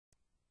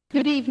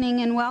Good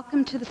evening and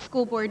welcome to the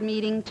school board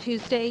meeting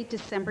Tuesday,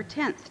 December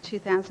 10th,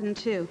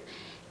 2002.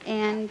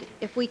 And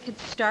if we could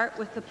start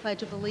with the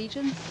Pledge of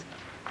Allegiance.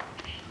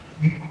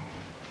 I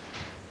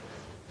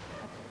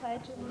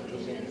pledge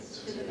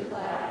allegiance to the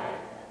flag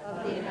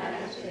of the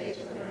United States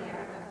of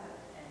America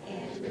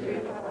and to the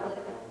republic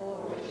for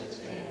which it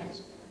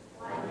stands,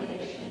 one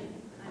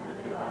nation,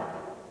 under God,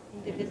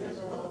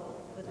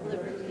 indivisible, with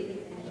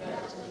liberty and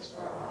justice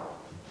for all.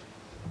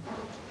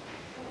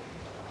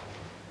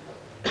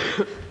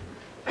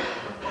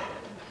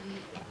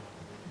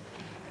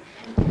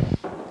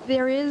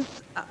 There is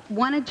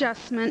one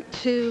adjustment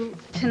to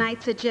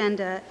tonight's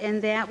agenda,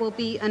 and that will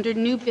be under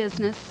new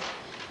business.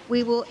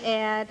 We will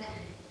add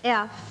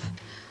F,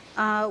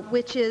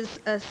 which is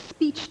a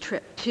speech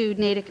trip to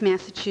Natick,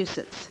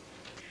 Massachusetts.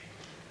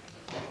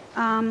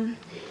 And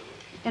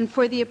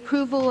for the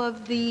approval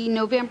of the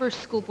November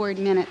school board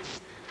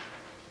minutes,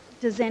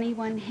 does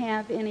anyone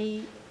have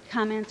any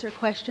comments or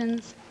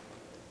questions?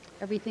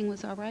 Everything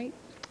was all right?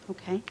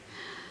 Okay.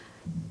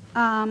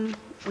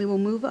 We will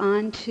move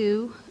on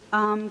to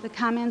the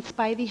comments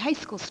by the high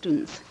school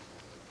students.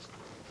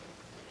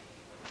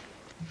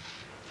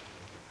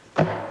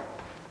 Good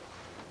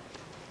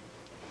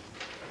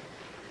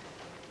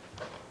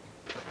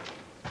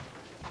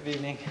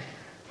evening.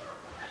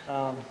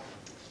 I'm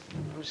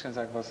just going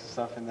to talk about some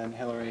stuff, and then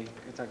Hillary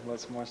can talk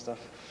about some more stuff.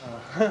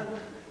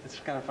 It's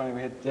kind of funny,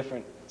 we had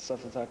different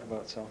stuff to talk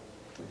about. So,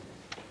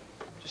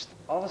 just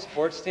all the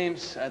sports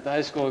teams at the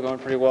high school are going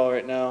pretty well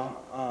right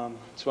now.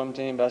 Swim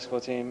team,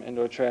 basketball team,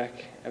 indoor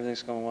track,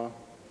 everything's going well.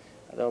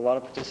 There are a lot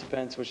of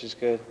participants, which is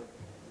good.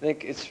 I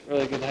think it's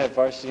really good to have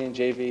varsity and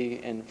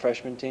JV and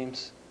freshman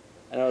teams.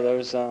 I know there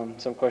was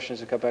some questions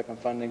to cut back on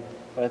funding,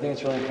 but I think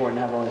it's really important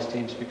to have all these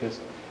teams because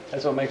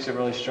that's what makes it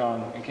really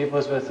strong. And Cape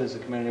Elizabeth is a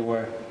community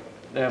where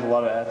they have a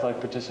lot of athletic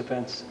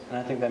participants, and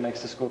I think that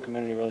makes the school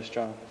community really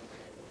strong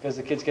because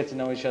the kids get to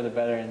know each other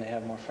better and they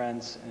have more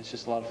friends, and it's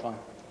just a lot of fun.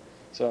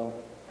 So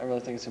I really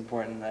think it's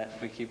important that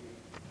we keep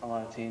a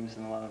lot of teams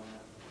and a lot of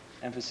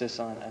emphasis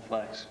on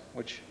athletics,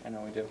 which I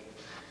know we do.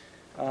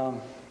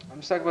 I'm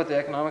just talking about the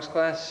economics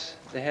class.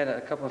 They had a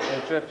couple of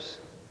field trips.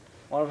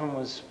 One of them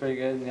was pretty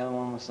good, and the other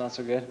one was not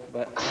so good.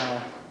 But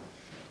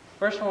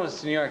first one was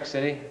to New York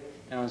City,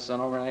 and it was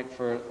done overnight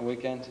for a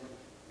weekend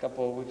a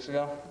couple of weeks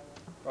ago,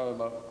 probably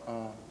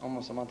about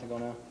almost a month ago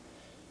now.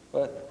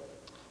 But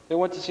they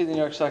went to see the New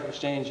York Stock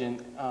Exchange and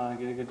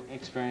get a good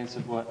experience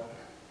of what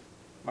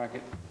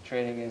market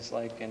trading is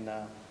like, and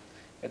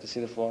get to see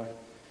the floor.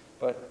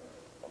 But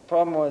the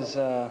problem was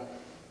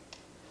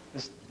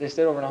they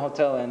stayed over in a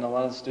hotel, and a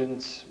lot of the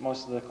students,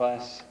 most of the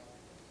class,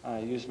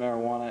 used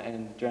marijuana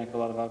and drank a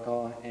lot of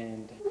alcohol.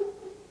 And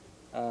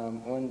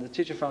when the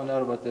teacher found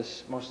out about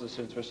this, most of the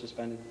students were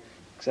suspended,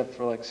 except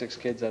for like 6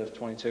 kids out of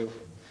 22.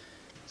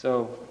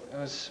 So it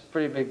was a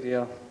pretty big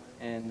deal,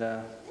 and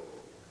a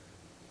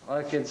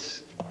lot of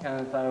kids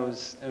kind of thought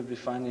it would be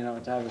fun, you know,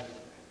 to have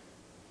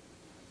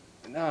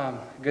a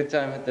good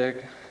time at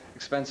the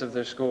expense of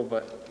their school.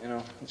 But you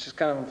know, it's just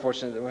kind of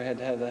unfortunate that we had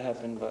to have that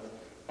happen. But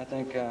I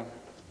think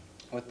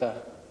with the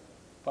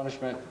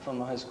punishment from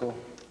the high school,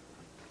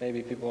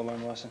 maybe people will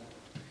learn a lesson.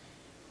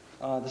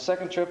 The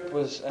second trip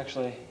was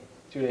actually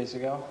 2 days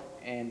ago,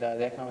 and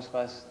the economics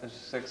class was a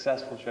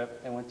successful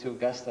trip. They went to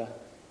Augusta.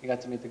 You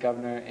got to meet the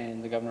governor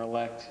and the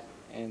governor-elect,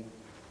 and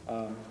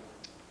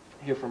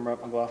hear from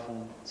Rep. McLaughlin,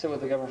 and sit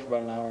with the governor for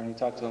about an hour, and he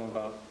talked to them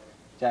about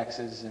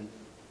taxes and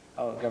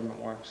how the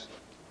government works,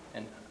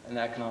 and the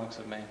economics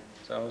of Maine.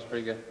 So it was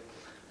pretty good.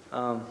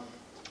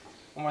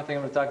 One more thing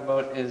I'm going to talk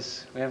about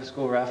is we have a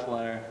school raffle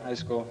at our high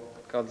school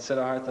called the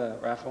Siddhartha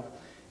Raffle,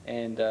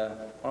 and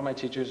one of my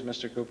teachers,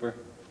 Mr. Cooper,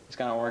 is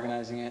kind of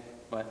organizing it,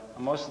 but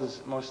most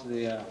of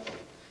the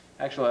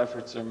actual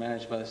efforts are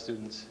managed by the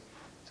students.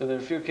 So there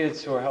are a few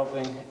kids who are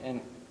helping, and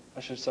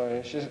I should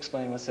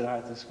explain what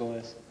Siddhartha School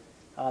is.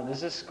 There's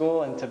this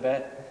school in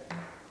Tibet,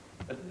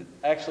 but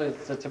actually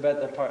it's the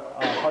Tibet, part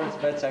of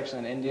Tibet's actually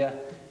in India,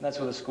 and that's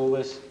where the school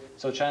is.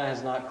 So China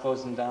has not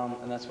closed them down,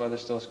 and that's why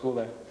there's still a school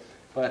there.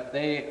 But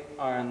they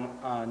are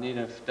in need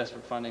of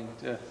desperate funding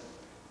to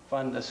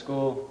fund a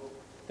school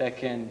that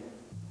can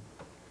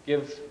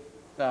give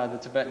the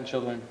Tibetan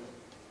children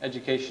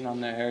education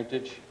on their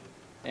heritage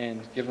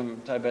and give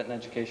them Tibetan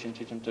education,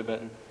 teach them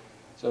Tibetan,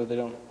 so they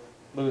don't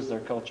lose their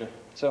culture.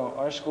 So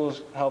our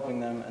school's helping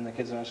them, and the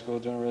kids in our school are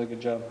doing a really good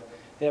job.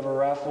 They have a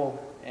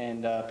raffle,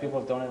 and people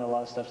have donated a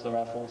lot of stuff to the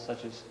raffle,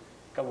 such as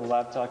a couple of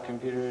laptop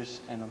computers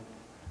and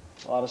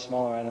a lot of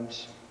smaller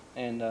items.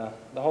 And the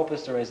hope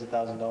is to raise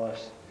 $1,000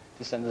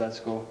 to send to that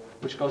school,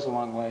 which goes a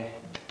long way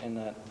in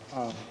that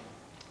part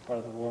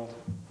of the world.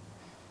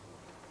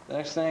 The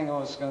next thing I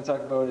was going to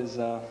talk about is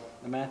the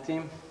math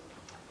team.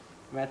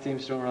 The math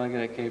team's doing really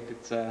good at Cape.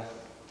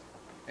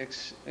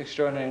 It's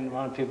extraordinary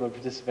amount of people are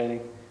participating.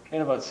 We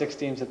had about 6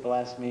 teams at the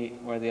last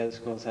meet, where the other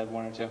schools had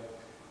 1 or 2.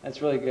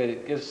 That's really good.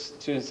 It gives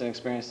students an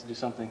experience to do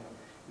something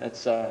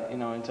that's you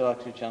know,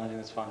 intellectually challenging.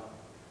 That's fun.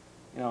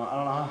 You know, I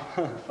don't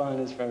know how fun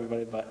it is for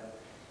everybody, but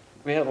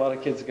we had a lot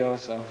of kids go,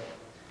 so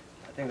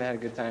I think they had a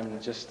good time.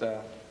 And just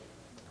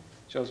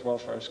shows well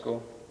for our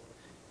school.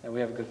 And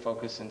we have a good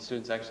focus, and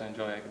students actually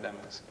enjoy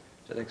academics,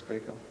 which I think is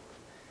pretty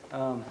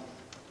cool.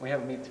 We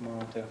have a meet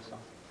tomorrow too, so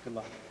good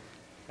luck.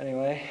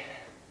 Anyway,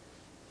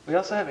 we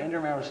also have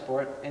intramural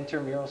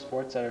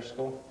sports at our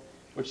school,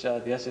 which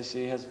the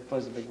SAC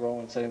plays a big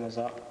role in setting those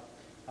up.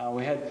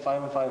 We had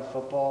 5-on-5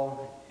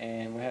 football,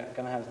 and we're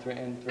going to have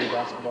 3-on-3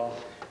 basketball.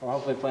 We're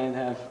hopefully planning to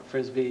have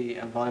frisbee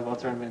and volleyball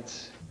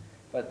tournaments.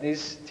 But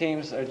these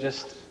teams are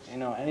just,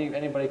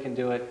 anybody can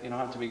do it. You don't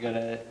have to be good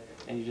at it,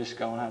 and you just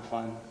go and have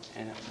fun,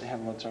 and they have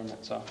a little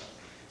tournament. So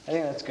I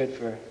think that's good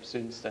for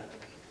students to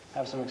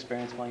have some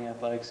experience playing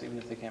athletics, even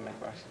if they can't make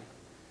varsity.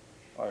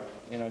 Or,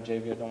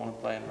 JV don't want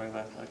to play in a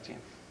regular athletic team.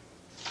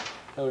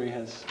 Hillary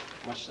has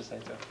much to say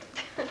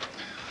too.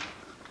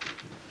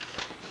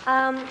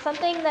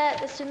 Something that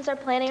the students are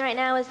planning right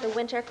now is the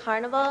Winter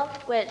Carnival,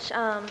 which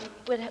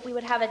we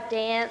would have a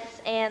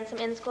dance and some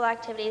in-school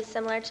activities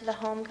similar to the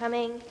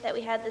homecoming that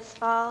we had this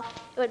fall.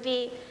 It would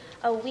be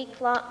a week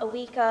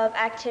of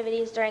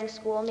activities during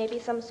school, maybe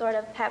some sort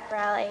of pep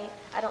rally.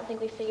 I don't think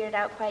we figured it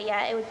out quite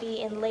yet. It would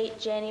be in late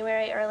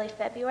January, early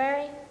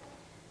February.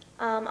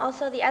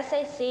 Also, the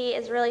SAC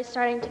is really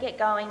starting to get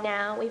going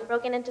now. We've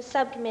broken into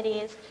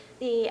subcommittees: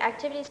 the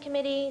Activities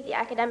Committee, the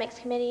Academics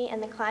Committee,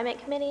 and the Climate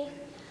Committee.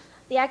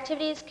 The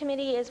Activities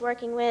Committee is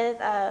working with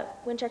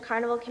Winter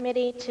Carnival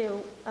Committee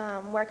to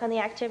work on the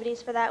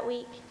activities for that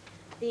week.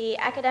 The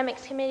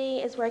Academics Committee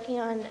is working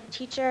on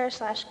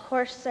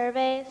teacher/course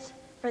surveys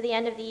for the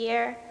end of the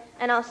year,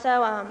 and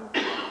also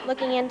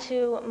looking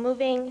into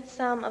moving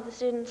some of the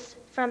students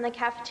from the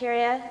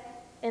cafeteria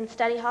and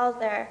study halls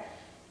there.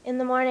 In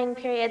the morning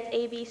periods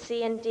A, B,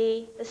 C, and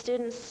D, the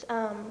students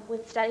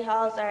with study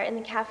halls are in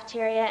the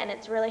cafeteria, and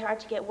it's really hard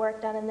to get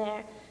work done in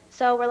there.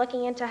 So we're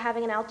looking into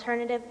having an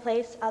alternative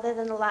place other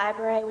than the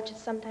library, which is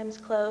sometimes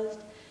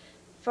closed,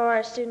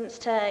 for students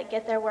to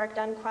get their work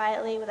done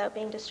quietly without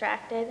being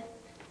distracted.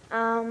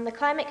 The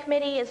Climate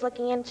Committee is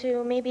looking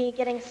into maybe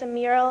getting some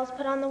murals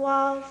put on the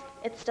walls.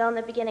 It's still in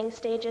the beginning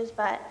stages,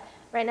 but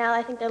right now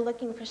I think they're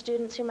looking for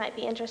students who might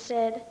be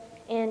interested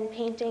in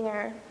painting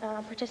or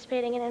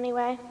participating in any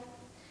way.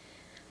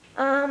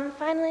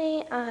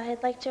 Finally,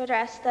 I'd like to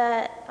address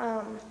the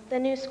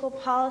new school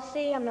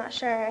policy. I'm not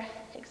sure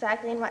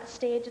exactly in what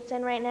stage it's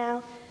in right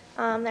now.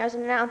 There was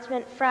an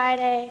announcement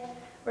Friday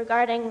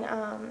regarding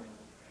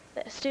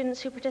the students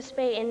who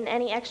participate in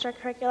any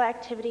extracurricular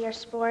activity or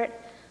sport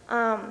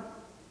are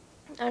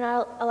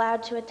not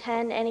allowed to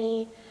attend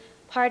any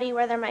party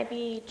where there might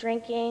be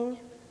drinking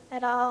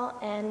at all.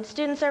 And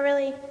students are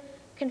really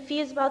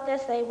confused about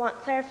this. They want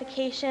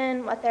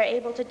clarification, what they're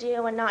able to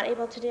do and not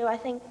able to do. I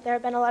think there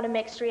have been a lot of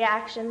mixed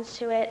reactions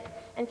to it,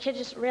 and kids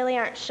just really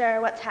aren't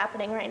sure what's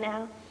happening right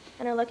now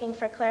and are looking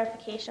for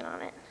clarification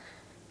on it.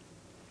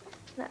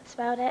 And that's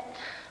about it.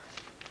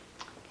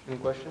 Any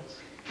questions?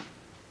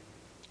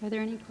 Are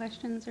there any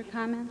questions or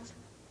comments?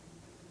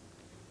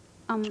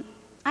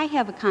 I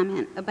have a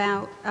comment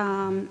about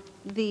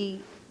the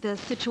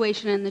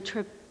situation and the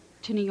trip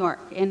to New York,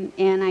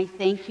 and I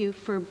thank you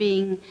for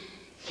being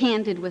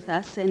candid with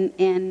us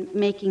and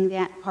making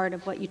that part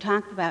of what you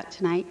talked about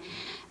tonight.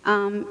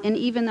 And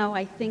even though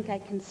I think I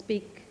can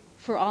speak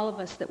for all of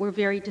us that we're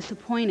very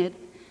disappointed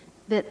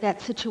that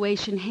that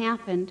situation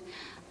happened,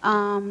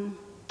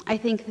 I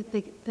think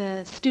that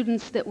the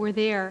students that were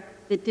there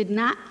that did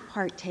not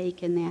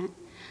partake in that,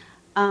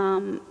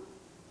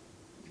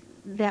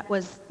 that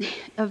was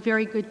a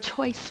very good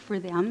choice for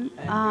them.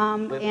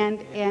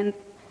 And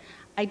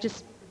I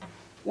just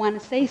want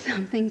to say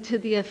something to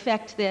the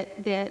effect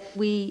that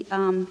we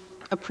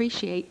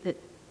appreciate that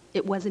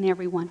it wasn't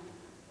everyone,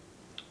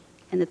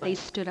 and that they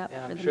stood up for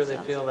themselves. I'm sure they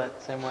feel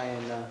that same way,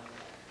 and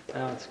I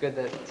know it's good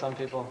that some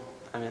people,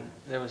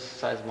 there was a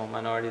sizable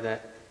minority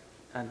that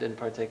didn't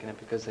partake in it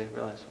because they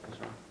realized what was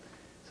wrong.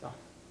 So.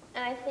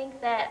 And I think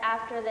that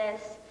after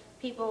this,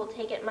 people will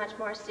take it much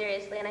more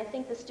seriously, and I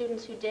think the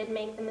students who did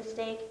make the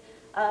mistake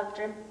of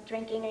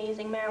drinking or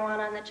using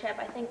marijuana on the trip,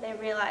 I think they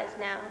realize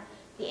now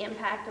the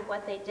impact of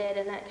what they did,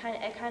 and that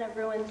it kind of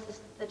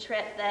ruins the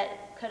trip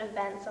that could have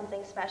been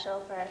something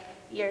special for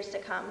years to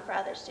come for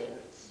other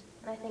students.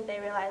 And I think they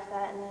realize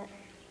that, and that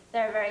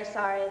they're very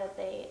sorry that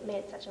they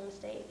made such a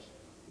mistake.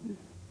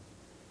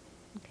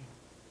 Okay.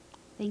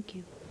 Thank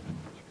you.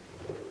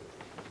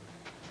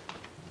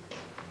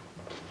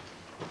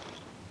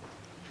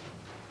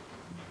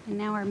 And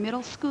now our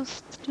middle school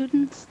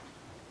students.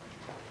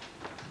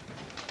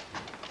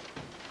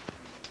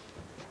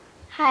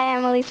 Hi,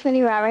 I'm Elise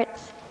Minnie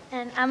Roberts.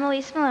 And I'm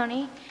Elise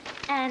Maloney,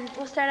 and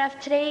we'll start off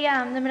today.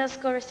 The middle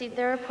school received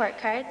their report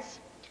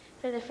cards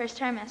for the first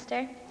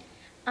trimester.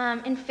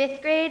 In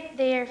 5th grade,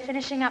 they are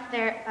finishing up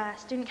their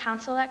student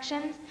council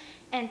elections,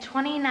 and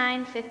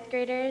 29 5th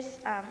graders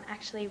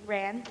actually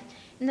ran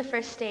in the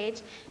first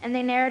stage, and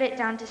they narrowed it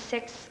down to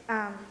 6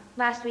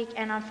 last week,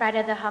 and on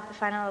Friday they'll have the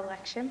final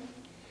election.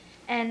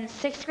 And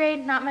 6th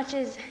grade, not much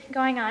is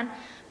going on,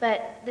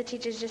 but the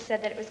teachers just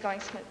said that it was going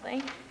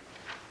smoothly.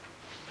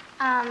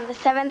 The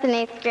 7th and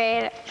 8th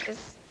grade,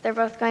 they're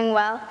both going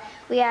well.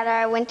 We had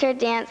our winter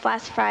dance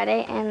last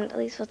Friday, and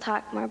Elise will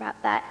talk more about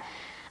that.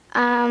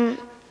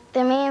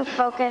 The main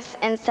focus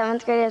in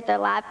 7th grade is their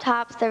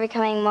laptops. They're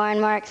becoming more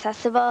and more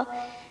accessible.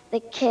 The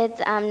kids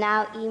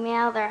now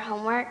email their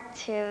homework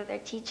to their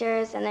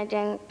teachers, and they're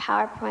doing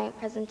PowerPoint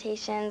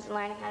presentations and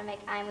learning how to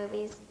make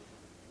iMovies.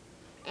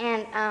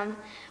 And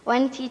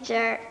one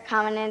teacher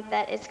commented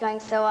that it's going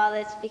so well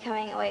that it's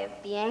becoming a way of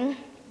being.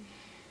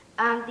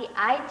 The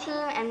I-team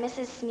and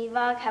Mrs.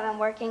 Smeevog have been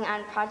working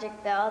on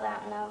Project Build. I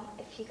don't know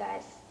if you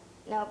guys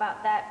know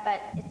about that,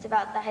 but it's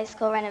about the high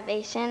school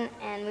renovation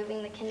and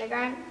moving the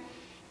kindergarten.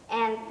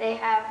 And they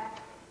have,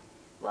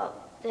 well,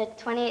 the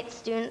 28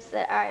 students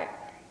that are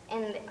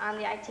on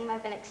the I-team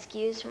have been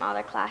excused from all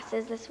their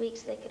classes this week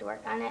so they could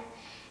work on it.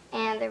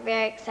 And they're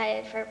very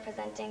excited for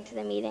presenting to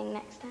the meeting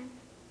next time.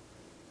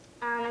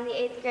 In the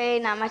 8th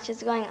grade, not much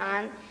is going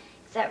on,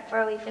 except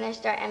for we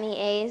finished our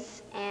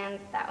MEAs, and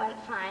that went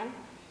fine.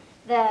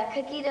 The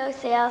cookie dough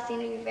sale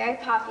seemed to be very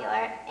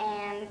popular,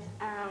 and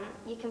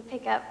you can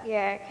pick up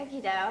your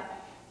cookie dough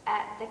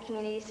at the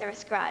community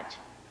service garage.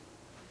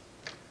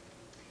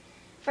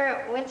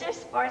 For winter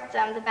sports,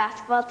 the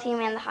basketball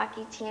team and the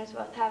hockey teams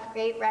both have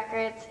great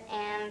records,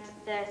 and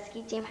the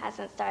ski team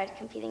hasn't started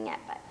competing yet,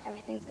 but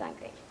everything's going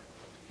great.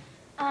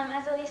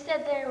 As Elise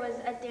said, there was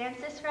a dance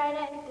this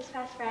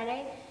past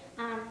Friday,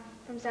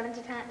 from 7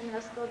 to 10 at the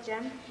middle school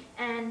gym,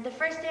 and the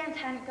first dance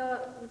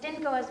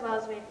didn't go as well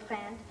as we had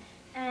planned,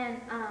 and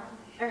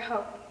or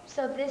hoped.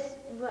 So this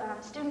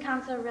student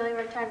council really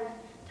worked hard with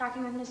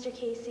talking with Mr.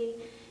 Casey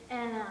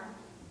and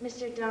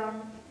Mr.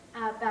 Doan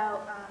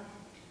about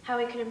how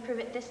we could improve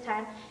it this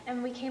time,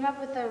 and we came up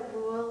with a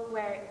rule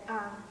where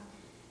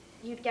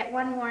you'd get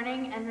one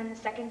warning, and then the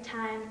second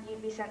time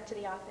you'd be sent to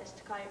the office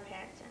to call your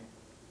parents and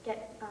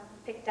get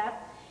picked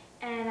up.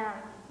 And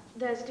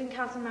the student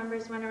council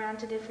members went around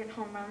to different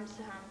homerooms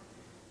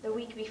the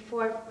week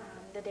before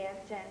the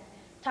dance and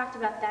talked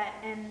about that,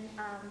 and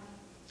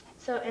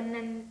and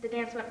then the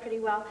dance went pretty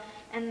well,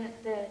 and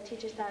the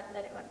teachers thought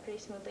that it went pretty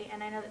smoothly,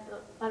 and I know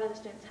that a lot of the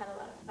students had a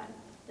lot of fun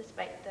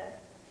despite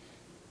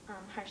the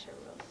harsher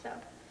rules. So,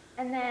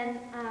 and then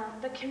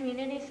the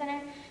community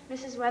center,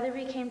 Mrs.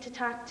 Weatherby came to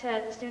talk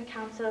to the student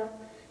council,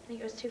 I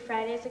think it was 2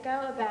 Fridays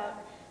ago, about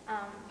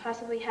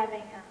possibly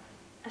having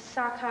a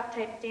sock hop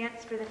type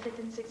dance for the 5th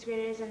and 6th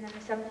graders, and then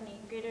the 7th and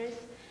 8th graders,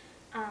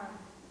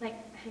 like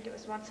I think it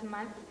was once a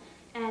month,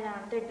 and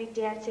there'd be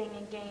dancing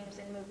and games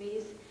and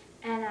movies,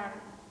 and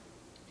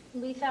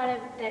we thought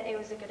that it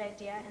was a good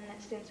idea and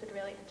that students would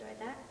really enjoy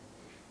that,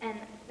 and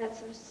that's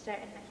supposed to start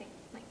in, I think,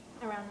 like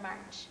around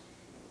March.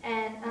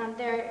 And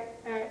there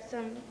are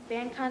some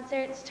band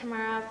concerts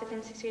tomorrow, 5th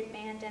and 6th grade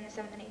band and the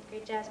 7th and 8th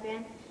grade jazz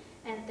band,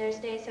 and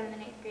Thursday 7th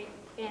and 8th grade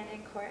band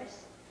and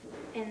chorus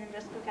in the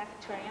middle school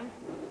cafetorium.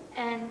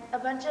 And a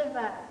bunch of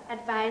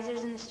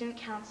advisors in the student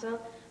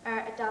council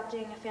are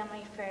adopting a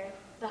family for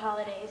the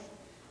holidays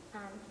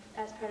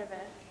as part of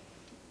a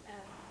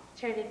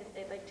charity that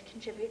they'd like to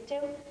contribute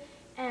to.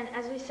 And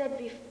as we said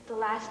the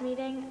last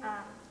meeting,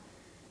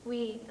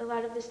 a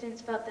lot of the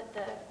students felt that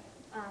the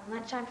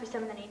lunchtime for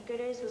 7th and 8th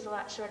graders was a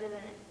lot shorter than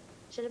it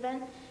should have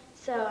been.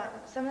 So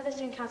some of the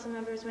student council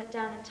members went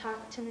down and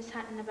talked to Ms.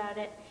 Hutton about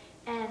it,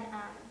 and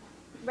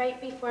right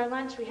before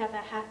lunch we have a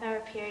half-hour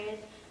period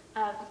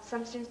of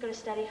some students go to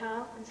study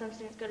hall and some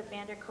students go to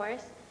band or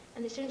chorus,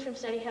 and the students from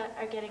study hall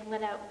are getting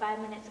let out 5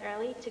 minutes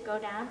early to go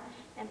down,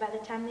 and by the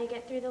time they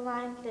get through the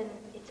line, then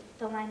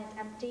the line is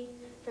empty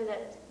for the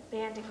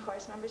band and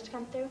chorus members to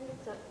come through.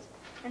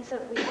 So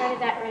we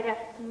started that right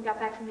after we got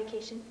back from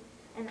vacation,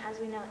 and as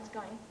we know it's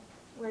going,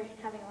 we're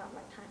having a lot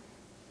more time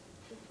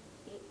to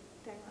eat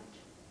during lunch.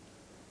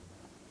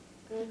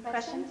 Any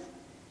questions?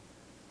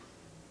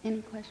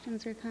 Any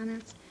questions or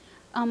comments?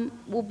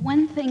 Well,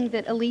 one thing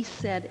that Elise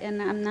said,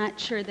 and I'm not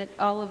sure that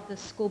all of the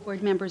school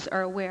board members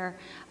are aware,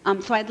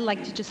 so I'd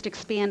like to just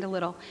expand a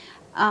little.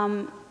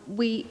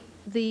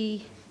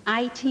 The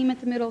I-team at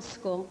the middle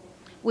school,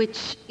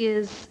 which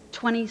is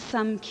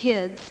 20-some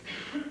kids,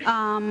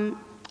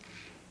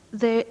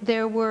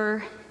 there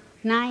were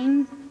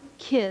 9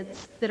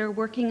 kids that are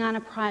working on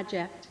a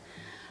project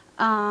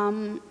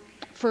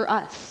for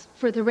us,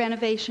 for the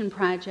renovation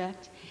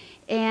project.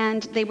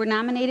 And they were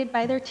nominated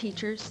by their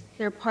teachers.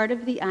 They're part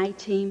of the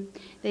I-team.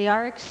 They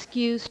are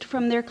excused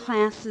from their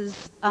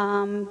classes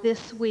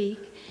this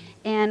week.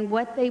 And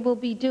what they will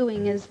be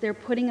doing is they're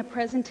putting a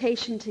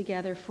presentation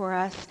together for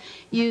us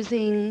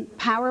using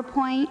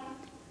PowerPoint,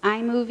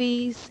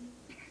 iMovies,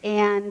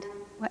 and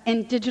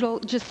digital,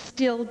 just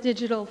still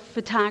digital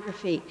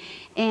photography.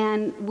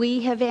 And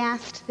we have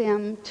asked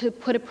them to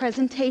put a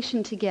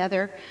presentation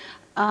together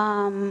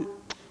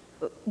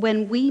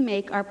when we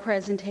make our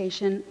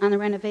presentation on the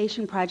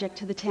renovation project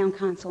to the town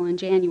council in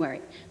January.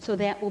 So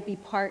that will be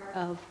part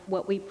of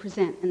what we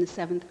present, and the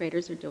 7th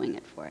graders are doing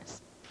it for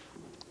us.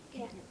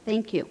 Yeah.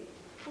 Thank you.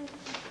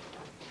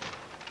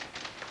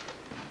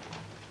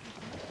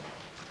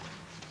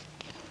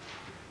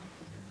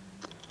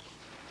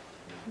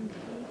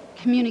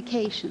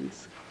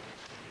 Communications.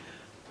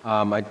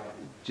 I'd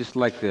just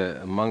like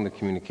to, among the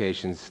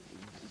communications,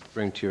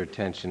 bring to your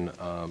attention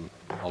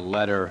a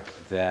letter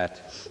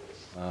that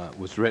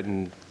was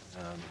written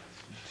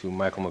to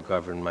Michael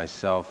McGovern,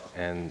 myself,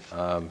 and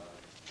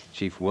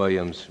Chief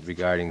Williams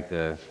regarding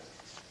the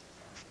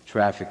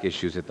traffic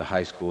issues at the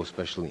high school,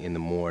 especially in the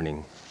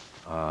morning.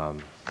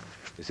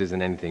 This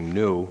isn't anything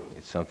new.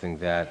 It's something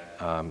that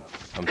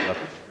comes up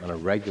on a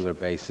regular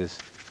basis,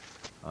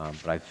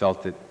 but I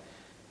felt it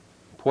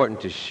important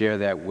to share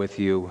that with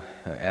you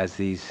as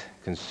these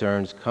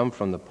concerns come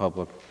from the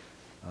public.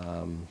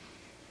 And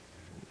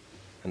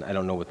I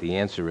don't know what the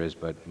answer is,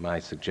 but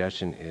my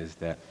suggestion is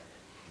that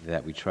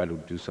we try to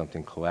do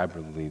something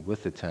collaboratively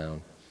with the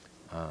town,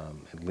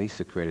 at least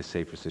to create a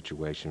safer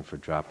situation for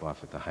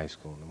drop-off at the high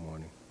school in the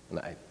morning. And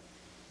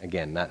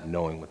again, not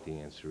knowing what the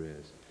answer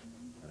is,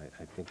 but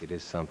I think it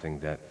is something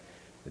that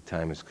the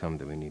time has come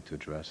that we need to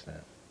address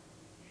that.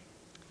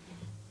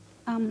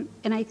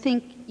 And I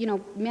think, you know,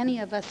 many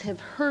of us have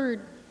heard,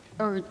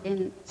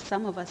 and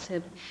some of us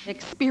have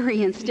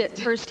experienced it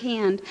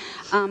firsthand,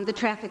 the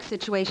traffic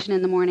situation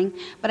in the morning.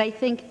 But I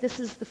think this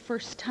is the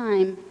first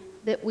time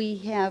that we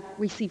have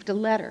received a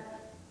letter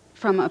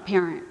from a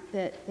parent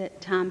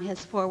that Tom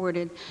has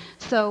forwarded.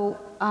 So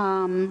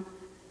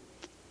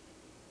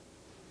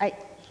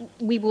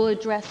we will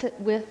address it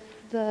with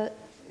the...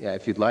 Yeah,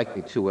 if you'd like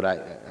me to, what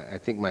I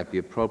think might be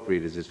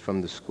appropriate is it's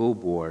from the school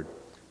board,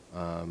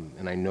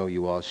 and I know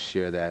you all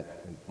share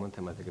that. One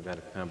time I think I've had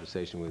a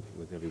conversation with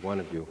every one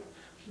of you,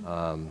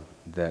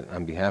 that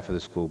on behalf of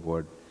the school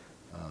board,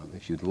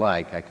 if you'd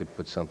like, I could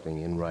put something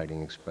in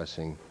writing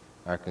expressing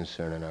our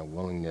concern and our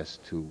willingness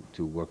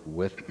to work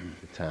with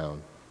the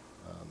town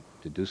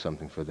to do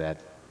something for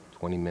that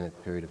 20-minute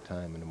period of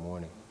time in the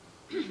morning.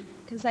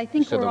 Because I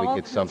think So we're that we all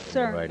get something in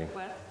concerned. writing.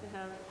 Request to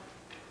have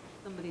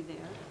somebody there.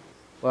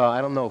 Well, I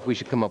don't know if we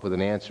should come up with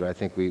an answer. I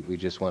think we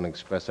just want to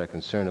express our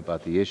concern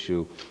about the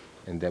issue,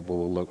 and that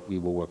we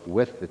will work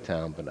with the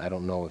town, but I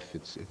don't know if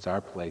it's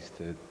our place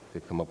to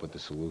come up with the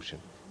solution.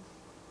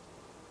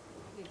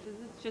 Because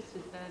it's just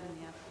as bad in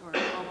the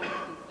afternoon, or almost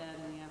as bad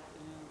in the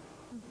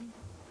afternoon.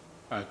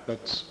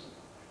 That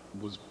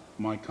was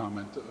my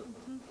comment.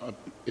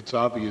 It's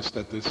obvious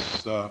that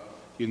this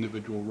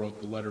individual who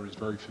wrote the letter is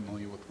very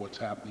familiar with what's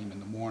happening in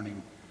the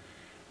morning,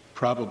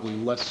 probably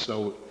less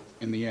so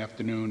in the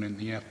afternoon, and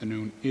the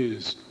afternoon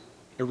is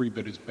every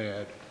bit as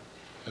bad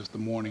as the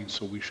morning,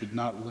 so we should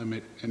not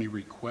limit any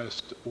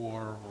request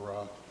or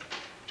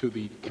to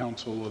the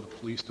council or the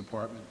police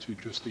department to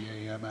just the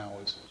AM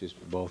hours. Just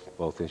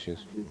both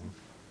issues?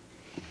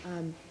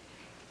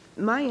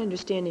 My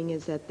understanding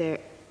is that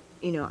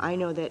I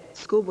know that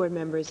school board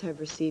members have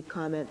received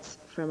comments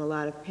from a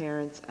lot of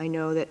parents. I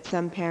know that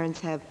some parents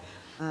have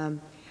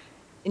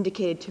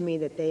indicated to me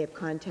that they have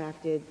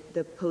contacted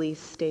the police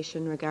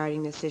station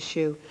regarding this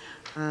issue.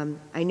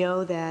 I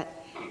know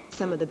that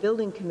some of the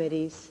building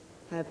committees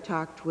have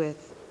talked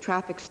with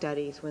traffic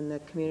studies when the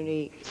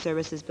community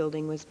services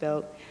building was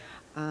built.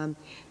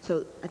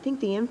 So I think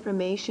the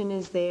information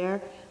is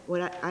there.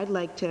 What I'd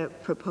like to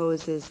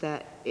propose is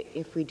that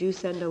if we do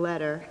send a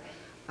letter,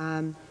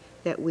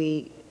 that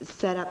we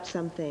set up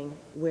something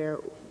where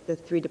the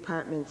three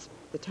departments,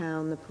 the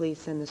town, the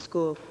police, and the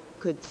school,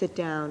 could sit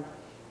down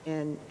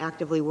and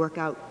actively work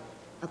out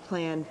a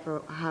plan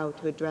for how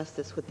to address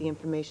this with the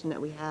information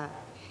that we have.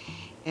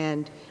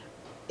 And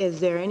is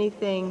there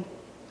anything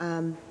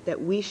that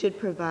we should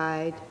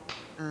provide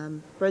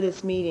for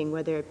this meeting,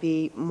 whether it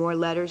be more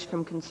letters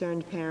from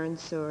concerned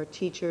parents or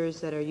teachers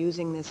that are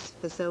using this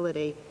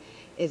facility?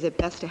 Is it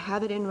best to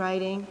have it in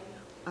writing,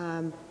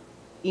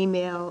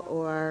 email,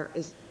 or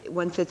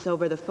once it's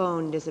over the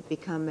phone, does it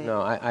become a...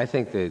 No, I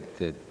think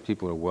that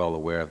people are well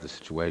aware of the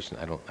situation.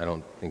 I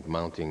don't think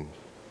mounting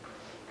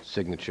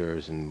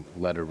signatures and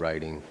letter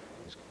writing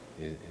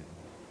I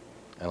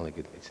don't think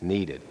it's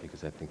needed,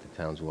 because I think the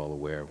town's well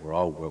aware. We're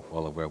all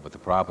well aware of what the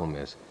problem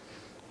is.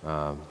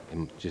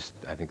 And just,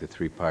 I think the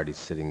three parties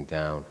sitting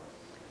down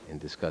and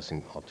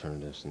discussing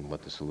alternatives and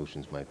what the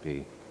solutions might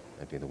be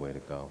the way to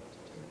go.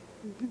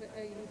 But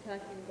are you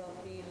talking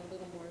about being a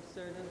little more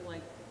assertive,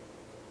 like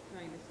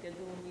trying to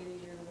schedule a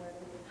meeting or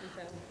whatever? Is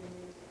that what you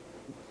mean?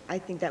 I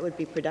think that would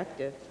be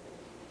productive.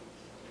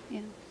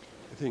 Yeah.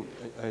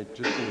 I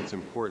just think it's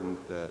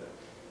important that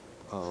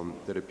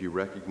that it be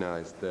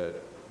recognized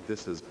that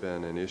this has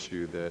been an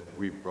issue that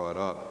we've brought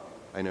up.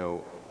 I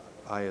know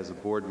I, as a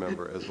board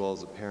member, as well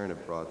as a parent,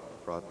 have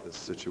brought this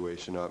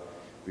situation up.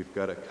 We've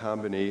got a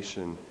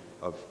combination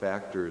of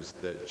factors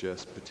that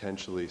just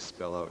potentially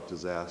spell out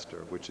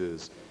disaster, which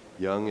is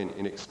young and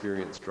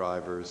inexperienced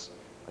drivers,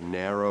 a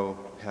narrow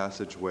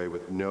passageway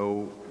with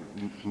no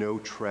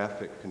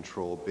traffic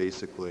control,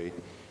 basically,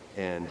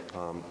 and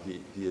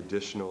the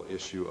additional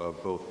issue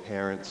of both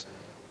parents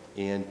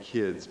and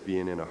kids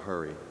being in a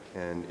hurry.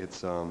 And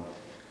it's,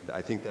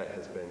 I think that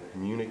has been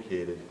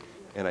communicated,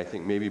 and I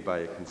think maybe by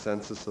a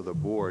consensus of the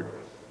board,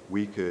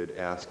 we could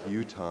ask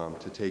you, Tom,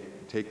 to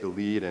take the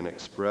lead and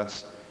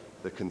express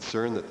the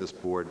concern that this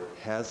board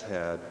has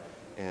had,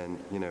 and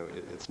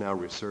it's now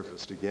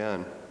resurfaced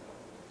again.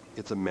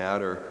 It's a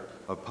matter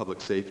of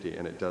public safety,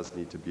 and it does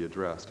need to be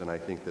addressed. And I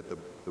think that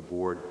the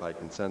board, by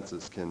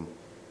consensus, can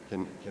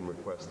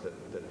request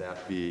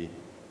that be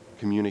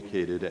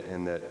communicated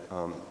and that,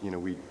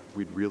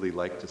 we'd really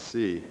like to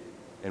see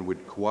and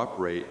would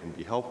cooperate and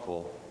be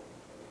helpful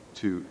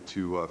to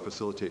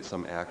facilitate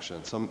some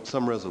action,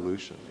 some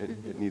resolution.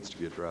 It needs to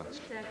be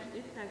addressed.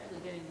 It's actually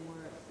getting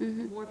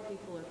worse. More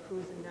people are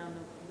cruising down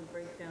the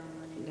breakdown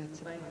lane and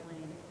the bike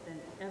lane than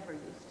ever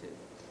used to.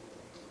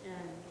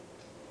 And,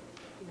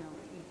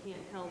 you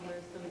can't tell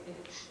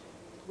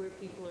where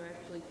people are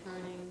actually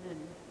turning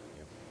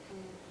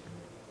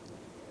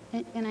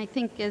And I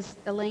think, as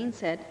Elaine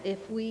said,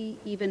 if we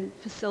even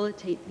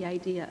facilitate the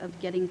idea of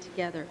getting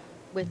together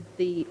with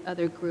the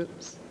other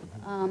groups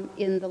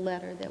in the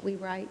letter that we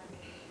write,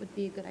 would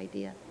be a good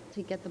idea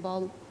to get the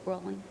ball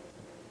rolling.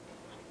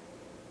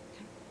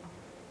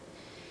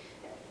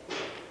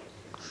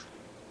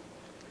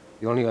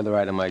 The only other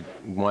item I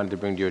wanted to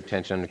bring to your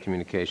attention under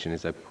communication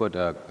is I put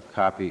a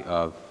copy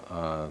of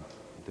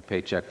the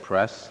Paycheck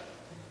Press,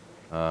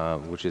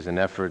 which is an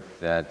effort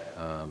that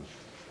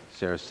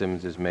Sarah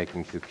Simmons is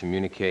making to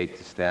communicate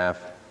to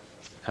staff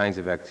kinds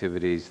of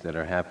activities that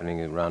are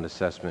happening around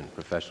assessment and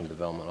professional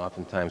development.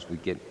 Oftentimes we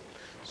get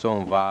so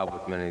involved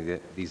with many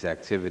of these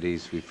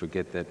activities, we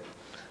forget that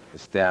the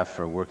staff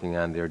are working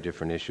on their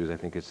different issues. I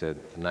think it's a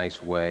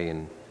nice way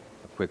and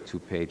a quick 2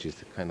 pages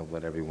to kind of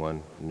let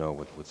everyone know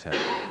what's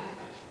happening.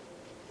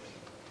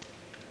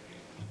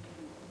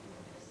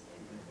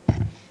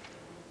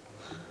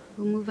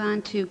 We'll move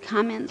on to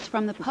comments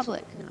from the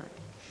public.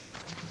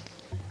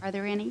 Are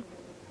there any?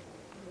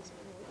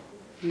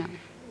 No.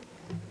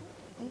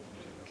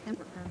 I'm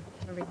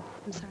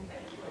sorry.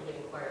 I did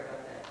inquire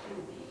about that too,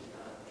 the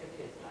trip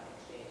to the stock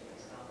exchange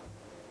myself.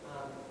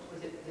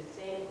 Was it the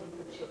same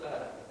group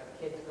of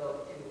kids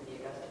go to the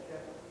Augusta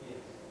trip?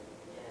 Yes.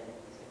 And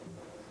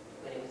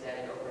when it was at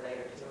an overnight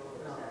or two?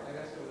 Or No, was that, I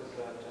guess it was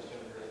just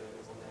over the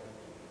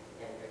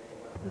and everything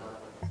went well?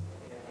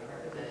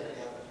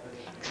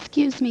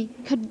 Excuse me,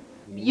 could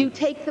you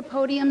take the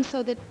podium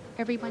so that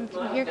everyone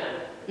can hear?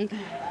 Okay.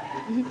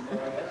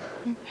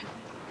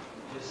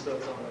 Just so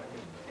it's on record.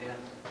 Yeah.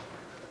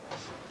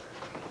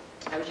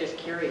 I was just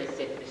curious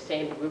if the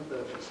same group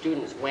of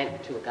students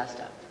went to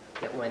Augusta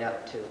that went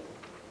up to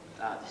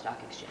the stock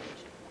exchange.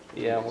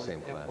 Yeah, The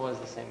same class. it was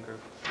the same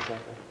group,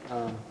 exactly.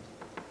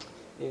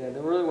 Yeah,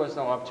 there really was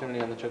no opportunity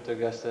on the trip to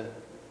Augusta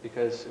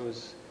because it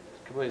was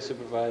completely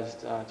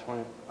supervised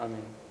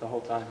the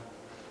whole time.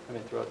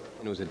 Throughout.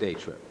 And it was a day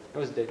trip. It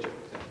was a day trip,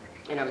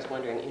 exactly. And I was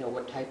wondering,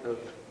 what type of,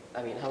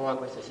 how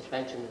long was the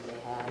suspension that they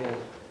had? Yeah,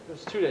 it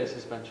was 2 days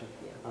suspension.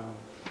 Yeah.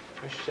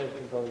 Mr. Shedd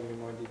can probably give you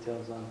more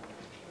details on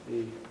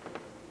the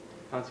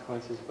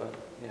consequences, but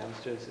yeah, it was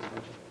 2 days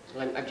suspension. So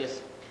I'm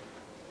just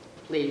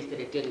pleased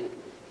that it didn't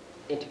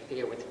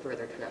interfere with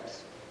further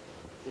trips.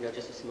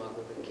 Just a small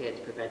group of kids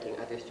preventing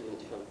other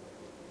students from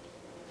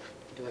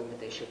doing what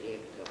they should be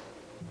able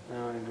to.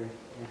 No, I agree.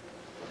 Yeah.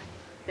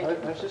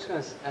 Thank I was just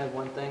going to add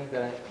one thing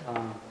that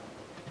I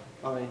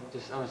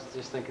was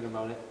just thinking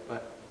about it,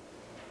 but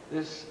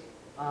this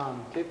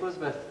Cape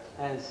Elizabeth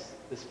has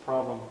this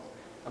problem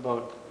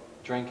about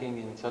drinking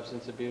and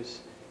substance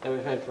abuse that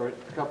we've had for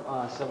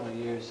several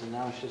years, and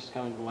now it's just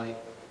coming to light,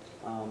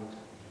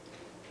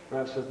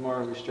 perhaps with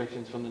more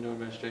restrictions from the new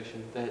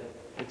administration, that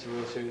it's a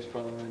real serious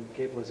problem, and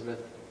Cape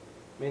Elizabeth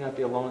may not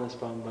be alone in this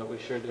problem, but we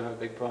sure do have a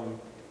big problem.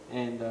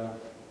 And the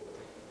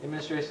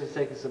administration has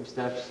taken some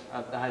steps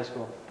at the high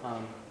school.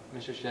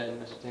 Mr. Shedd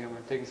and Mr. Tingham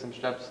are taking some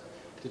steps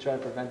to try to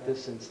prevent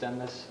this and stem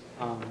this.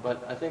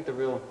 But I think the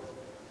real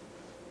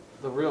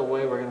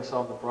way we're going to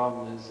solve the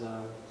problem is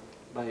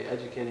by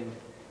educating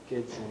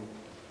kids. And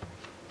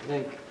I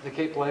think the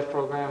Cape Life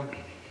program,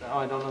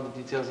 I don't know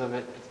the details of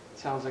it. It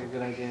sounds like a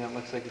good idea. It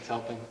looks like it's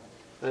helping.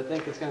 But I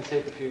think it's going to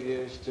take a few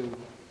years to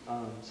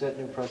set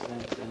new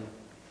precedents and,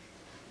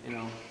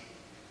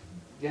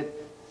 get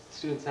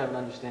students to have an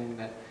understanding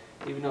that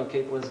even though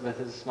Cape Elizabeth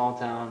is a small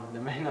town,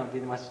 there may not be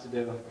much to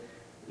do.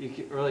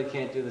 You really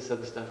can't do this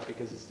other stuff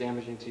because it's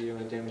damaging to you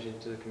and damaging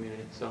to the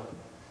community. So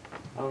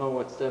I don't know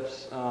what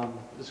steps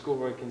the school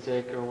board can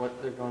take or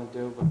what they're going to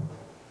do, but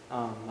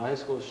the high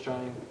school is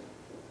trying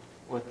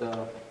with,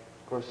 of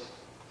course,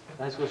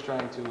 the high school is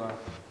trying to,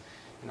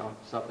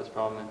 stop this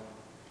problem. And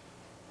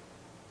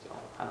so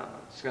I don't know.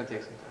 It's going to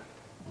take some time.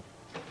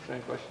 Is there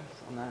any questions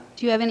on that?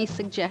 Do you have any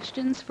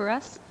suggestions for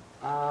us?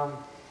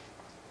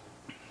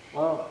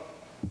 Well,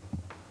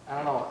 I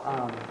don't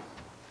know.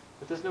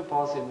 With this new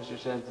policy, Mr.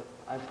 Shedd,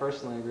 I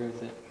personally agree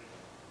with it.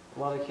 A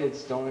lot of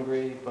kids don't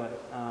agree,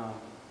 but I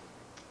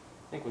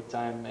think with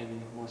time, maybe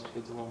most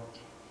kids will.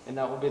 And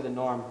that will be the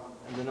norm.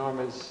 And the norm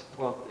is,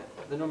 well,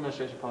 the new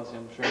administration policy,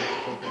 I'm sure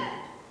Mr. Shedd can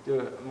do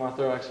a more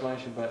thorough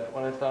explanation, but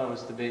what I thought it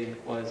was to be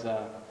was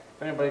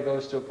if anybody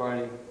goes to a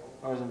party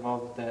or is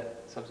involved with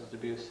that substance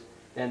abuse,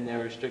 then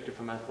they're restricted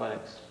from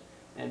athletics.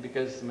 And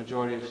because the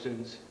majority of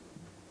students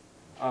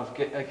at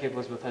Cape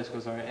Elizabeth High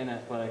Schools are in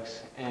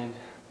athletics, and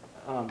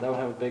that would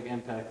have a big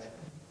impact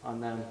on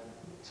them.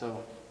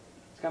 So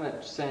it's kind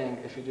of saying,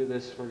 if you do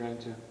this, we're going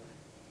to,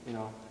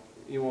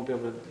 you won't be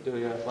able to do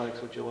your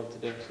athletics, which you love to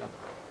do, so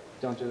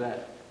don't do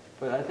that.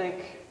 But I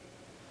think,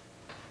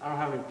 I don't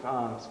have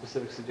any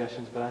specific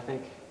suggestions, but I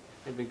think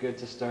it'd be good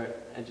to start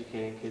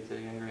educating kids at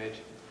a younger age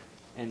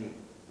and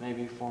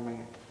maybe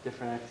forming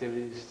different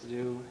activities to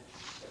do.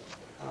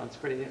 It's a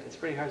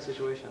pretty hard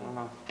situation. I don't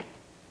know.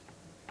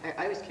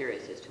 I was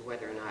curious as to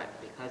whether or not,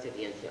 because of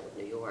the incident with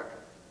New York,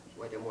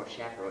 whether more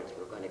chaperones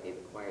were going to be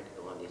required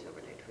to go on these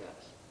overnight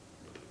trips,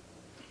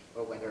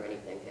 or whether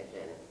anything had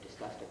been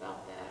discussed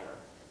about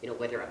that, or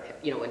whether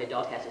an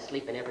adult has to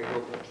sleep in every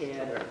room with a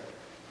kid, or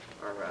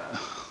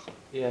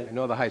Yeah. I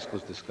know the high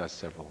school's discussed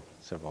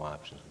several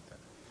options with that.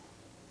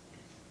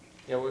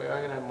 Yeah, we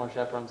are gonna have more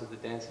chaperones at the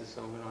dances,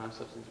 so we don't have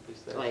substance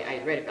abuse there. well,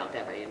 I read about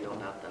that, but I didn't know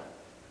about the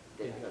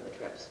Yeah. the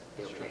trips,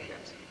 the overnight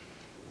trips.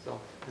 So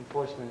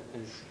enforcement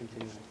is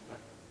continuing. But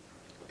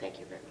Thank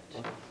you very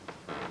much.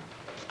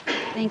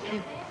 Thank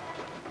you.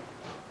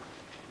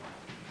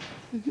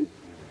 Mhm.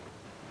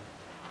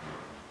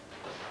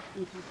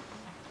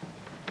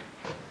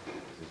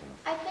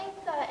 I think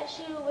the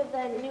issue with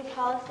the new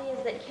policy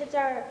is that kids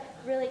are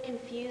really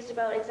confused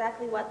about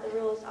exactly what the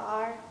rules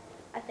are.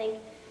 I think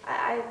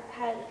I've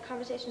had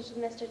conversations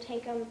with Mr.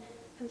 Tinkham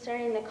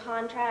concerning the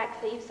contracts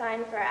that you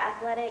sign for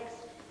athletics.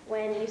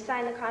 When you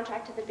sign the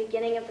contract at the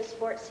beginning of the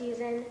sports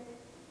season,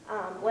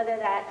 whether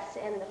that's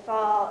in the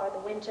fall or the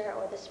winter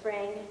or the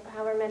spring,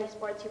 however many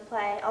sports you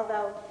play,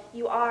 although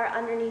you're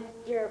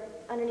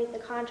underneath the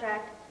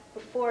contract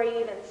before you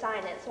even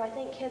sign it. So I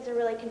think kids are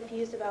really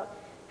confused about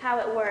how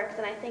it works,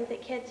 and I think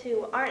that kids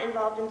who aren't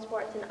involved in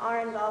sports and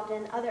are involved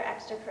in other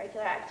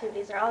extracurricular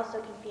activities are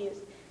also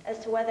confused as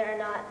to whether or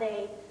not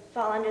they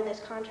fall under this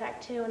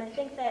contract too. And I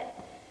think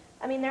that,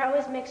 there are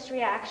always mixed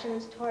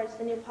reactions towards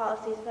the new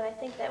policies, but I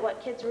think that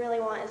what kids really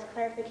want is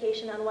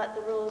clarification on what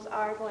the rules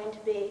are going to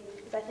be,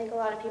 because I think a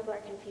lot of people are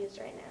confused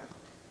right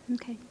now.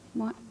 Okay.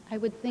 Well, I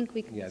would think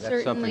we Yeah, could that's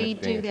something certainly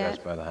that's being do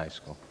addressed that. by the high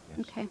school. Yes.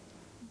 Okay.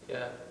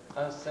 yeah,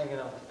 I was thinking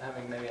of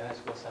having maybe a high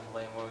school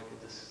assembly where we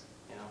could just,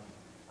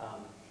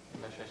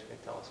 administration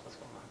could tell us what's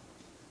going on.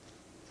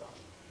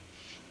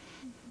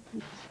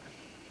 So.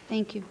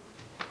 Thank you.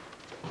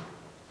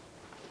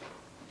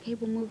 Okay,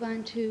 we'll move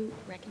on to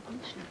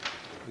recognition.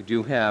 We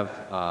do have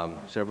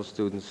several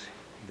students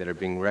that are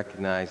being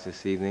recognized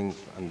this evening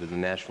under the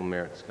National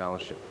Merit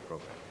Scholarship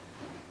Program.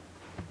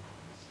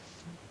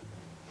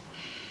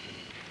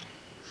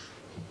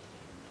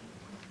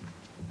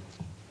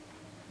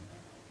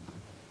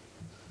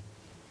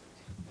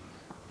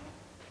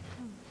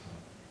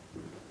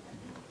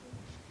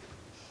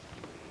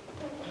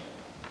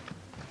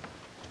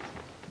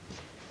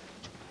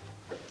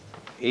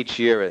 Each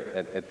year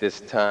at this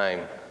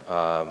time,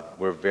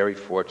 we're very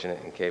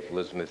fortunate in Cape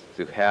Elizabeth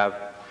to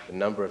have the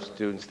number of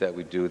students that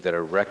we do that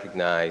are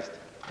recognized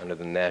under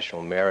the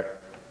National Merit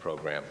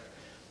Program.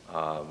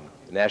 The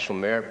National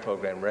Merit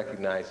Program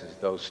recognizes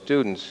those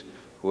students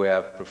who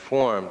have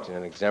performed in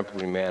an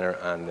exemplary manner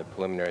on the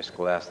preliminary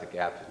scholastic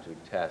aptitude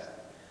test.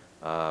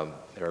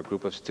 There are a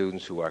group of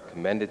students who are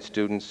commended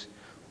students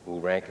who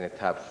rank in the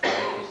top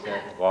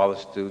 5% of all the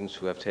students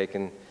who have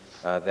taken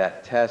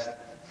that test.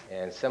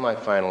 And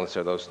semifinalists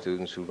are those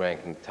students who rank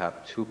in the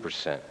top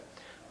 2%.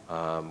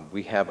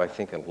 We have, I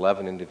think,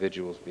 11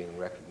 individuals being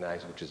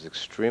recognized, which is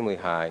extremely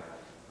high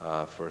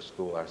for a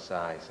school our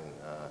size. And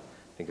I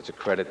think it's a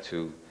credit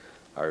to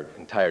our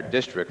entire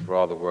district for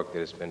all the work that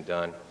has been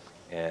done,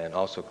 and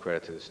also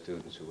credit to the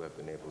students who have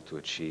been able to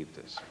achieve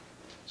this.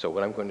 So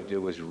what I'm going to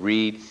do is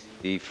read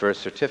the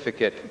first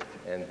certificate,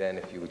 and then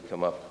if you would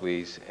come up,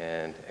 please,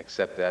 and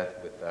accept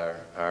that with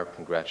our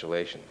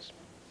congratulations.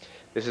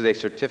 This is a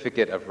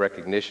certificate of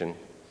recognition,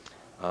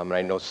 and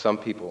I know some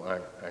people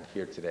aren't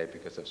here today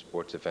because of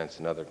sports events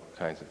and other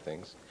kinds of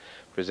things.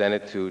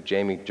 Presented to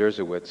Jamie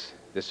Jerzowitz,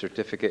 this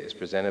certificate is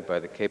presented by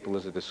the Cape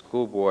Elizabeth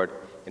School Board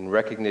in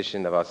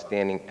recognition of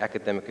outstanding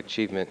academic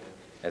achievement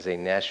as a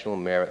National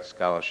Merit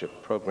Scholarship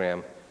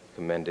Program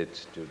commended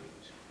student.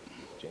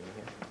 Jamie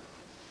here.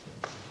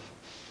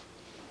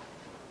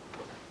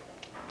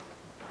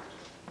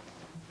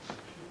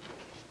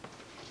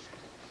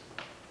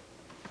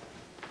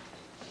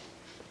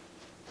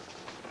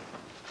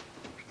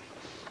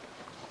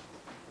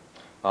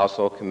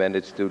 Also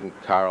commended student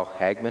Carl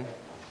Hagman.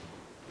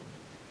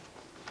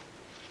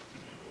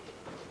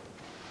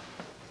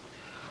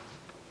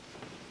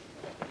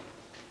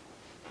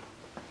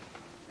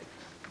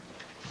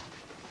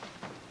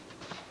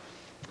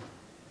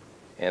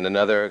 And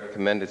another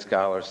commended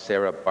scholar,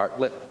 Sarah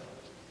Bartlett.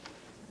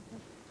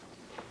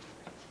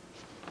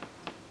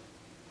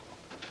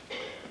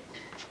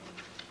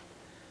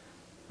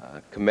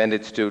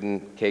 Commended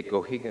student Kate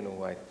Gohegan,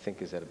 who I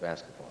think is at a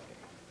basketball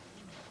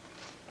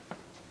game.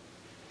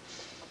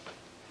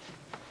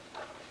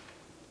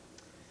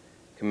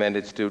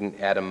 Commended student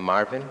Adam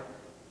Marvin.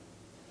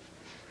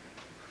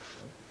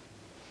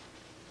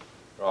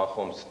 They're all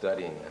home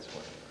studying, that's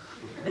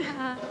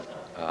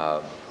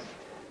why.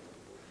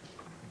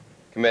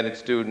 Commended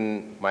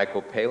student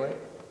Michael Palin.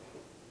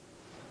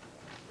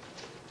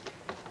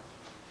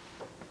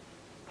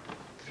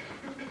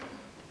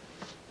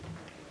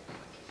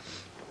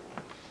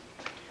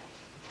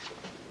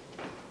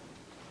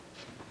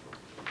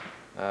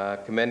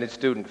 Commended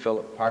student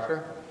Philip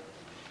Parker.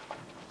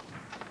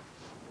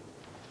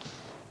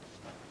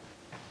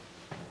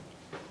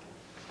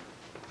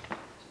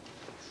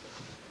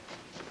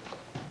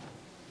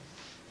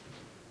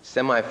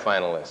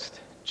 Semifinalist,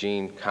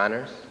 Jean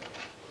Connors.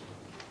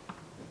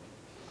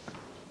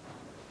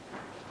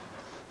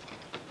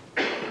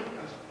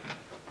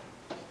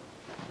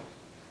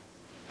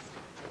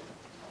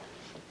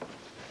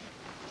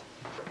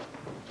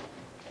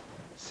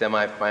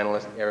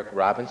 Semifinalist, Eric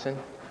Robinson.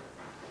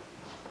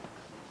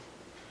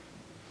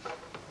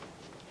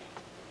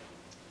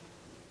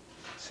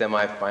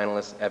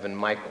 Semifinalist, Evan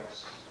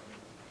Michaels.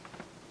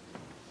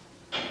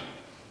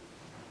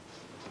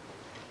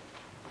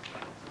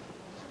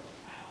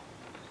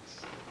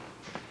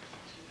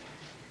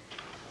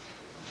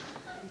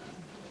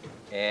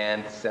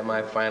 And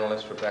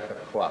semifinalist, Rebecca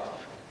Clough.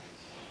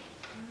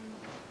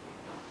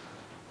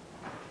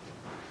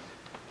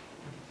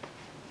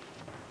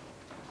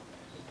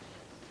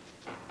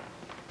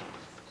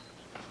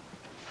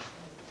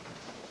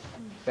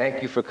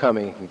 Thank you for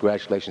coming.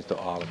 Congratulations to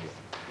all of you.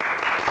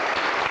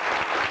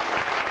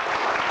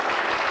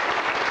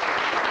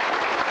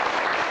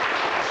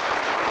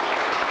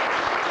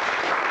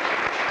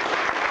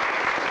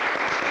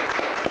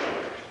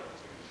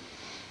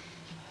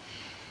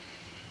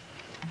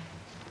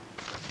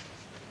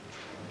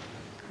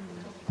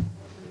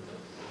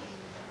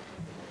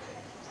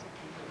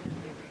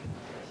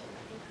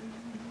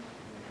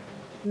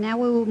 Now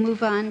we will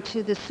move on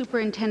to the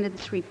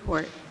superintendent's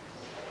report.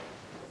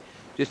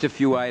 Just a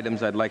few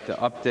items I'd like to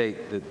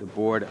update the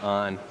board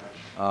on.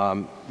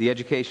 The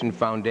Education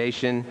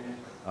Foundation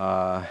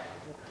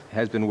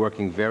has been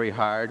working very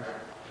hard.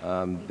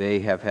 They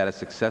have had a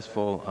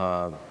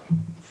successful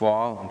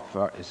fall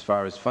as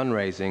far as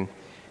fundraising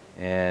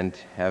and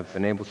have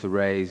been able to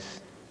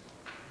raise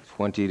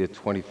 $20,000 to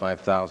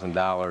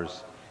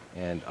 $25,000,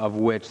 and of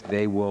which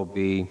they will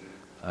be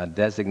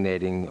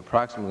designating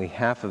approximately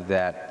half of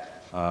that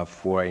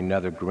for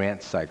another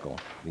grant cycle.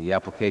 The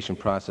application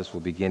process will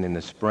begin in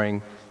the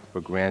spring for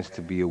grants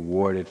to be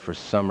awarded for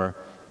summer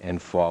and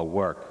fall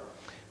work.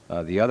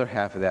 The other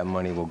half of that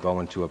money will go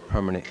into a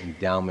permanent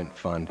endowment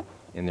fund,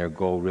 and their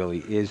goal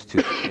really is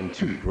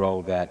to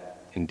grow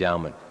that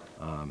endowment.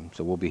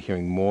 So we'll be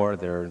hearing more.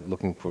 They're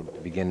looking to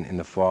begin in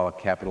the fall a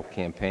capital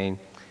campaign,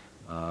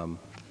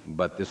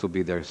 but this will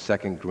be their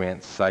second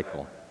grant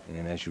cycle.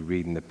 And as you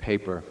read in the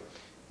paper,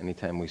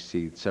 anytime we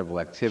see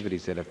several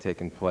activities that have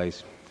taken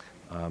place,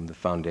 the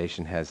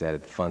foundation has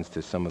added funds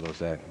to some of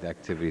those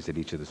activities at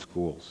each of the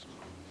schools.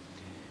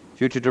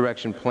 Future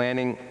direction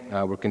planning,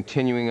 we're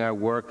continuing our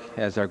work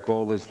as our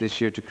goal is this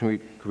year to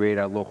create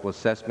our local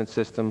assessment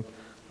system.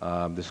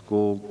 The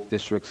school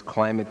district's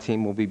climate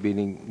team will be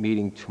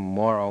meeting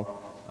tomorrow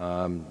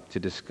to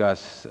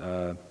discuss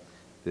the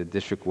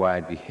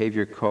district-wide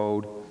behavior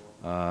code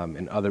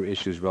and other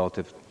issues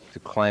relative to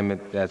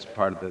climate that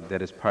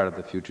is part of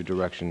the future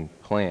direction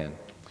plan.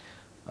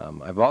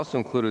 I've also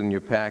included in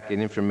your packet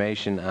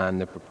information on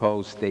the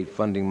proposed state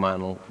funding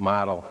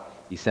model,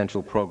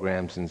 essential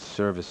programs and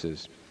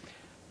services.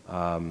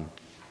 The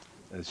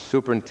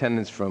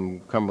superintendents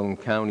from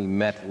Cumberland County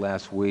met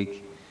last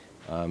week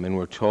and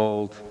were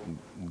told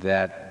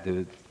that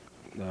the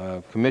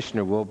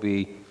commissioner will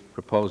be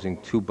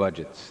proposing two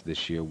budgets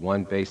this year,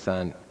 one based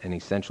on an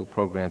essential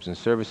programs and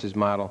services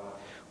model,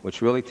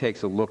 which really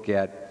takes a look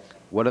at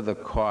what are the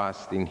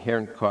costs, the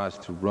inherent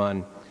costs to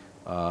run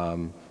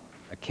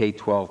a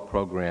K-12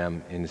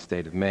 program in the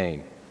state of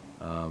Maine,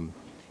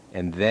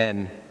 and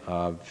then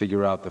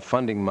figure out the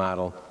funding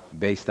model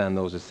based on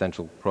those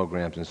essential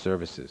programs and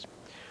services.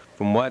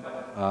 From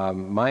what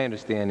my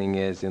understanding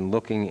is, in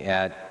looking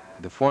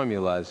at the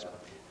formulas,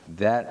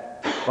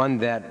 that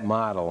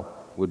model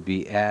would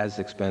be as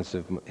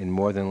expensive and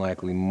more than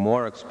likely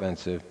more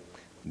expensive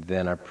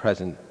than our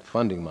present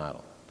funding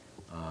model.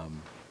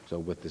 So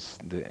with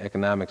the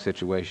economic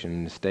situation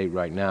in the state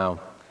right now,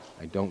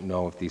 I don't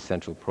know if the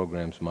essential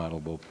programs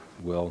model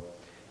will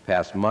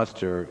pass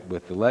muster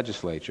with the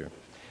legislature.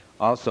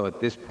 Also, at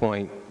this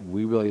point,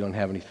 we really don't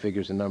have any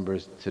figures and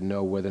numbers to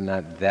know whether or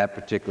not that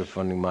particular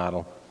funding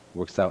model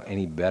works out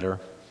any better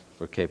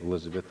for Cape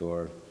Elizabeth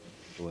or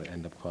will it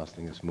end up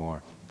costing us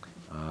more.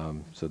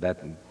 So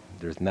that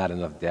there's not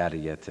enough data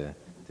yet to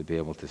be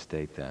able to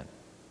state that.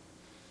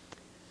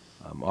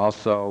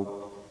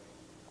 Also,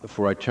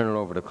 before I turn it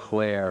over to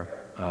Claire,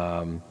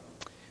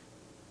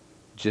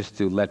 just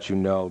to let you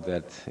know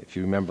that if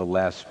you remember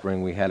last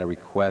spring, we had a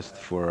request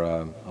for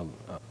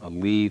a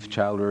leave,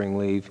 child-rearing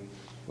leave,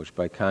 which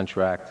by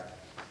contract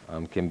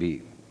can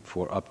be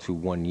for up to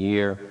 1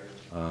 year.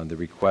 The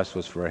request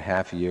was for a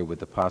half year with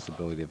the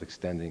possibility of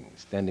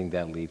extending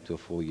that leave to a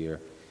full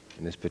year.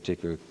 In this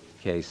particular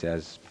case,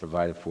 as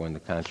provided for in the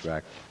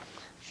contract,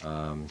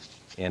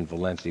 Ann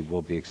Valenti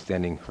will be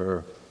extending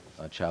her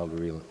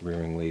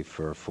child-rearing leave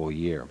for a full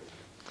year.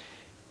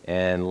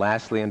 And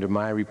lastly, under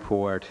my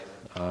report,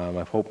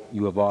 I hope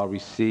you have all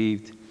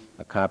received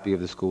a copy of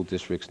the school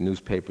district's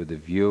newspaper, The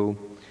View.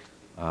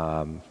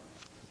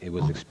 It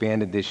was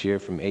expanded this year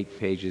from 8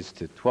 pages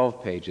to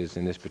 12 pages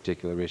in this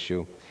particular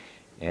issue,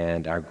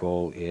 and our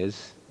goal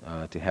is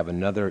to have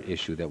another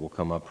issue that will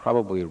come up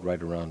probably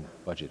right around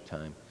budget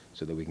time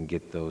so that we can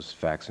get those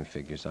facts and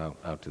figures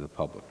out to the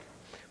public.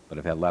 but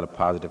I've had a lot of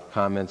positive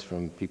comments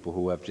from people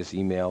who have just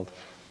emailed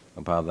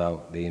about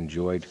how they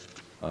enjoyed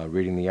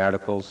reading the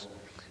articles,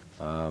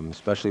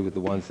 especially with the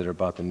ones that are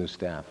about the new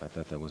staff. I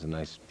thought that was a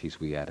nice piece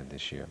we added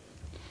this year.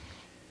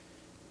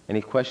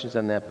 Any questions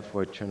on that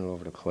before I turn it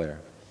over to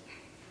Claire?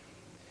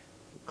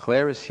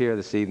 Claire is here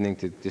this evening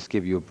to just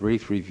give you a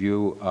brief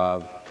review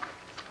of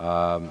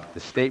the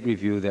state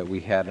review that we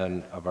had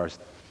of our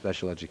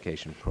special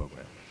education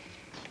program.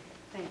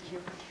 Thank you.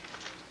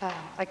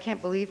 I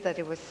can't believe that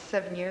it was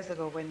 7 years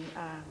ago when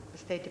the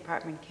State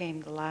Department came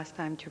the last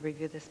time to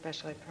review the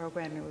special ed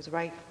program. It was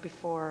right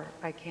before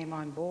I came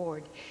on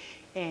board,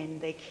 and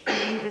they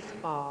came this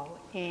fall.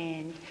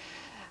 And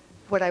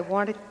what I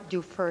wanted to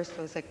do first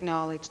was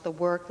acknowledge the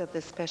work that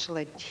the special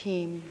ed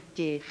team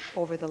did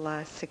over the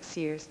last 6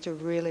 years to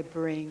really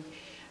bring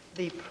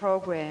the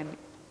program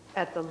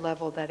at the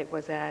level that it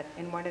was at.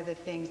 And one of the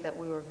things that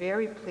we were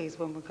very pleased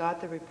when we got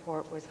the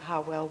report was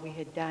how well we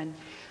had done.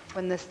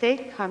 When the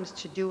state comes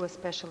to do a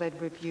special ed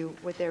review,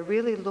 what they're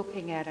really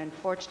looking at,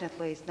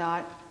 unfortunately, is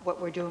not what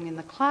we're doing in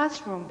the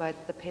classroom, but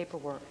the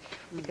paperwork,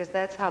 because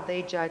that's how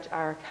they judge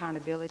our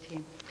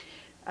accountability.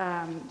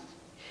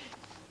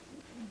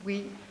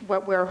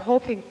 What we're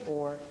hoping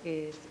for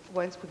is,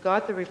 once we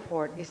got the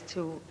report, is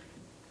to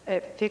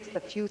fix the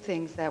few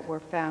things that were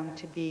found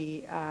to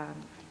be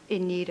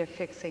in need of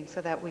fixing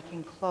so that we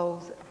can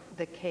close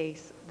the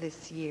case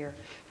this year.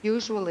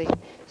 Usually,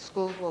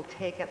 schools will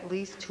take at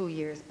least 2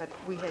 years, but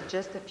we had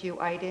just a few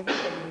items,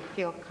 and we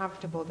feel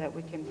comfortable that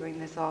we can bring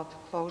this all to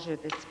closure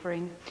this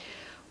spring.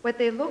 What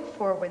they look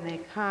for when they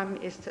come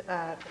is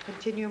the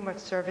continuum of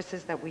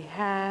services that we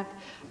have,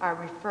 our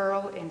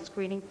referral and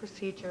screening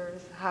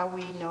procedures, how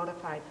we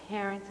notify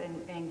parents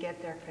and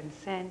get their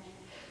consent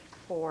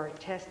for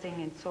testing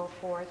and so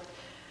forth.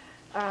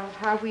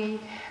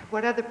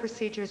 What other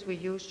procedures we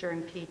use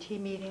during PT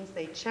meetings.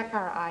 They check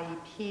our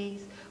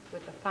IEPs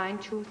with a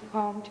fine-tooth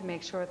comb to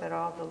make sure that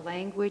all the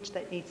language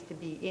that needs to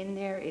be in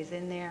there is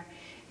in there,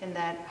 and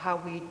that how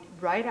we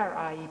write our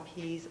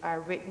IEPs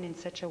are written in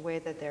such a way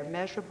that they're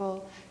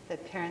measurable,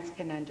 that parents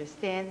can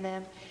understand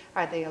them.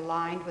 Are they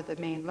aligned with the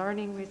main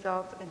learning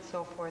results and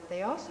so forth?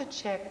 They also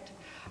checked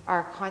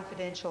our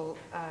confidential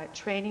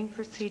training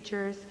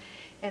procedures,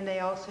 and they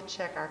also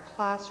check our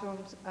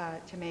classrooms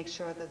to make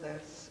sure that the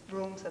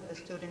rooms that the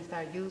students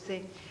are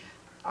using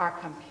are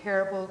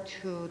comparable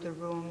to the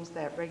rooms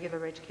that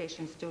regular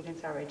education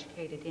students are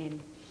educated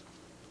in.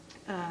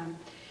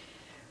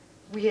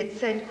 We had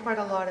sent quite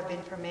a lot of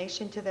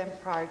information to them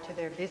prior to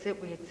their visit.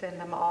 We had sent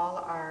them all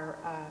our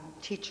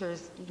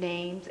teachers'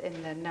 names and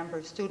the number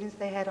of students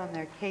they had on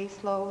their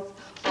caseloads,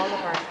 all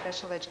of our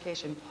special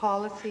education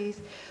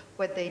policies.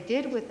 What they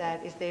did with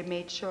that is they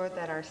made sure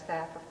that our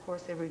staff, of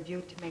course, they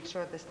reviewed to make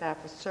sure the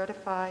staff was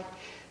certified.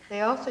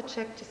 They also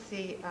checked to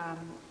see,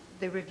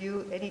 they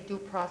reviewed any due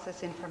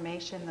process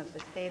information that the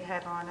state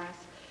had on us.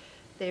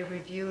 They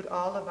reviewed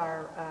all of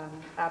our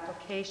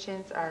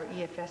applications, our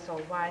EFS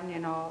 01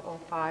 and all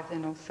 05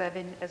 and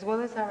 07, as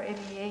well as our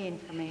NEA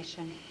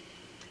information.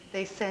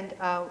 They sent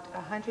out a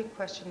 100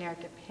 questionnaire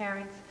to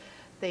parents.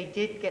 They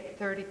did get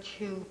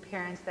 32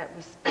 parents that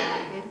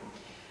responded.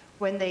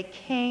 When they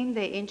came,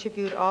 they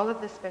interviewed all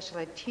of the special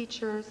ed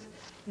teachers,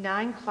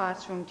 9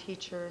 classroom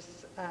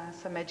teachers,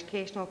 some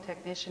educational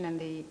technician, and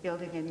the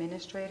building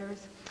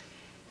administrators.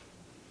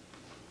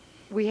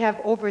 We have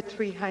over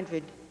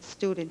 300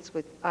 students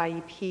with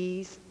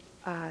IEPs.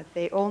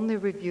 They only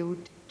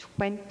reviewed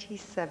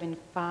 27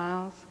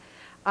 files.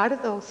 Out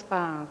of those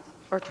files,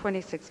 or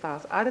 26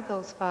 files, out of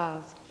those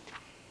files,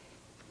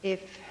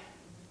 if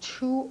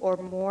 2 or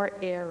more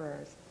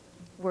errors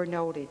were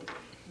noted,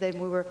 then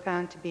we were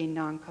found to be in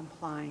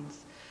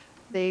non-compliance.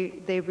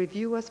 They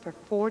review us for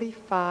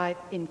 45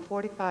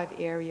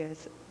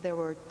 areas. There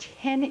were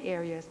 10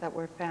 areas that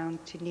were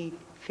found to need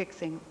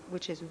fixing,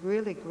 which is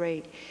really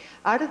great.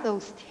 Out of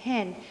those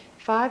 10,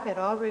 5 had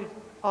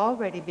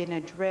already been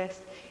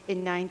addressed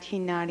in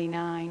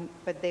 1999,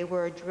 but they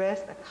were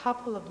addressed a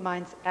couple of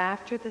months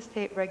after the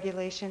state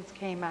regulations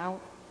came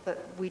out.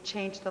 But we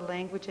changed the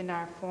language in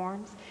our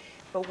forms.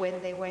 But when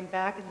they went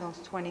back in those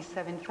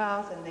 27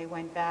 files and they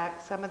went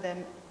back, some of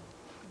them,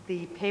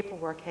 the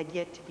paperwork had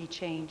yet to be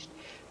changed,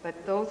 but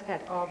those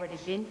had already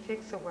been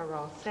fixed, so we're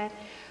all set.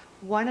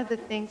 One of the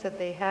things that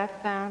they have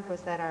found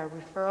was that our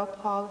referral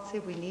policy,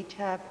 we need to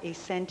have a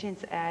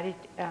sentence added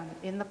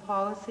in the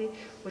policy,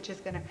 which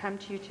is going to come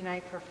to you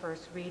tonight for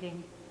first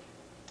reading.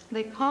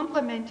 They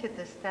complimented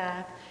the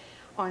staff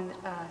on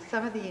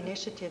some of the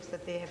initiatives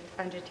that they have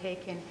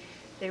undertaken.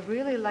 They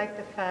really like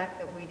the fact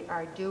that we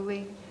are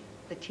doing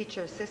the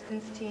teacher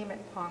assistance team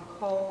at Pond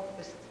Cove,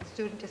 the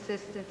student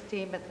assistance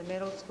team at the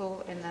middle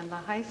school, and then the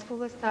high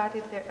school has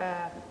started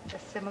a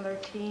similar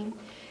team.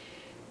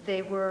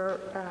 They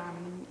were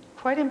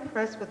quite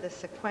impressed with the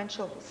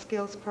sequential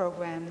skills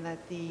program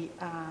that the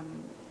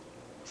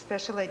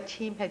special ed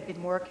team had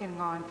been working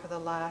on for the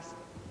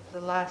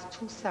last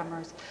 2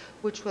 summers,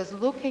 which was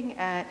looking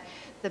at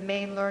the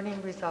main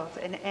learning results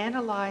and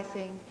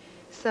analyzing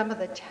some of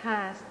the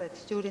tasks that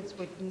students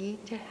would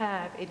need to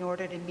have in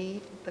order to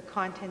meet the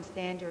content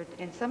standard.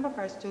 And some of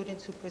our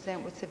students who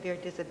present with severe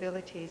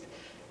disabilities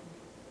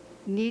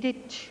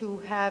needed to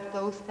have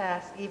those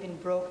tasks even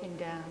broken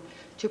down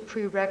to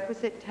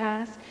prerequisite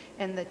tasks,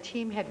 and the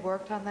team had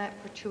worked on that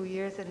for 2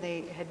 years, and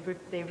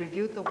they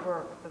reviewed the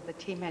work that the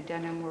team had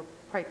done, and were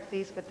quite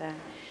pleased with that.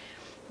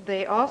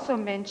 They also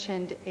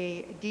mentioned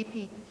a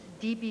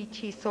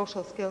DBT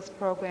social skills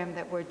program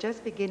that we're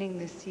just beginning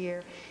this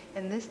year,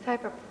 and this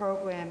type of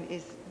program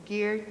is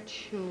geared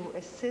to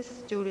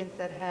assist students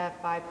that have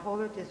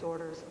bipolar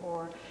disorders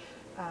or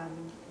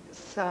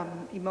some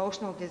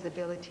emotional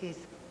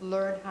disabilities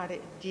learn how to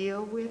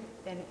deal with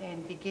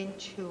and begin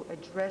to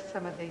address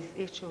some of these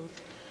issues.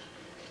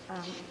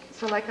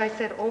 So like I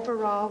said,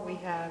 overall,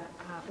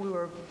 we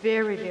were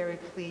very, very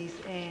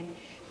pleased, and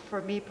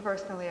for me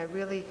personally, I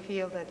really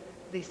feel that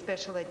the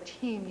special ed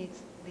team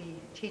the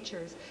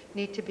teachers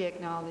need to be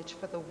acknowledged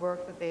for the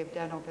work that they have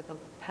done over the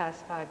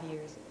past 5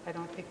 years. I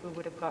don't think we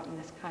would have gotten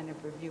this kind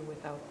of review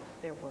without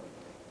their work.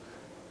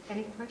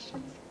 Any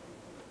questions?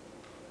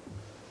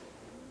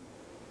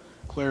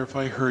 Claire, if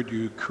I heard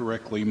you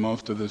correctly,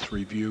 most of this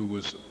review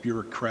was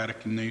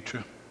bureaucratic in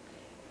nature?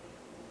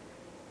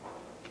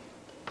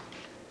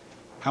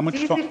 How much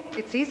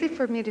It's easy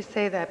for me to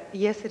say that,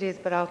 yes it is,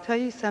 but I'll tell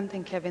you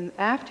something, Kevin.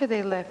 After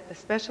they left, the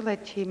special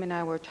ed team and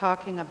I were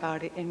talking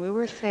about it, and we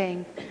were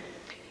saying,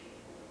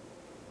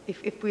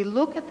 if we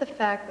look at the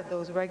fact that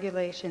those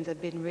regulations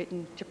have been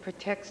written to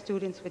protect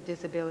students with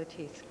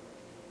disabilities,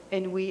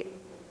 and we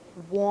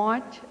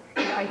want,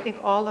 I think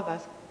all of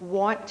us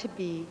want to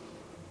be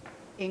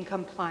in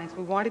compliance.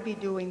 We want to be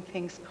doing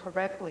things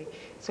correctly.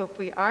 So if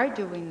we are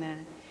doing that,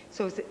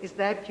 so is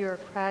that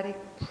bureaucratic?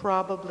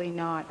 Probably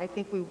not. I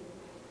think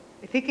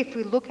if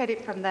we look at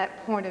it from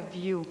that point of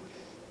view,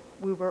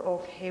 we were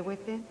okay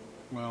with it.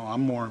 Well,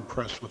 I'm more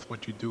impressed with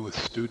what you do with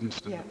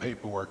students than the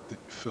paperwork that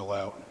you fill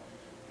out.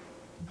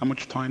 How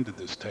much time did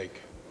this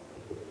take?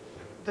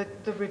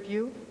 The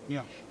review?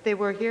 Yeah. They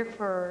were here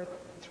for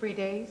 3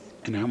 days.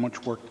 And how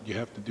much work did you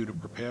have to do to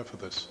prepare for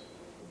this?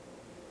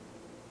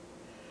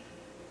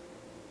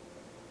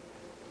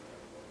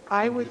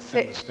 I would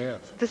say the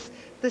staff.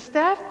 The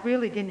staff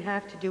really didn't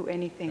have to do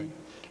anything.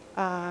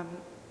 Okay.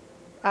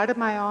 Out of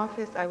my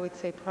office, I would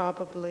say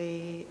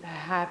probably a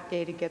half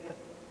day to get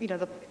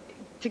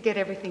to get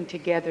everything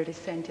together to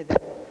send to them.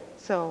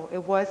 So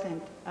it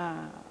wasn't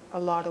a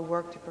lot of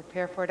work to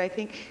prepare for it. I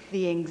think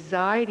the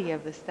anxiety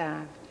of the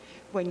staff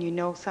when you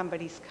know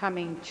somebody's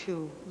coming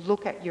to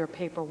look at your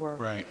paperwork,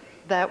 right,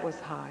 that was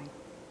high.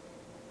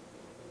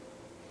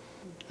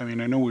 I mean,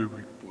 I know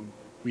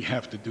we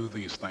have to do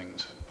these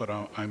things, but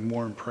I'm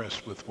more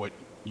impressed with what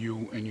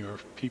you and your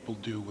people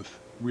do with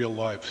real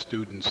live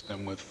students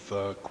than with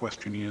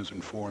questionnaires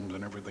and forms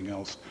and everything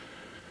else.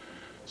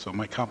 So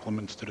my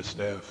compliments to the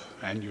staff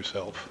and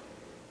yourself.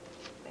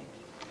 Thank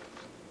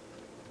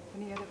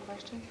you. Any other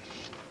questions?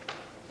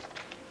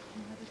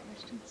 Any other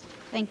questions?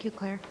 Thank you,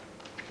 Claire.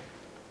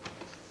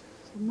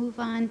 We'll move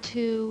on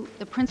to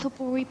the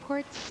principal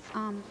reports.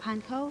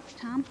 Pine Cove,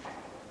 Tom?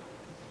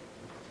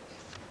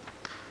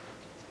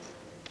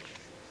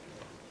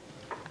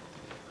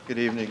 Good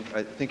evening.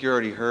 I think you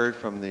already heard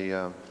from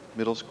the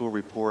middle school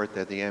report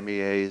that the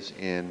MEAs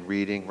in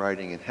reading,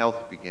 writing, and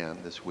health began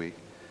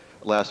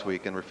last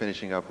week, and we're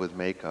finishing up with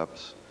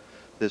makeups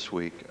this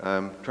week.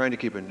 I'm trying to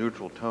keep a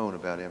neutral tone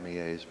about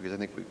MEAs because I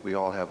think we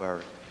all have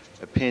our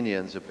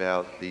opinions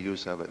about the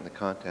use of it and the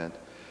content.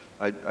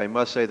 I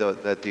must say, though,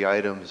 that the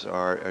items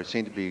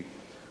seem to be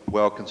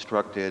well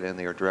constructed and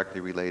they are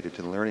directly related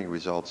to the learning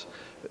results.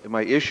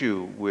 My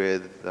issue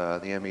with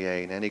the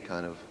MEA in any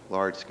kind of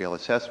large-scale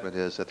assessment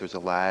is that there's a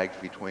lag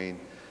between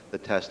the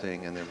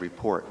testing and the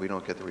report. We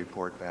don't get the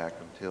report back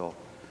until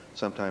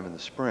sometime in the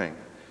spring.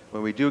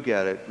 When we do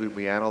get it,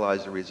 we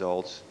analyze the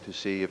results to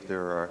see if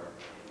there are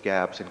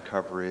gaps in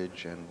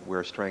coverage and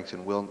where strengths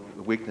and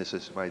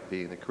weaknesses might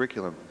be in the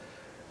curriculum.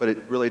 But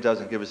it really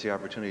doesn't give us the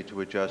opportunity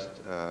to adjust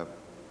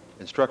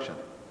instruction.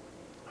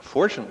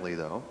 Fortunately,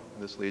 though,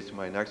 this leads to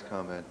my next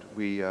comment,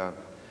 we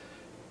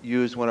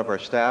used one of our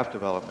staff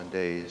development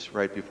days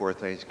right before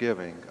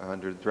Thanksgiving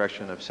under the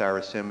direction of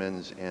Sarah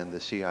Simmons and the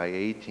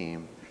CIA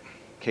team.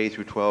 K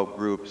through 12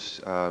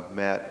 groups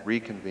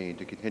reconvened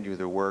to continue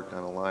their work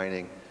on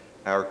aligning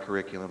our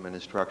curriculum and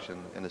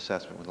instruction and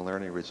assessment with the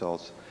learning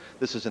results.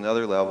 This is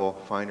another level,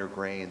 finer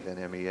grained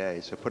than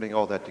MEA, so putting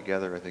all that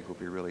together I think will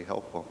be really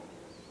helpful.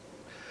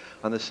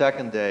 On the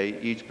second day,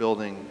 each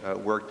building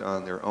worked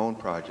on their own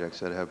projects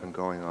that have been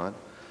going on.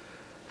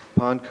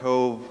 Pond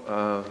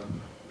Cove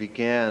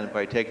began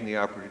by taking the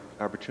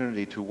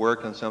opportunity to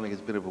work on something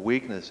that's been of a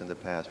weakness in the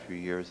past few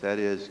years, that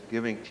is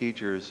giving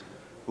teachers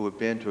who have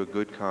been to a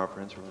good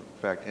conference, or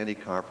in fact any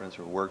conference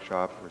or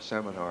workshop or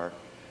seminar,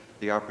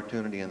 the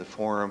opportunity and the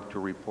forum to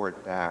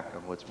report back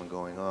on what's been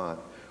going on.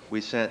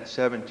 We sent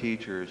 7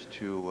 teachers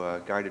to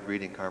a guided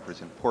reading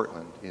conference in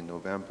Portland in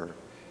November,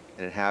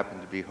 and it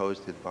happened to be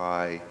hosted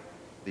by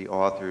the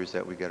authors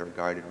that we get our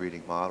guided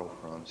reading model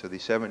from. So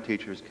these 7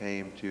 teachers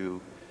came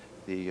to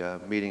the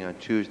meeting on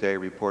Tuesday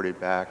reported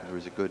back, and there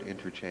was a good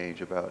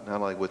interchange about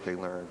not only what they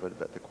learned, but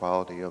about the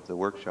quality of the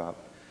workshop.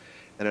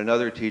 And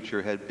another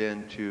teacher had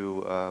been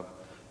to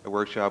a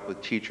workshop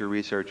with teacher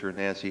researcher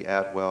Nancy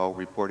Atwell,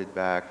 reported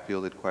back,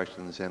 fielded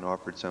questions, and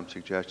offered some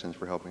suggestions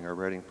for helping our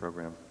writing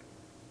program.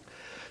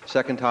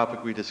 Second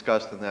topic we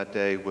discussed on that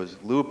day was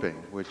looping,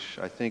 which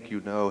I think you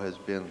know has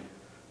been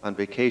on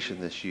vacation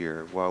this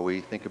year while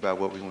we think about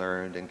what we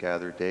learned and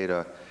gather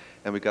data.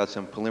 And we got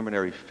some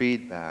preliminary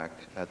feedback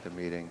at the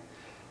meeting.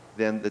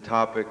 Then the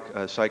topic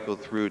cycled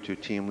through to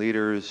team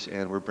leaders,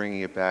 and we're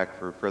bringing it back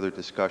for further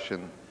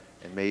discussion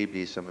and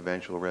maybe some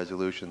eventual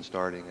resolution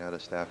starting at a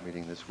staff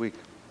meeting this week.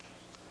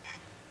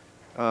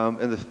 And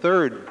the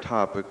third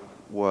topic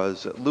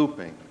was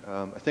looping.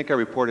 I think I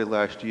reported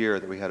last year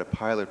that we had a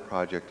pilot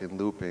project in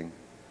looping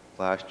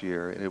last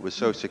year, and it was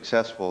so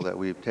successful that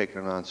we've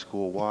taken it on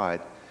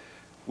school-wide,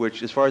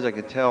 which, as far as I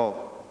can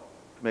tell,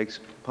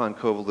 makes Pond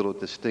Cove a little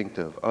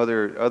distinctive.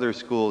 Other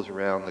schools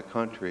around the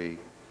country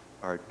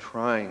are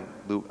trying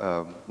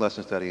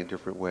lesson study in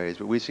different ways,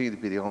 but we seem to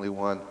be the only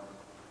one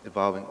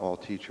involving all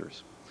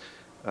teachers.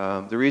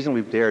 The reason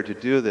we've dared to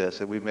do this,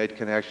 and we've made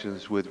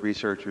connections with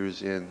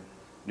researchers in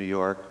New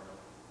York,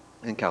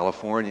 in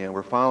California, and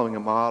we're following a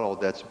model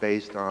that's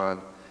based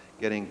on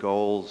getting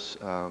goals,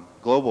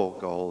 global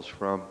goals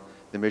from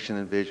the mission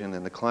and vision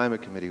and the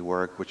climate committee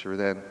work, which are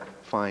then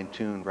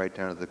fine-tuned right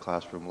down to the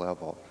classroom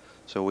level.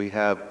 So we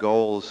have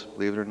goals,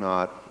 believe it or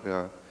not.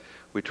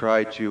 We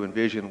try to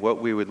envision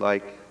what we would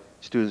like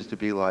students to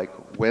be like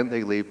when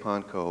they leave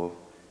Pond Cove,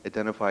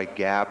 identify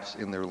gaps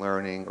in their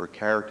learning or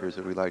characters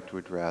that we'd like to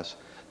address,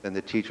 then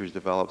the teachers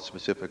develop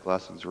specific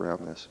lessons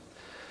around this.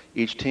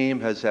 Each team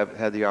has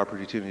had the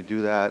opportunity to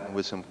do that, and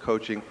with some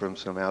coaching from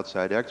some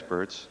outside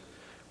experts,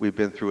 we've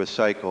been through a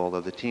cycle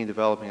of the team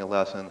developing a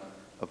lesson,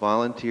 a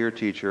volunteer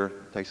teacher,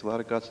 takes a lot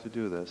of guts to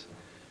do this,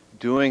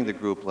 doing the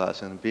group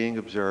lesson, being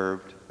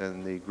observed,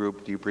 and the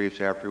group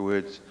debriefs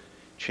afterwards,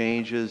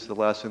 changes the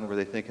lesson where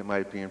they think it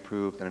might be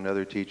improved, and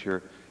another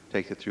teacher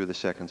takes it through the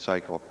second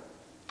cycle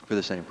for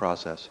the same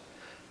process.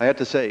 I have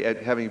to say,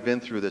 having been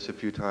through this a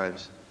few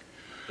times,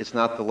 it's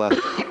not the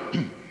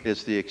lesson,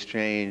 it's the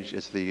exchange,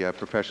 it's the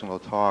professional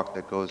talk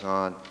that goes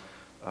on,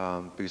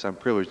 because I'm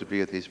privileged to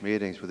be at these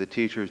meetings with the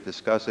teachers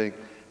discussing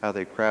how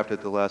they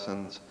crafted the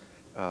lessons,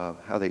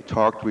 how they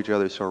talk to each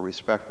other so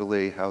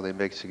respectfully, how they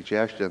make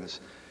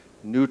suggestions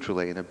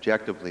neutrally and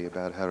objectively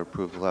about how to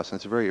improve the lesson.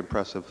 It's a very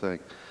impressive thing.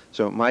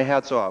 So my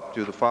hat's off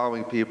to the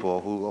following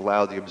people who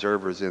allowed the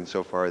observers in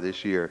so far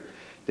this year: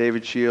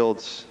 David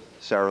Shields,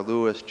 Sarah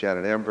Lewis,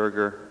 Janet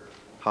Amberger,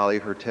 Holly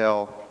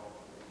Hertel,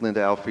 Linda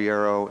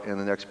Alfiero, and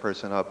the next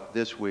person up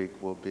this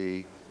week will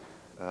be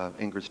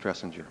Ingrid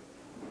Stressinger.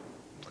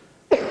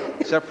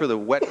 Except for the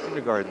wet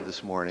kindergarten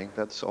this morning,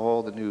 that's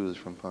all the news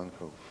from Pond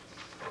Cove.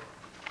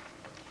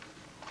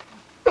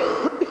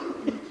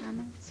 Any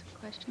comments,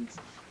 questions?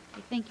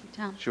 Okay, thank you,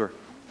 Tom. Sure.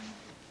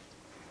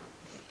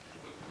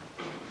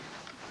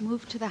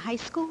 Move to the high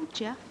school,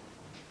 Jeff.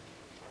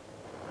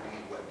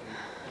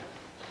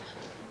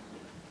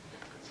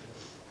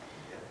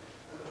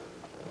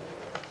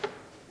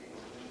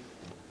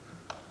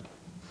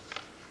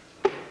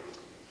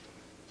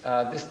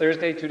 This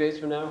Thursday, 2 days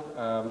from now,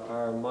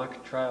 our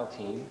mock trial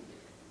team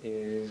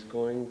is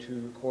going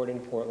to court in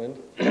Portland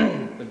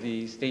for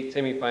the state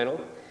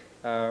semifinal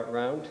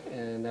round,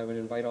 and I would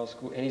invite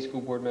any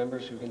school board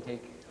members who can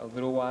take a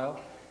little while.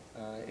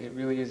 It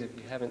really is, if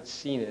you haven't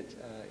seen it,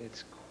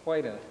 it's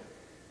quite a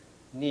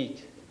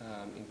neat,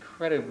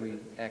 incredibly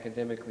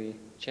academically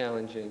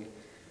challenging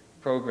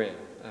program,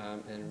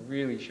 and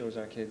really shows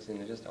our kids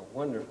in just a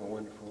wonderful,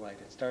 wonderful light.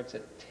 It starts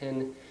at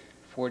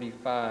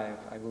 10:45,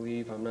 I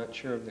believe. I'm not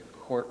sure of the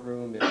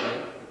courtroom. It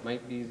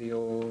might be the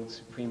old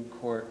Supreme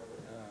Court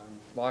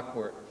law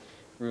court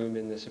room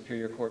in the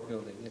Superior Court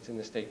building. It's in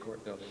the State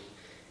Court building.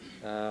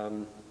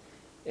 And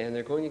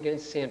they're going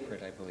against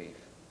Sanford, I believe.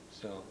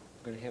 So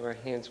we're going to have our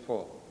hands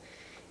full.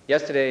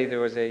 Yesterday there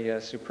was a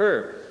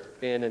superb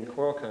band and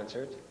choral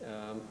concert.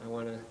 I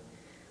want to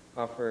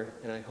offer,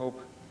 and I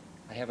hope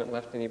I haven't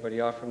left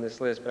anybody off from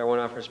this list, but I want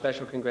to offer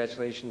special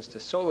congratulations to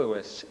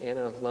soloists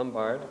Anna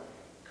Lombard,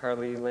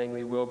 Carly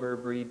Langley-Wilbur,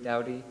 Bree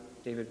Dowdy,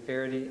 David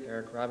Faraday,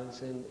 Eric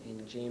Robinson,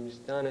 and James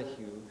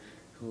Donahue,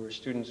 who were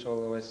student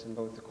soloists in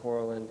both the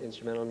choral and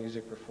instrumental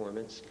music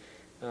performance.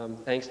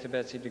 Thanks to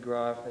Betsy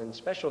DeGroff, and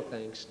special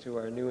thanks to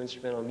our new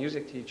instrumental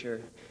music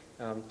teacher,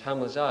 Tom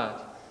Lazat,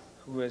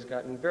 who has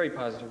gotten very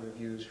positive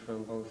reviews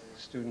from both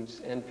students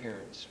and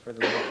parents for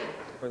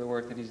the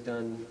work that he's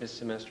done this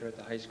semester at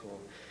the high school.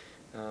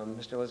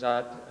 Mr.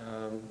 Lazat,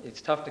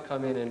 it's tough to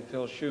come in and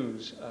fill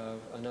shoes of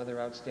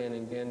another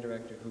outstanding band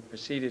director who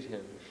preceded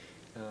him,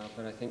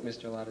 but I think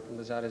Mr.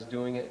 Lazat is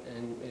doing it,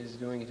 and is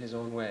doing it his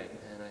own way,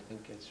 and I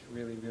think it's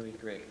really, really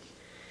great.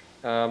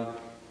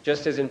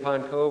 Just as in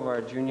Pond Cove,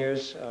 our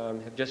juniors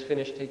have just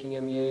finished taking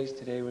MEAs.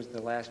 Today was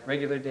the last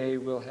regular day.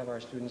 We'll have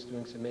our students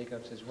doing some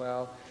makeups as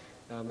well.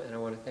 And I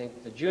want to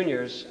thank the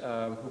juniors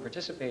who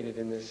participated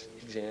in this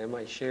exam.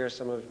 I share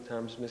some of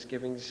Tom's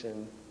misgivings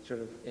and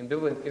sort of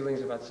ambivalent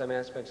feelings about some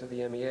aspects of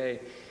the MEA.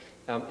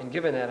 And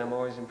given that, I'm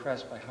always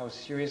impressed by how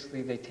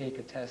seriously they take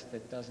a test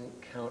that doesn't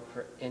count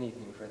for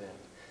anything for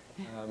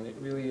them. It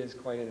really is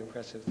quite an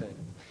impressive thing.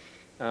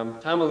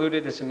 Tom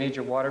alluded to some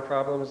major water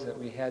problems that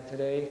we had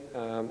today,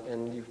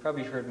 and you've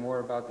probably heard more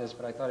about this,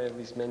 but I thought I'd at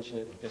least mention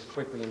it just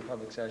quickly in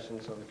public session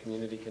so the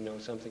community can know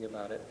something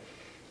about it.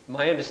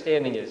 My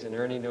understanding is, and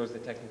Ernie knows the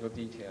technical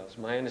details,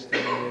 my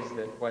understanding is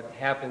that what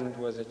happened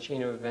was a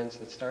chain of events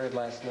that started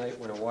last night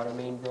when a water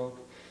main broke,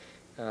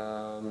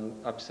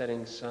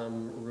 upsetting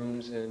some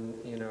rooms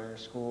in our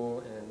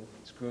school and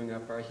screwing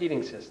up our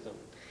heating system.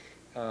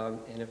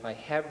 And if I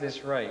have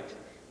this right,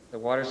 the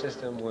water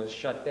system was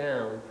shut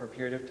down for a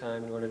period of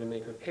time in order to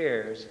make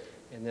repairs,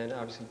 and then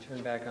obviously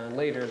turned back on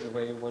later the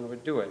way one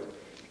would do it.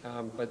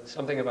 But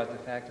something about the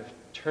fact of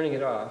turning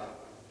it off,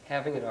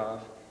 having it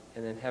off,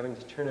 and then having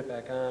to turn it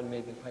back on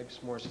made the pipes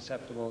more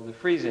susceptible to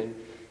freezing,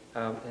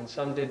 and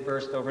some did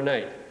burst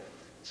overnight.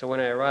 So when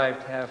I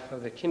arrived, half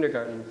of the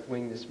kindergarten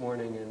wing this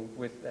morning,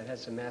 and that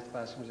has some math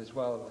classrooms as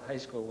well, the high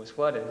school was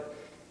flooded,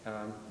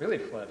 really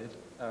flooded.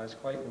 It was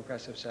quite an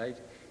impressive sight.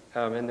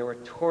 And there were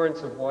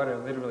torrents of water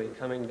literally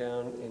coming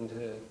down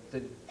into the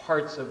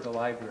parts of the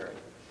library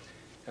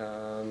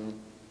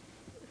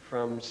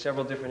from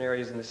several different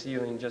areas in the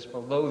ceiling just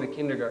below the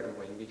kindergarten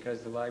wing,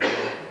 because the library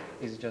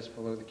is just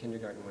below the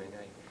kindergarten wing.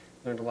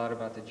 I learned a lot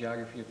about the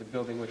geography of the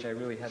building, which I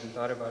really hadn't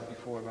thought about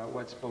before, about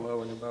what's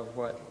below and above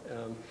what.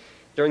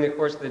 During the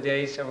course of the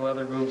day, several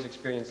other rooms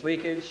experienced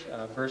leakage,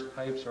 burst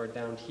pipes or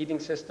downed heating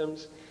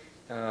systems.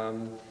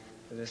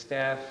 The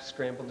staff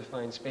scrambled to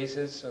find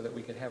spaces so that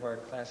we could have our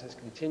classes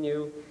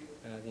continue.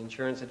 The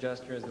insurance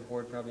adjuster, as the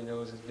board probably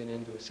knows, has been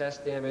in to assess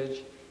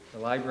damage. The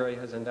library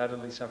has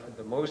undoubtedly suffered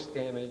the most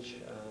damage.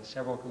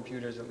 Several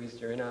computers, at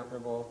least, are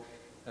inoperable.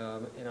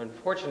 And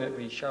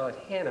unfortunately, Charlotte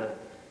Hanna,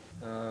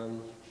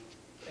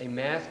 a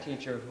math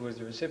teacher who was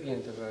the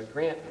recipient of a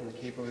grant from the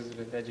Cape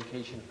Elizabeth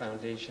Education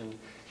Foundation,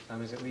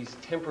 is at least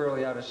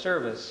temporarily out of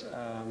service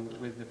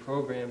with the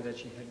program that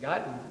she had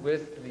gotten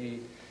with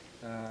the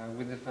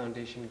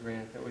foundation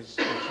grant that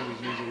she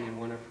was using in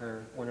one of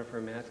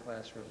her math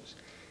classrooms.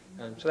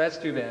 So that's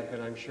too bad, but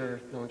I'm sure,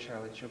 knowing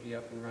Charlotte, she'll be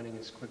up and running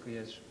as quickly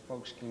as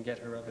folks can get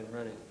her up and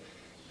running.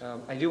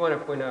 I do want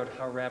to point out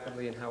how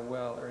rapidly and how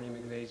well Ernie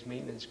McVeigh's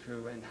maintenance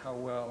crew and how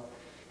well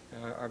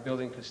our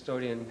building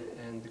custodian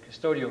and the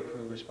custodial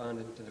crew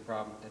responded to the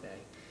problem today.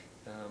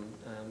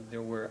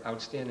 There were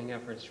outstanding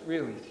efforts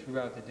really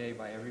throughout the day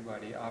by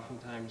everybody,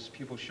 oftentimes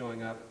people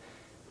showing up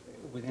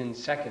within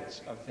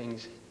seconds of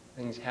things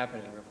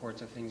happening,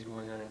 reports of things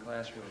going on in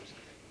classrooms.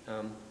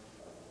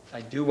 I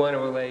do want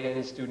to allay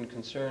any student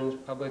concerns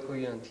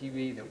publicly on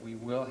TV that we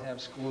will have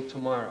school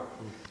tomorrow.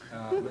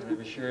 And I've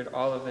assured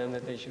all of them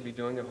that they should be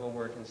doing their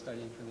homework and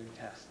studying for their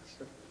tests.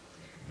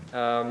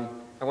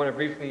 I want to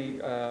briefly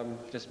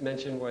just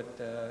mention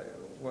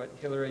what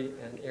Hillary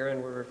and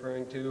Aaron were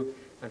referring to.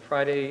 On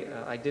Friday,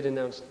 I did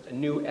announce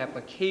new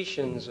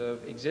applications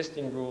of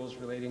existing rules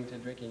relating to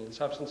drinking and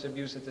substance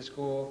abuse at the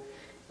school.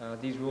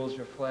 These rules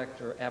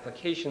reflect, or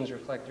applications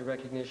reflect, the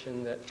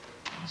recognition that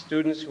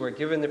students who are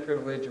given the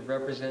privilege of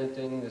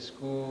representing the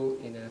school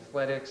in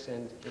athletics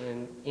and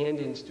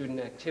in student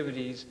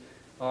activities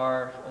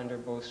are, under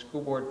both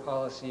school board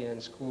policy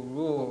and school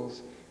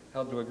rules,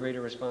 held to a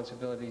greater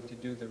responsibility to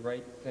do the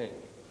right thing.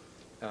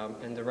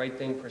 And the right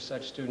thing for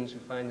such students who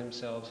find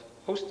themselves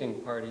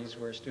hosting parties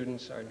where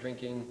students are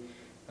drinking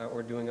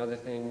or doing other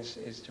things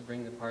is to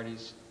bring the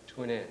parties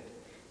to an end.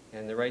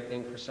 And the right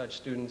thing for such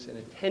students in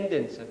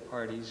attendance at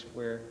parties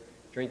where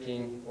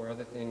drinking or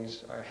other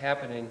things are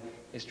happening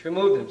is to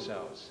remove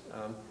themselves,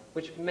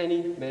 which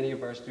many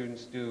of our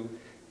students do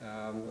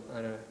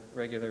on a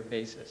regular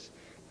basis.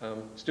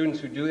 Students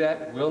who do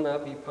that will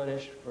not be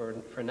punished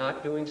for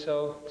not doing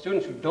so.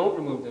 Students who don't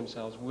remove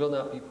themselves will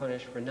not be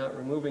punished for not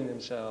removing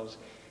themselves,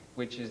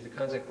 which is the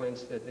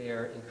consequence that they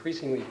are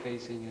increasingly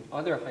facing in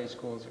other high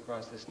schools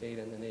across the state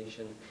and the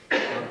nation.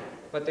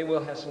 But they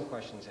will have some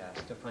questions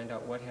asked to find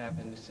out what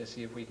happened, to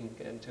see if we can,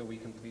 until we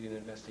complete an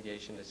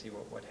investigation to see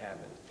what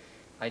happened.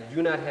 I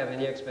do not have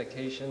any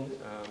expectation,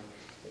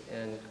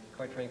 and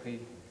quite frankly,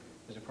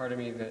 there's a part of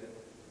me that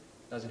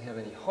doesn't have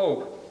any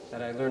hope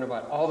that I learn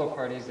about all the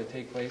parties that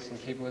take place in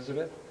Cape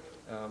Elizabeth.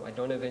 I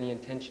don't have any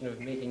intention of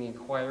making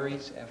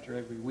inquiries after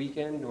every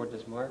weekend, nor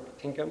does Mark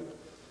Tinkham.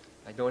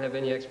 I don't have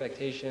any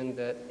expectation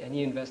that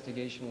any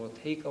investigation will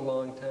take a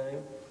long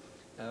time.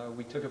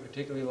 We took a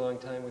particularly long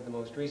time with the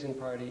most recent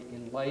party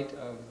in light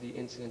of the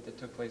incident that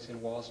took place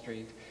in Wall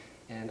Street,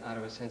 and out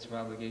of a sense of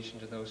obligation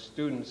to those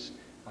students,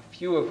 a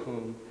few of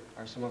whom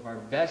are some of our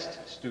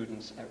best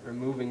students at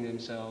removing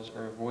themselves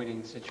or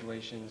avoiding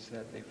situations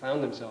that they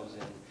found themselves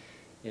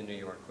in New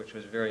York, which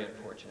was very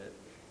unfortunate.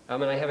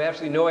 And I have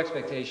absolutely no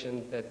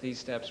expectation that these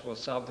steps will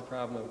solve the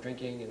problem of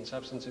drinking and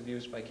substance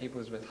abuse by Cape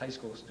Elizabeth high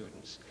school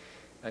students.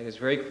 It is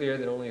very clear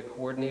that only a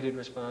coordinated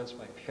response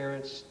by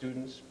parents,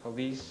 students,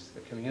 police,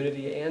 the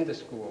community, and the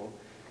school,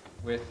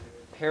 with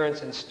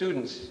parents and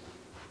students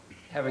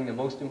having the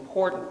most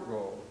important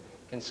role,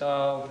 can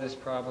solve this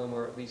problem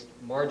or at least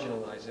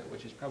marginalize it,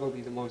 which is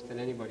probably the most that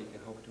anybody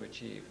can hope to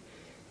achieve.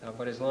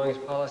 But as long as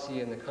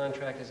policy and the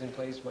contract is in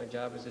place, my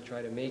job is to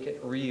try to make it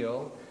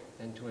real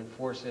and to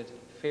enforce it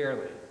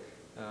fairly.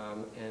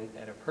 And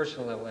at a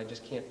personal level, I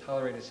just can't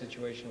tolerate a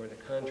situation where the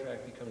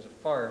contract becomes a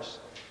farce,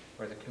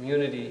 where the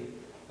community,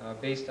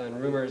 based on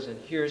rumors and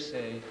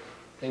hearsay,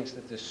 thinks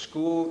that the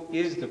school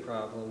is the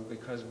problem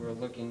because we're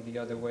looking the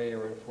other way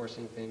or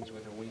enforcing things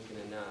with a wink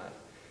and a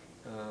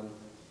nod.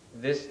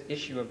 This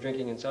issue of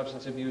drinking and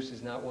substance abuse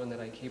is not one that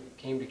I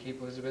came to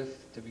Cape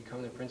Elizabeth to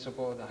become the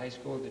principal of the high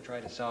school to try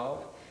to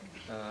solve.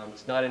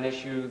 It's not an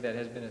issue that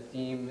has been a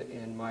theme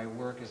in my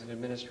work as an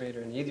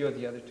administrator in either of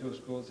the other two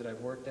schools that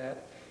I've worked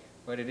at,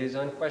 but it is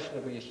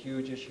unquestionably a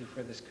huge issue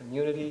for this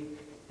community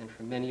and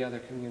for many other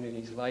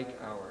communities like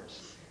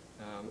ours.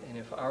 And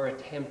if our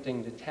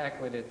attempting to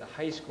tackle it at the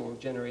high school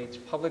generates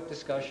public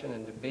discussion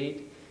and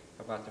debate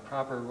about the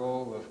proper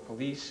role of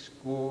police,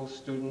 schools,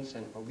 students,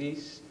 and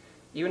police,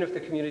 even if the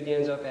community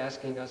ends up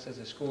asking us as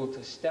a school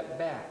to step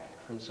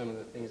back from some of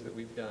the things that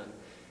we've done,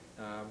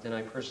 then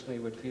I personally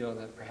would feel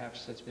that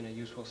perhaps that's been a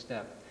useful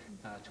step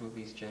to at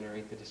least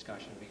generate the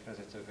discussion, because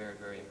it's a very,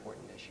 very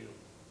important issue.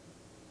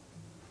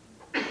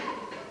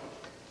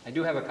 I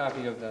do have a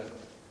copy of the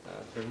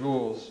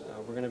rules.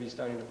 We're going to be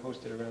starting to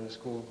post it around the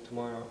school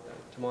tomorrow,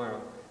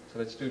 so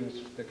that students,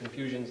 the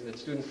confusions that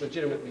students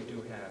legitimately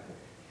do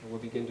have, will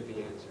begin to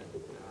be answered.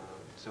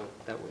 So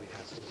that will be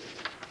happening.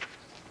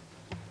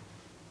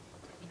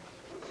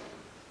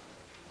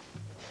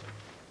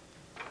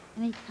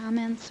 Any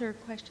comments or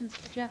questions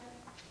for Jeff?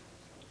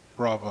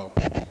 Bravo.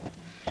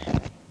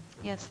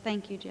 Yes,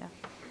 thank you, Jeff.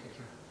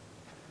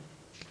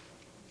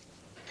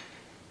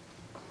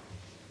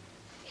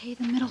 Okay,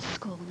 the middle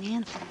school,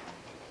 Nancy.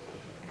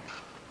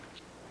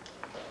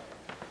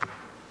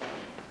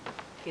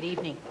 Good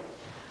evening.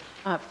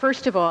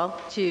 First of all,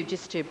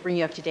 just to bring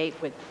you up to date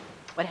with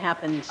what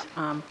happened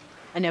on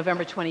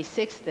November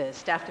 26th, the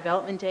Staff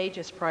Development Day,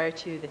 just prior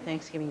to the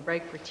Thanksgiving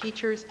break for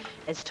teachers.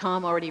 As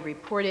Tom already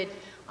reported,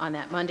 on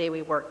that Monday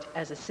we worked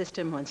as a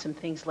system on some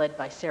things led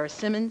by Sarah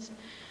Simmons.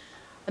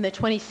 On the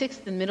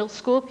 26th, in middle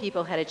school,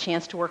 people had a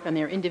chance to work on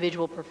their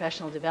individual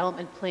professional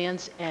development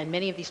plans, and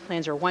many of these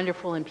plans are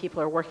wonderful, and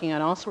people are working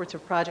on all sorts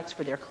of projects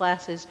for their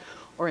classes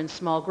or in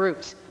small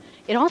groups.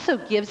 It also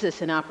gives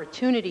us an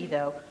opportunity,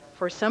 though,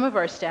 for some of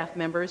our staff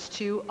members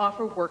to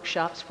offer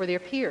workshops for their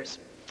peers.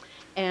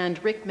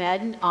 And Rick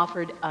Madden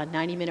offered a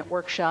 90-minute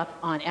workshop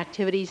on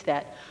activities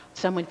that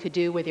someone could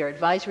do with their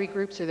advisory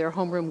groups or their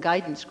homeroom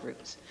guidance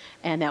groups.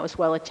 And that was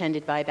well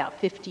attended by about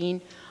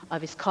 15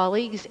 of his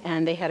colleagues,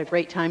 and they had a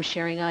great time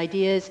sharing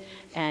ideas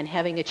and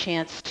having a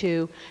chance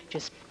to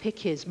just pick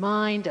his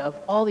mind of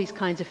all these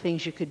kinds of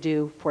things you could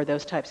do for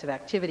those types of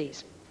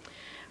activities.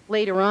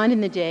 Later on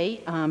in the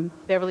day,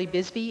 Beverly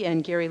Bisbee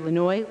and Gary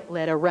Lanoy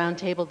led a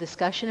roundtable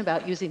discussion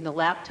about using the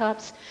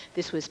laptops.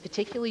 This was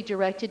particularly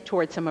directed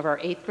toward some of our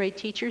 8th grade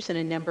teachers, and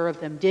a number of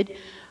them did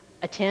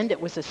attend.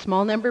 It was a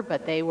small number,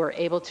 but they were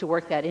able to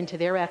work that into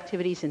their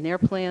activities and their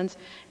plans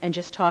and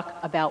just talk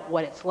about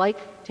what it's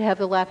like to have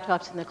the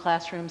laptops in the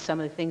classroom, some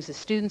of the things the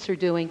students are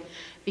doing,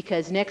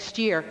 because next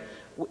year,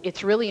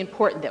 it's really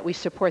important that we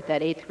support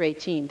that 8th grade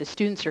team. The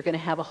students are going to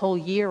have a whole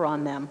year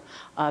on them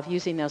of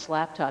using those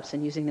laptops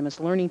and using them as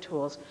learning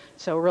tools.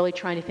 So we're really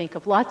trying to think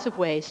of lots of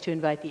ways to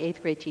invite the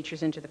 8th grade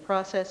teachers into the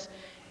process,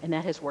 and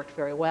that has worked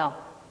very well.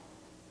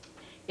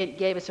 It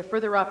gave us a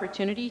further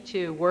opportunity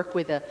to work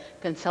with a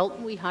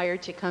consultant we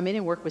hired to come in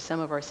and work with some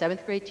of our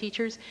 7th grade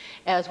teachers.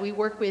 As we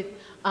work with,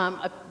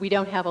 we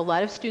don't have a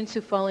lot of students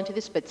who fall into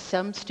this, but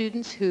some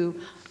students who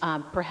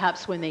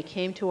perhaps when they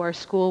came to our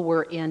school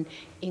were in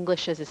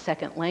English as a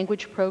second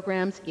language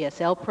programs,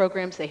 ESL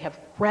programs. They have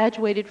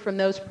graduated from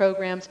those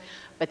programs,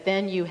 but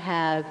then you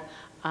have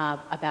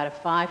about a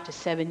 5 to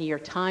 7 year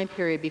time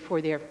period before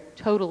they're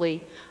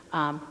totally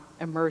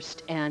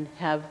immersed and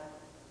have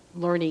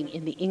learning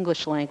in the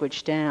English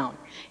language down.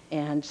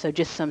 And so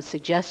just some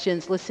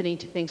suggestions, listening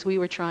to things we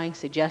were trying,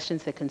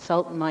 suggestions the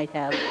consultant might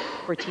have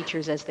for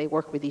teachers as they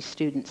work with these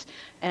students.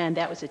 And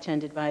that was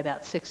attended by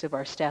about 6 of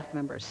our staff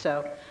members.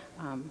 So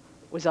it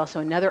was also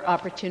another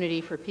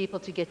opportunity for people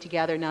to get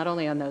together, not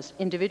only on those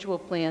individual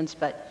plans,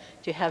 but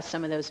to have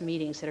some of those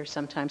meetings that are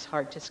sometimes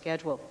hard to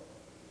schedule.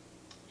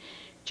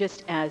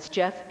 Just as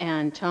Jeff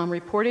and Tom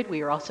reported,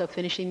 we are also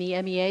finishing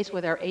the MEAs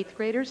with our 8th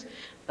graders.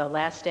 The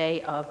last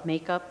day of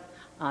makeup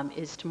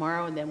is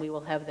tomorrow, and then we will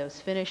have those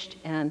finished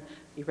and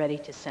be ready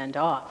to send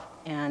off.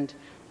 And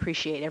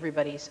appreciate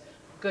everybody's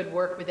good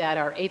work with that.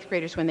 Our 8th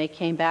graders, when they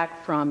came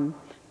back from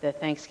the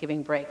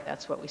Thanksgiving break,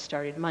 that's what we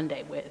started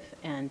Monday with.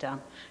 And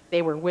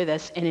they were with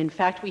us. And in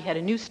fact, we had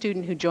a new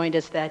student who joined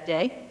us that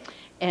day,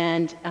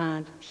 and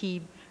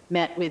he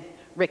met with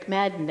Rick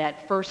Madden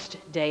that first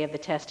day of the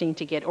testing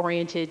to get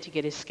oriented, to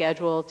get his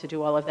schedule, to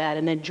do all of that,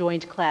 and then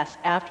joined class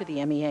after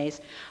the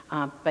MEAs.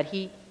 But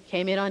he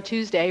came in on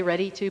Tuesday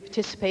ready to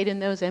participate in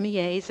those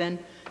MEAs and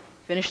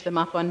finished them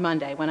up on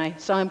Monday. When I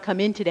saw him come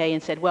in today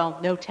and said, well,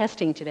 no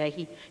testing today,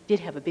 he did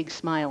have a big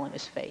smile on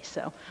his face.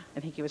 So I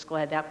think he was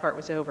glad that part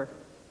was over.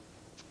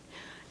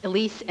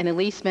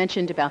 Elise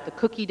mentioned about the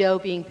cookie dough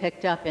being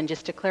picked up, and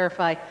just to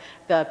clarify,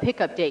 the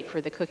pickup date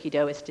for the cookie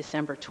dough is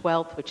December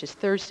 12th, which is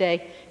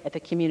Thursday, at the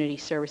Community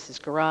Services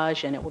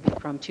Garage, and it will be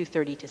from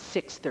 2:30 to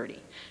 6:30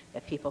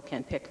 that people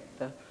can pick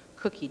the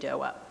cookie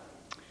dough up.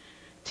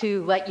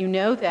 To let you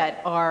know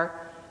that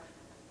our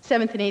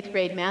 7th and 8th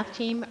grade math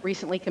team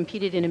recently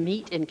competed in a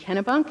meet in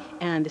Kennebunk,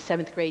 and the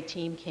 7th grade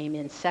team came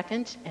in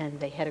second, and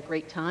they had a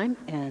great time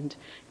and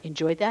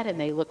enjoyed that, and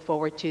they look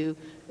forward to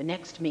the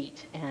next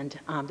meet. And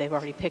they've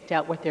already picked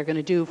out what they're going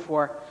to do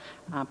for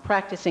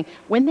practicing.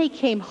 When they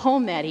came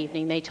home that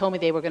evening, they told me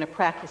they were going to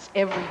practice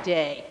every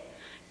day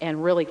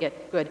and really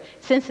get good.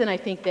 Since then, I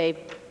think they've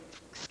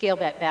scaled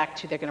that back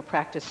to they're going to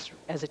practice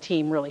as a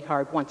team really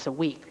hard once a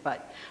week,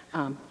 but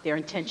their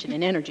intention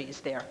and energy is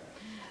there.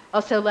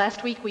 Also,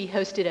 last week we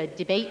hosted a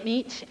debate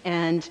meet,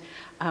 and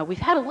we've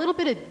had a little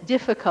bit of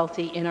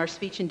difficulty in our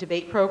speech and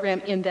debate program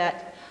in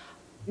that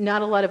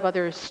not a lot of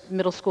other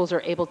middle schools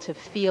are able to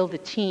field a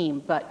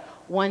team, but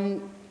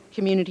one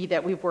community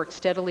that we've worked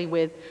steadily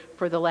with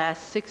for the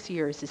last 6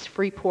 years is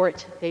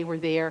Freeport. They were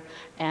there,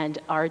 and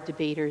our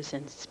debaters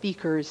and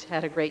speakers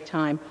had a great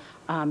time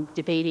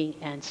debating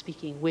and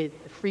speaking with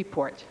the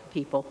Freeport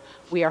people.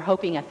 We are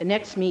hoping at the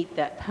next meet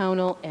that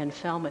Pownell and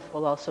Falmouth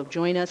will also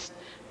join us.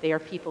 They are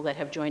people that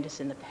have joined us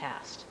in the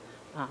past.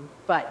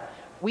 But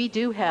we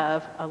do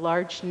have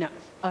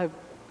a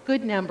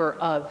good number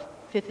of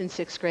 5th and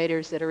 6th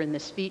graders that are in the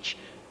speech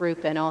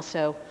group, and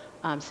also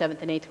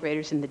 7th and 8th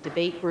graders in the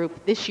debate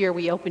group. This year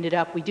we opened it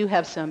up. We do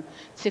have some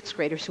 6th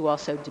graders who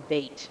also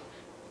debate,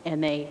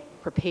 and they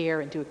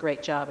prepare and do a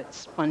great job.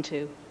 It's fun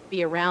to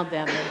be around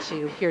them and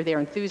to hear their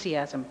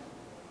enthusiasm.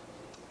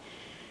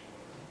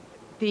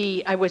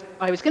 I was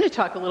going to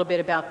talk a little bit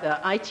about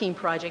the I-Team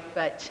project,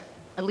 but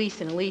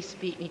Elise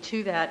beat me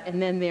to that, and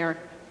then their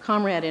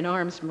comrade in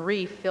arms,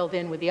 Marie, filled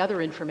in with the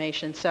other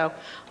information. So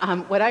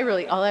all I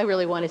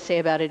really want to say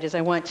about it is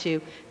I want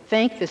to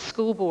thank the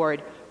school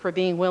board for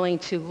being willing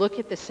to look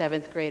at the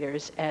 7th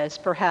graders as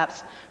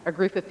perhaps a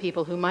group of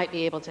people who might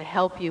be able to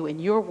help you in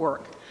your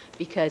work,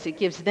 because it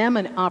gives them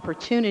an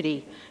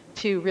opportunity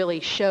to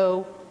really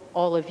show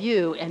all of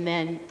you, and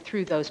then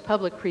through those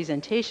public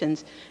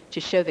presentations, to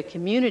show the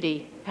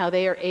community how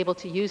they are able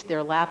to use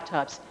their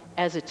laptops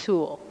as a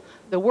tool.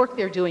 The work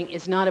they're doing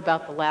is not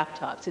about the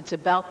laptops, it's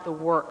about the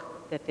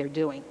work that they're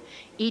doing.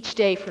 Each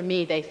day for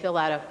me, they fill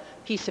out a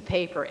piece of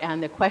paper,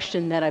 and the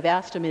question that I've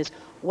asked them is,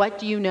 what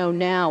do you know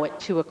now at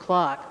 2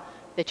 o'clock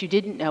that you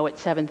didn't know at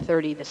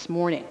 7:30 this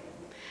morning?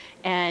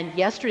 And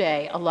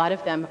yesterday, a lot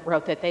of them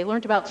wrote that they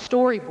learned about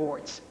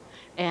storyboards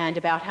and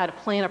about how to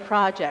plan a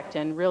project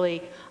and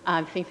really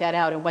think that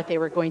out and what they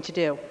were going to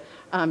do.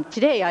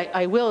 Today,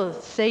 I will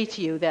say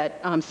to you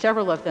that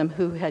several of them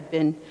who had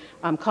been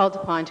called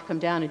upon to come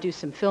down and do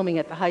some filming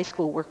at the high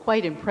school were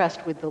quite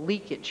impressed with the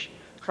leakage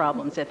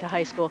problems at the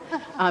high school,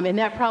 and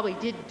that probably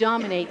did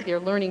dominate their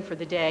learning for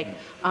the day.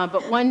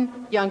 But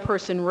one young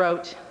person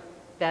wrote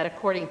that,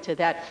 according to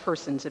that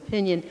person's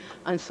opinion,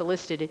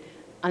 unsolicited,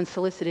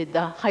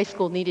 the high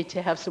school needed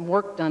to have some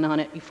work done on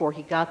it before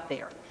he got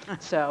there.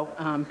 So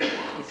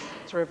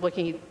he's sort of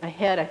looking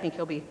ahead. I think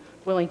he'll be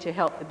willing to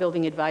help the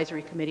building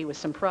advisory committee with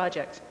some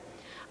projects.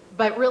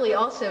 But really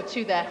also,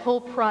 to that whole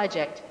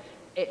project,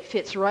 it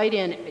fits right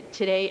in.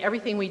 Today,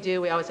 everything we do,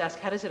 we always ask,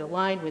 how does it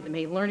align with the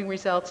main learning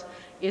results?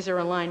 Is there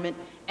alignment?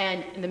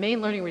 And in the main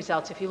learning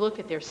results, if you look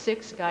at their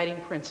 6 guiding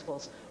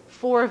principles,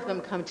 4 of them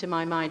come to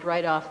my mind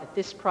right off that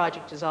this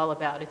project is all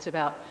about. It's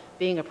about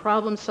being a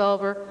problem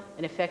solver,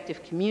 an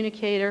effective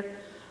communicator,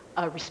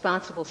 a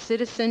responsible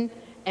citizen,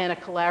 and a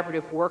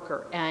collaborative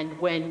worker. And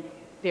when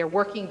they're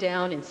working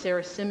down in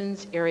Sarah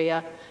Simmons'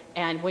 area,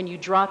 and when you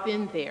drop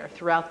in there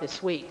throughout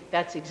this week,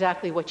 that's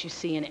exactly what you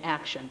see in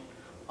action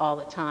all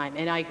the time.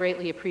 And I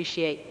greatly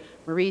appreciate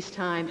Marie's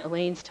time,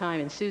 Elaine's time,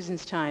 and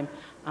Susan's time,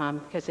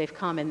 because they've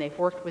come and they've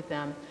worked with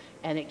them,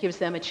 and it gives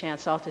them a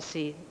chance all to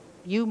see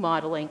you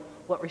modeling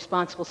what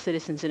responsible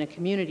citizens in a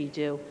community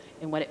do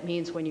and what it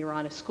means when you're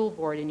on a school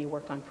board and you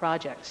work on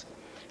projects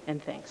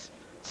and things.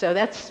 So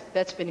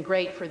that's been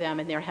great for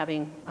them, and they're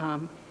having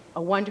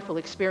a wonderful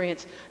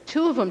experience.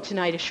 2 of them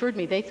tonight assured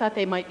me they thought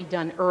they might be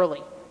done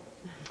early,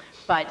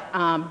 but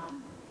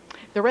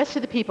the rest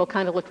of the people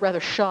kind of looked rather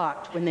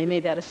shocked when they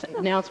made that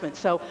announcement,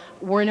 so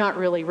we're not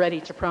really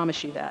ready to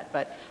promise you that,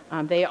 but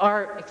they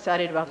are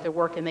excited about their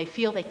work and they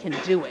feel they can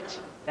do it.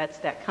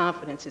 That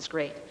confidence is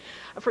great.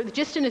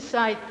 Just an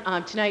aside,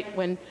 tonight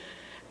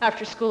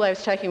after school I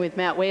was talking with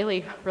Matt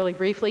Whaley really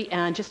briefly,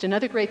 and just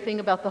another great thing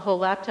about the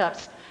whole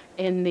laptops,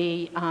 in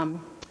the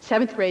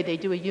 7th grade they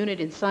do a unit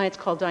in science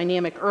called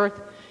Dynamic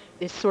Earth.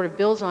 This sort of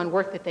builds on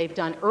work that they've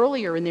done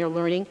earlier in their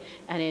learning,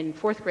 and in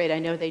 4th grade I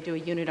know they do a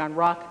unit on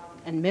rock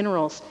and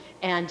minerals,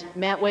 and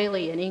Matt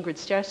Whaley and Ingrid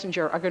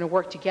Stessinger are going to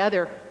work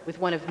together with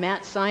one of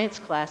Matt's science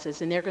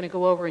classes, and they're going to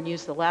go over and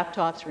use the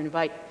laptops or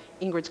invite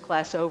Ingrid's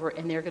class over,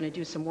 and they're going to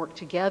do some work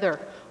together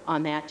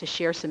on that to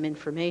share some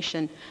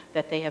information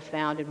that they have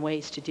found and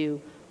ways to do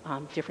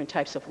different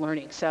types of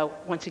learning. So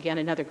once again,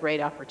 another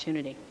great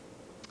opportunity.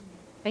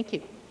 Thank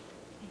you.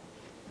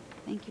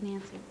 Thank you,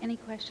 Nancy. Any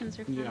questions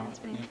or Yeah, comments?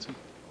 Nancy?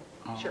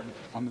 Sure.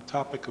 On the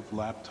topic of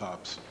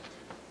laptops,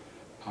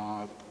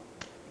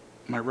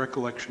 my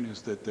recollection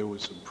is that there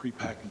was some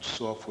prepackaged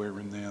software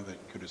in there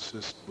that could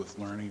assist with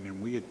learning,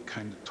 and we had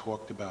kind of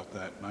talked about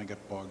that, and I got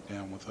bogged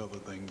down with other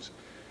things.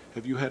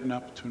 Have you had an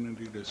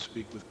opportunity to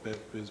speak with Bev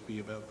Bisbee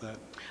about that?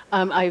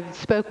 I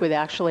spoke with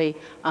actually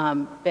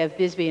Bev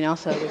Bisbee and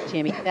also with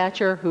Tammy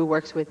Thatcher, who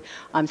works with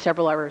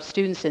several of our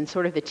students and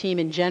sort of the team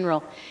in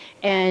general.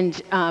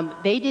 And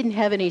they didn't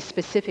have any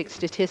specific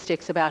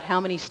statistics about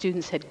how many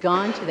students had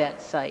gone to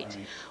that site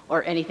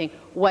or anything.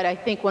 What I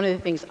think one of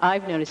the things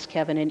I've noticed,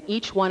 Kevin, in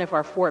each one of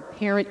our 4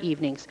 parent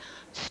evenings,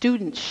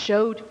 students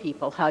showed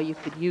people how you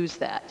could use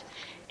that.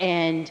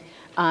 And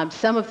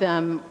some of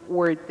them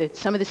were that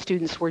some of the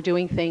students were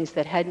doing things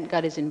that hadn't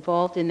got as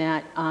involved in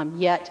that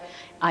yet.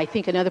 I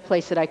think another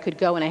place that I could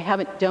go, and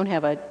I don't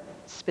have a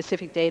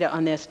specific data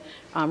on this.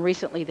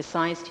 Recently, the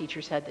science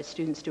teachers had the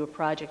students do a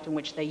project in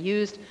which they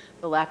used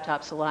the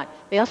laptops a lot.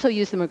 They also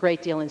use them a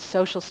great deal in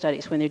social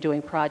studies when they're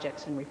doing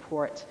projects and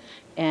reports.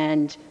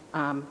 And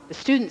the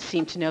students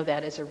seem to know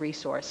that as a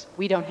resource.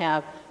 We don't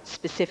have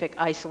specific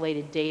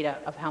isolated data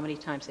of how many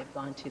times they've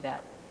gone to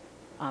that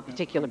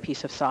particular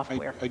piece of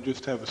software. I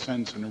just have a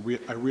sense, and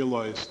I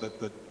realize that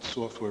the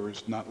software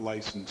is not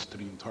licensed to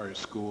the entire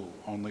school,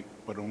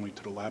 but only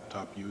to the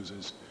laptop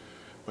users.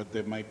 But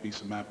there might be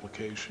some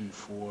application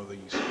for the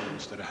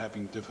students that are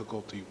having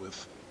difficulty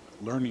with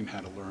learning how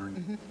to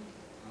learn.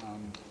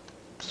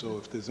 So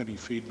if there's any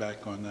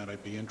feedback on that,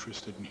 I'd be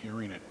interested in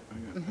hearing it.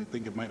 I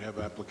think it might have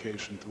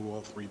application through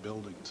all 3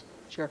 buildings.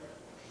 Sure.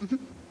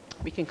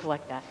 We can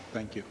collect that.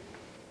 Thank you.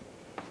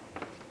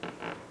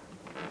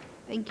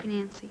 Thank you,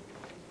 Nancy.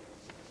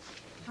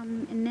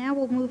 And now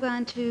we'll move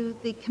on to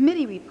the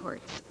committee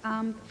reports.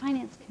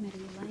 Finance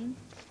Committee, Elaine.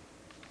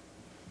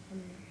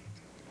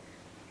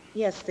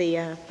 Yes,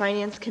 the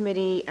Finance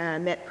Committee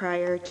met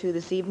prior to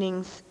this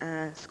evening's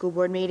school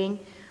board meeting.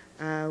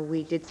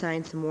 We did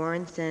sign some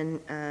warrants and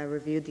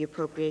reviewed the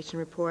appropriation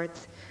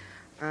reports.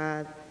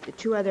 The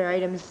 2 other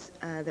items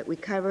that we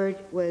covered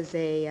was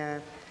a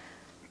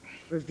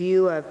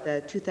review of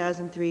the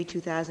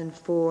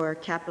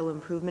 2003-2004 capital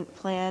improvement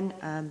plan.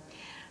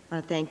 I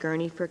want to thank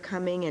Ernie for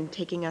coming and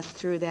taking us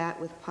through that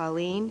with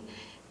Pauline.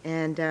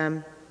 And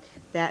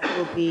that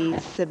will be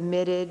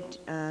submitted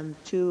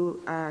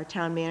to our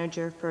town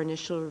manager for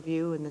initial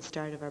review and the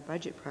start of our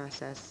budget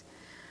process.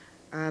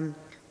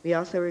 We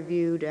also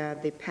reviewed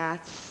the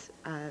PATS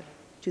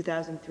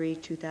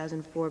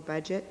 2003-2004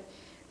 budget.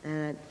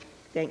 And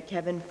thank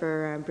Kevin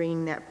for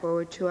bringing that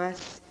forward to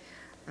us.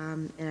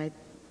 And I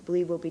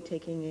believe we'll be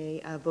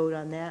taking a vote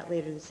on that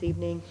later this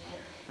evening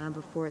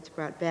before it's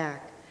brought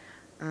back.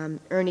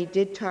 Ernie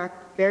did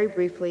talk very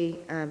briefly,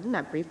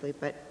 not briefly,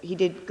 but he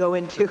did go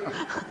into,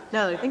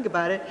 now that I think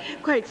about it,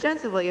 quite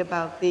extensively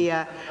about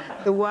the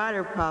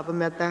water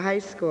problem at the high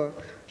school.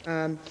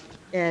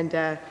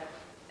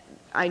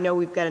 I know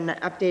we've got an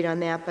update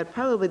on that, but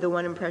probably the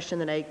one impression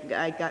that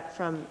I got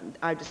from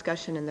our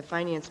discussion in the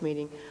finance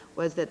meeting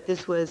was that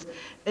this was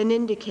an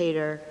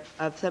indicator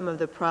of some of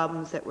the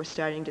problems that we're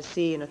starting to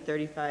see in a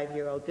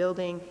 35-year-old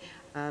building.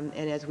 And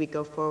as we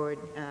go forward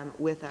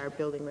with our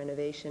building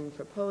renovation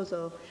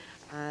proposal,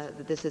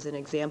 this is an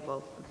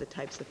example of the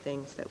types of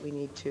things that we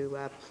need to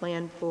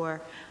plan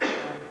for,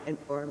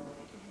 or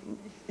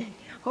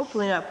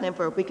hopefully not plan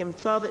for. If we can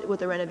solve it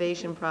with a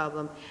renovation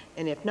problem,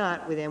 and if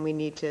not, then we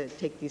need to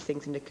take these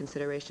things into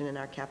consideration in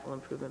our capital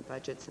improvement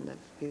budgets in the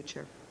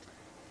future.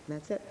 And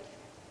that's it.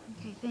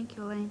 Okay, thank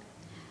you, Elaine.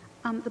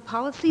 The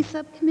Policy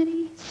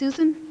Subcommittee,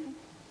 Susan?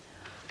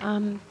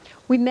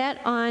 We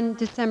met on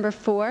December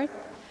 4th.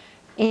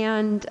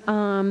 And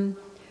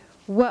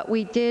what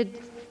we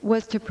did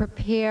was to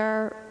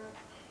prepare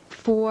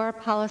 4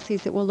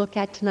 policies that we'll look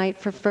at tonight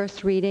for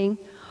first reading.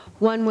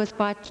 One was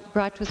brought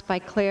to us by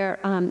Claire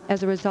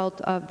as a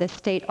result of the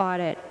state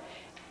audit,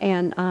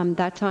 and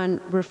that's on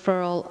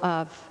referral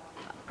of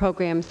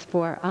programs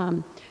for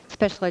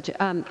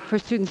for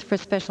students for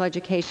special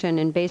education,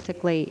 and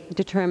basically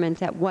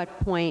determines at what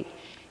point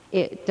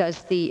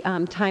does the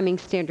timing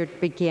standard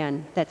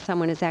begin, that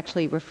someone is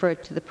actually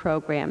referred to the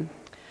program.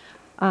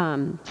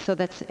 So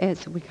that's,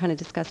 as we kind of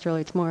discussed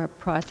earlier, it's more a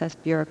process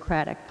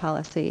bureaucratic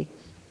policy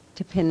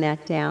to pin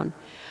that down.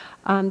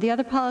 The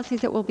other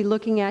policies that we'll be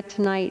looking at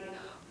tonight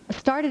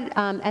started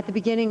at the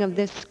beginning of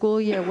this school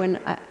year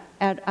when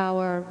at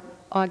our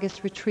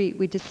August retreat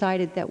we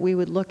decided that we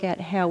would look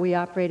at how we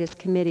operate as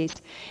committees.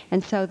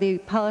 And so the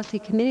policy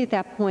committee at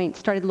that point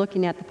started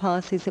looking at the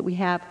policies that we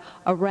have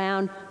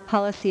around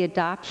policy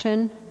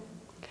adoption,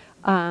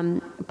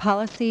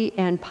 policy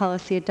and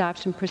policy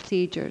adoption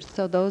procedures.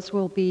 So those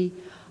will be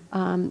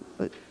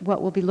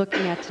what we'll be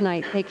looking at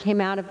tonight. They came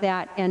out of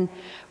that, and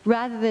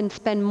rather than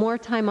spend more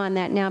time on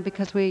that now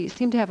because we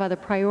seem to have other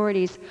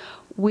priorities,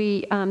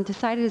 we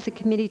decided as a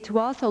committee to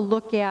also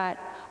look at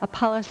a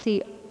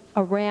policy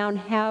around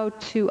how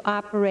to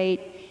operate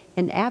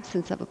in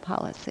absence of a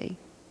policy,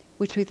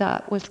 which we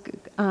thought was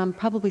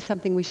probably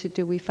something we should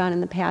do. We found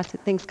in the past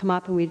that things come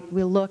up and we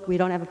look, we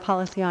don't have a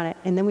policy on it,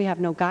 and then we have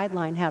no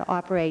guideline how to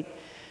operate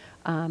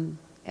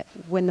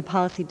when the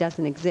policy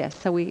doesn't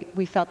exist. So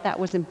we felt that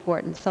was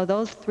important. So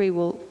those three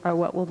are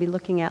what we'll be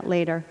looking at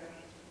later.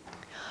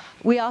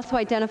 We also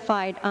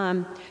identified,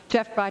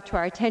 Jeff brought to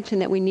our attention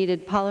that we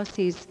needed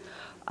policies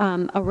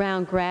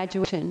around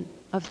graduation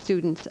of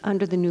students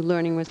under the new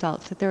learning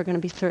results, that there are going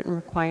to be certain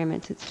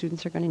requirements that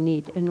students are going to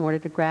need in order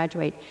to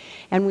graduate.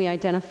 And we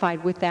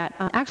identified with that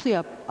actually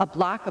a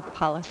block of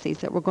policies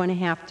that we're going to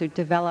have to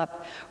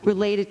develop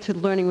related to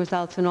learning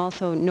results and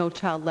also No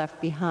Child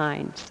Left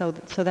Behind. So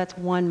that's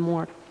one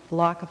more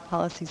block of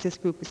policies this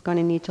group is going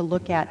to need to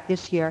look at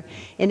this year,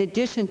 in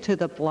addition to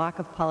the block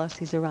of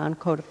policies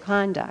around code of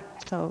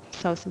conduct. So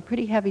some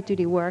pretty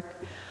heavy-duty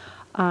work.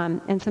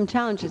 And some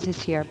challenges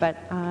this year, but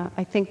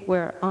I think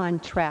we're on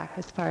track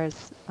as far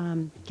as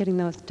getting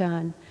those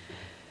done.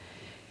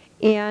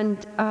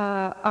 And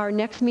our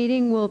next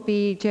meeting will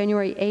be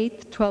January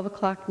 8th, 12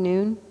 o'clock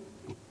noon,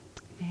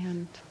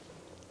 and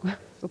we'll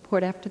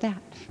report after that.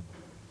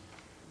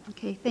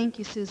 Okay, thank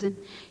you, Susan.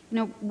 You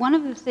know, one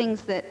of the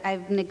things that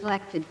I've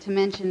neglected to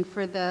mention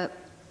for the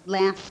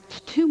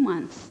last 2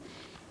 months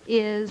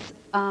is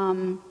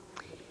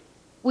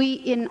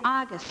in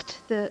August,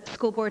 the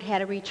school board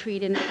had a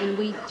retreat, and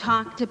we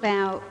talked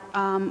about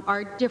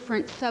our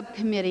different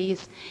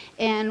subcommittees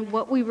and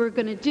what we were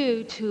going to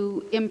do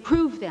to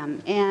improve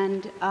them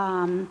and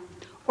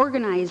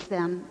organize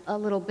them a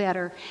little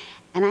better.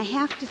 And I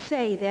have to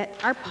say that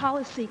our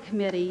policy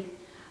committee,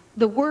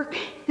 the work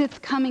that's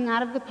coming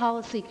out of the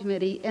policy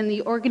committee and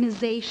the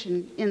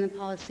organization in the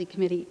policy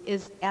committee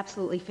is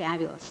absolutely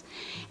fabulous.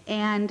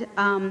 And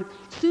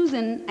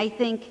Susan, I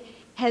think,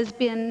 has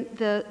been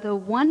the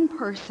one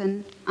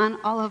person on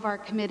all of our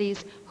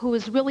committees who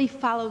has really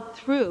followed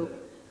through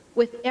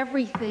with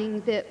everything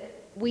that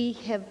we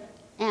have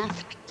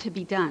asked to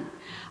be done.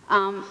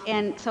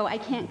 And so I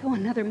can't go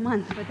another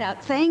month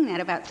without saying that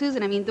about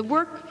Susan. I mean, the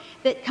work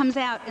that comes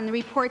out and the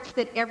reports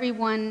that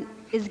everyone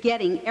is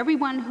getting,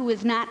 everyone who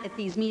is not at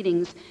these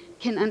meetings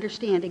can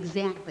understand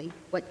exactly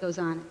what goes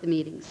on at the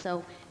meetings.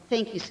 So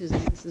thank you,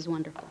 Susan. This is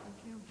wonderful.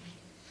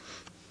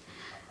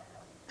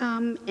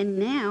 And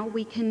now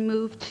we can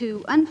move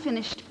to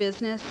unfinished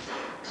business,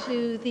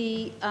 to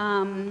the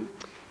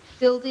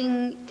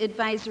Building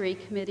Advisory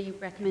Committee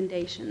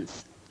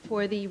recommendations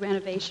for the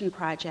renovation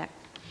project.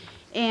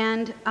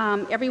 And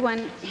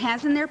everyone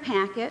has in their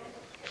packet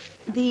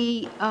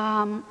the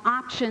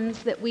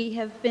options that we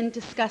have been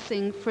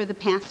discussing for the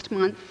past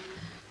month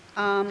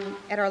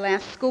at our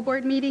last school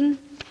board meeting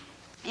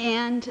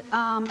and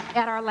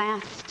at our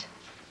last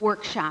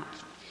workshop.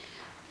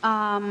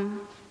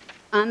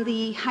 On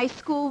the high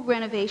school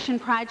renovation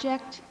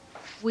project,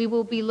 we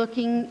will be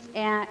looking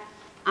at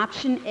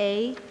option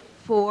A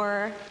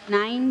for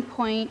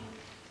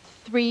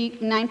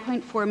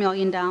 $9.4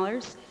 million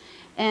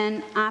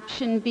and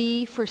option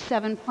B for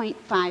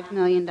 $7.5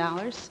 million.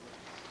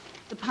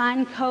 The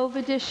Pond Cove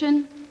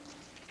addition,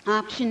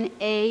 option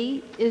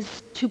A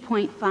is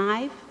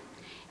 2.5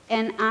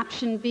 and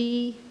option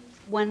B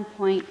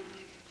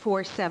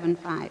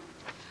 1.475.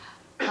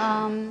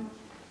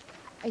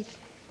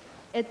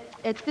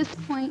 At this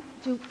point,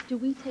 do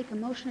we take a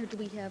motion or do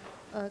we have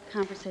a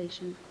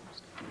conversation?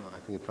 No, I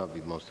think it'd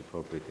probably be most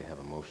appropriate to have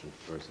a motion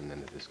first and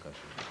then a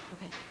discussion.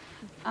 Okay.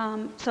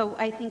 So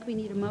I think we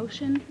need a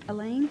motion.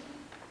 Elaine?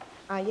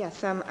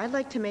 Yes, I'd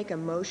like to make a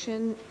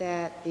motion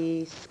that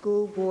the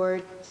school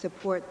board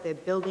support the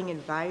Building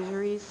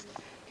Advisories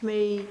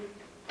Committee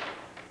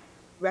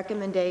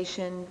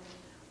recommendation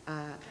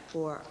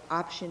for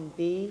option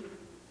B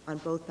on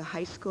both the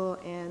high school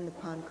and the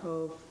Pond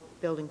Cove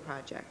building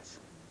projects.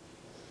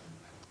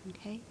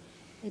 Okay.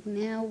 And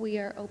now we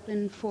are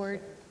open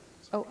for,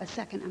 a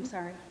second, I'm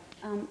sorry.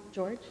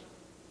 George?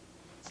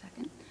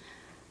 Second.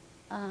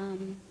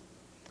 And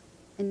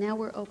now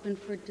we're open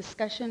for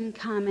discussion,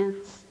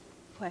 comments,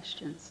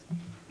 questions.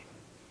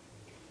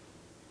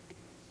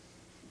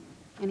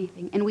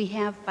 Anything. And we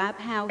have Bob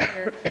Howe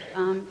here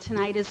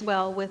tonight as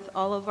well with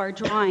all of our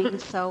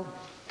drawings, so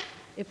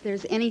if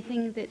there's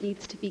anything that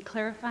needs to be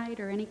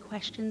clarified or any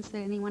questions that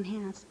anyone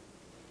has.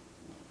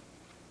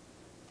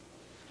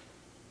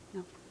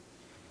 No.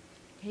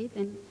 Okay,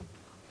 then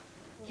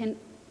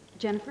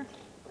Jennifer?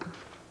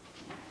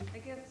 I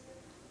guess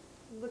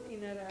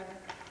looking at our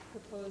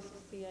proposed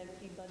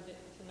CIP budget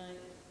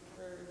tonight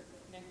for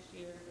next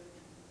year,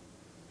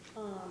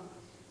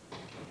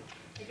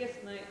 I guess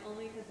my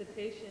only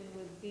hesitation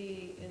would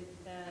be is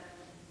that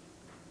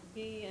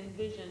B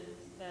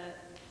envisions that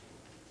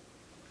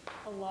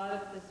a lot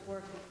of this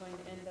work is going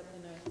to end up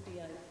in our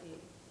CIP.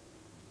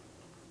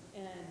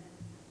 And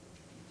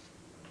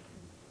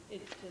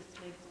it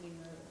just makes me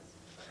nervous.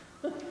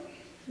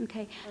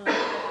 Okay.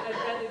 I'd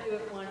rather do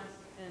it once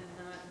and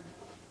not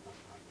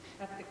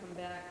have to come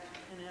back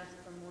and ask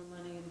for more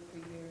money in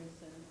 3 years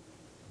and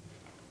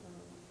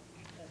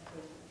that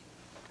sort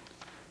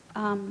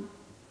of thing.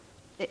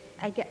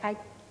 I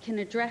can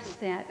address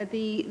that.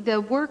 The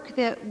work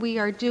that we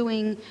are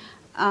doing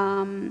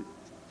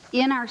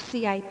in our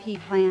CIP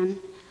plan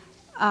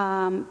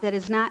that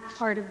is not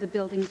part of the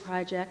building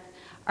project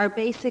are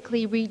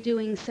basically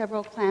redoing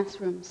several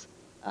classrooms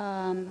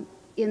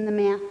in the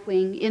math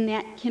wing, in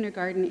that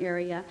kindergarten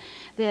area,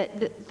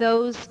 that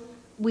those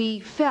we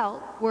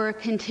felt were a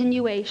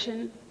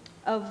continuation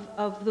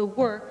of the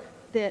work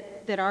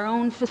that our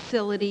own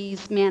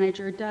facilities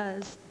manager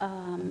does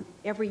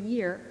every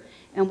year,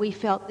 and we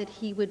felt that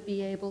he would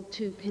be able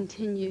to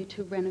continue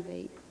to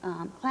renovate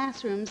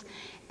classrooms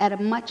at a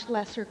much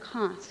lesser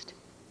cost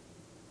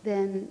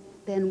than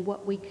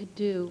what we could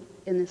do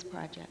in this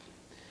project.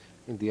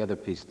 I think the other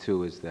piece,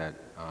 too, is that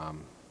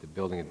the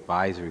Building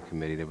Advisory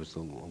Committee, there was a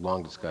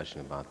long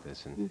discussion about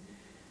this, and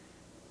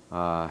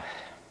I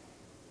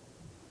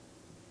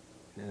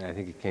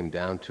think it came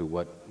down to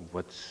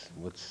what's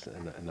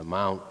an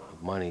amount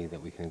of money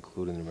that we can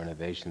include in the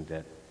renovation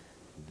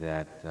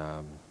that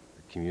the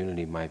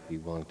community might be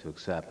willing to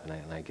accept,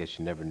 and I guess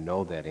you never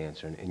know that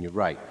answer, and you're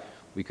right.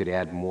 We could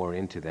add more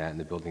into that, and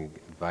the Building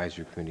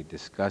Advisory Committee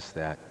discussed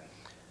that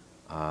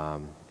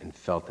and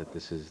felt that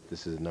this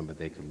is a number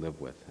they could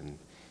live with,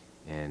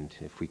 and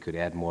if we could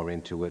add more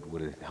into it,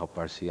 would it help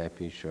our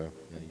CIP? Sure,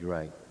 yeah, you're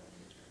right.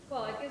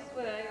 Well, I guess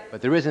what I...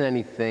 But there isn't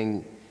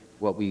anything,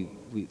 what the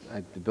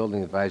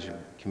Building Advisory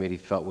Committee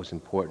felt was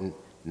important,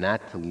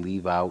 not to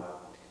leave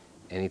out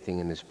anything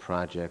in this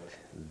project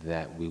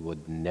that we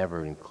would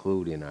never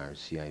include in our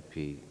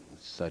CIP,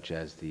 such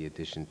as the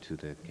addition to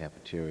the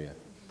cafeteria.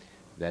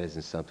 That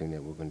isn't something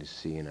that we're going to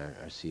see in our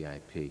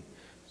CIP.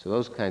 So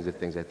those kinds of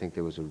things, I think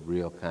there was a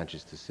real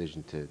conscious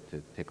decision to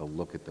take a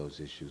look at those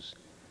issues.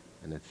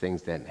 And the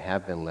things that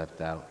have been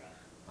left out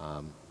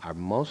are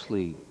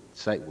mostly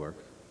site work,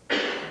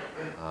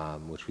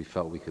 which we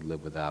felt we could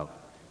live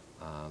without,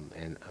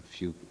 and a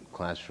few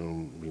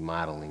classroom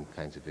remodeling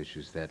kinds of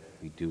issues that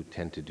we do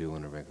tend to do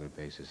on a regular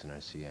basis in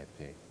our CIP.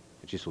 It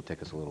just will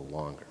take us a little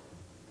longer.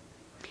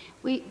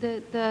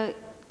 The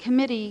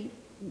committee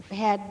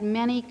had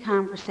many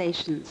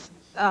conversations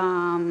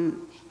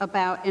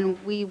about,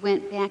 and we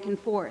went back and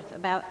forth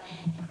about,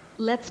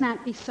 let's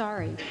not be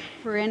sorry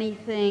for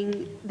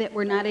anything that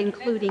we're not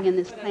including in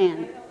this plan.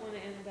 I don't want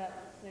to end up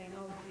saying,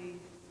 oh, gee,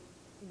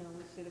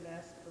 we should have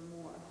asked for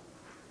more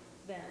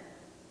then.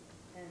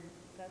 And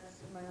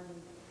that's my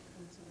only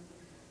concern.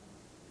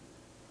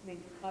 I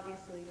mean,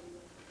 obviously,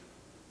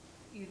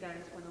 you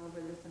guys went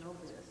over this and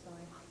over this, so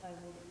I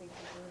will take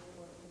your word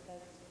for it, but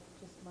that's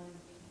just mine.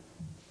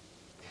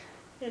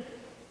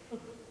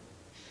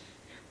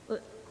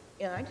 Well,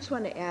 I just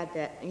want to add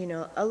that,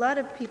 a lot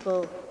of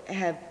people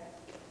have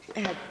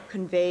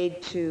conveyed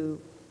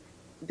to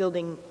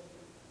building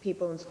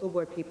people and school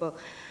board people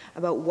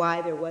about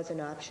why there was an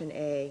option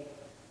A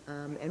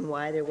and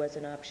why there was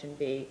an option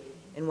B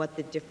and what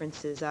the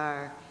differences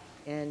are.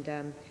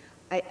 And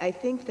I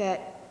think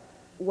that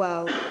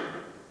while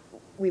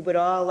we would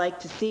all like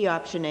to see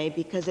option A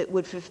because it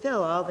would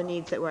fulfill all the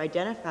needs that were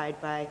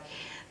identified by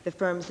the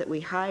firms that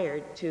we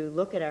hired to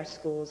look at our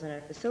schools and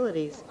our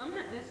facilities. I'm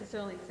not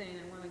necessarily saying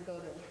I want to go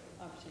to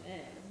option A.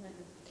 I'm not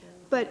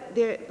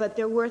necessarily But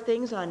there were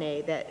things on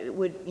A that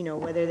would,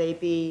 whether they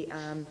be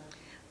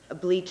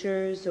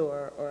bleachers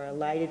or a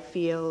lighted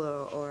field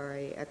or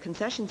a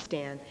concession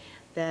stand,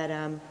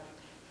 that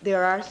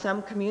there are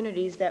some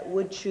communities that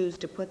would choose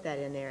to put that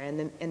in there.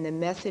 And the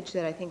message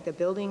that I think the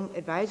Building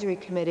Advisory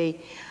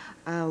Committee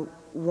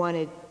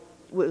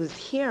was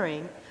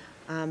hearing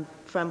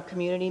from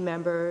community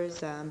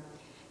members,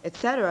 et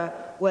cetera,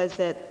 was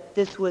that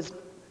this was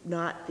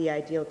not the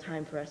ideal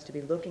time for us to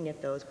be looking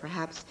at those.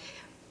 Perhaps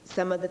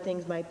some of the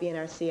things might be in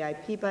our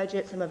CIP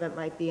budget, some of it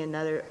might be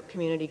another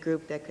community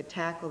group that could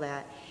tackle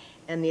that.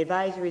 And the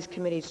Advisory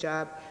Committee's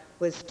job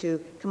was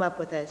to come up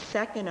with a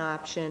second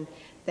option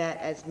that,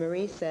 as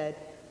Marie said,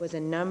 was a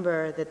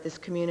number that this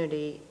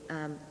community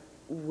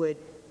would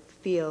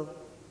feel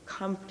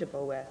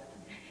comfortable with,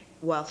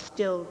 while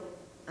still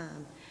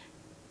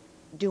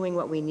doing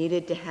what we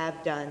needed to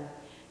have done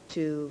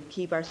to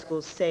keep our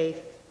schools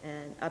safe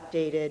and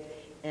updated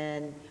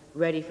and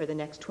ready for the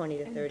next 20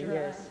 to 30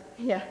 years.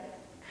 Yeah.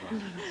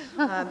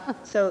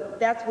 So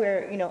that's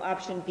where,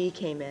 option B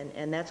came in,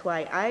 and that's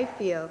why I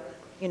feel,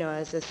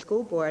 as a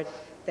school board,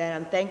 that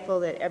I'm thankful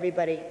that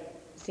everybody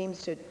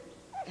seems to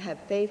have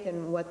faith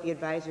in what the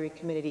Advisory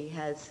Committee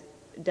has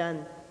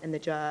done in the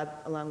job,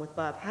 along with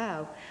Bob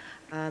Howe,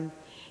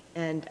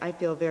 and I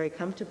feel very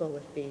comfortable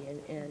with B,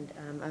 and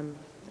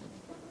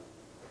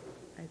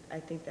I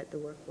think that the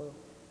work will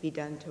be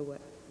done to what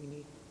we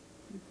need.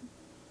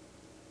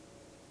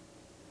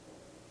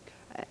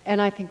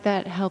 And I think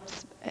that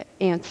helps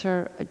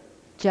answer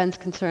Jen's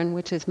concern,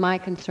 which is my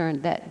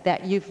concern,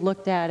 that you've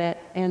looked at it,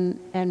 and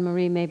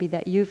Marie, maybe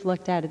that you've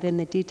looked at it in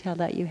the detail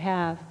that you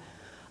have,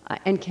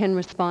 and can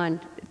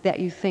respond that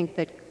you think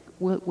that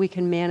we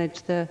can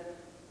manage the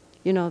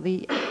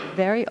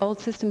very old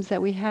systems that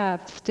we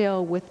have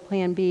still with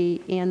Plan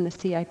B and the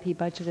CIP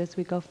budget as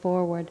we go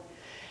forward.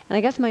 And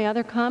I guess my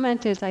other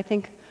comment is I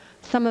think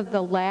some of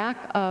the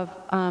lack of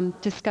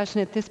discussion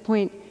at this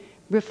point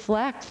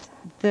reflects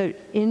the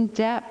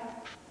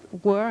in-depth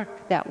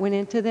work that went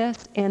into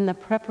this and the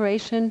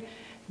preparation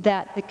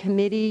that the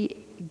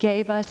committee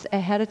gave us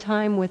ahead of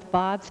time with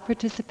Bob's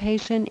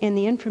participation and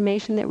the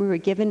information that we were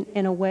given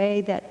in a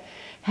way that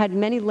had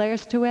many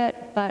layers to it,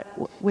 but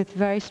with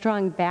very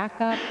strong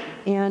backup.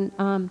 And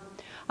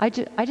I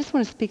just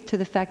want to speak to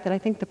the fact that I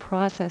think the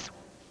process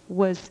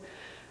was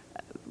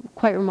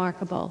quite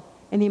remarkable,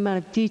 and the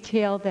amount of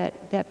detail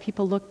that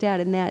people looked at,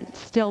 and that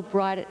still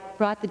brought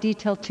the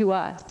detail to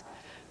us,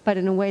 but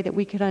in a way that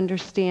we could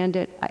understand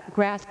it,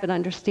 grasp it,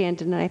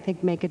 understand it, and I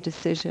think make a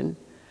decision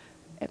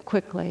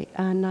quickly.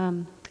 And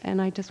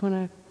I just want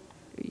to,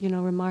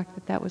 remark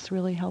that that was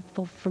really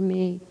helpful for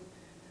me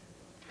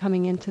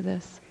coming into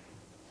this.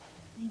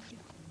 Thank you.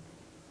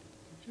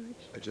 George?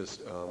 I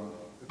just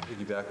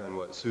piggyback on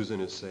what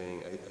Susan is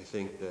saying. I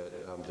think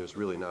that there's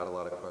really not a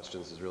lot of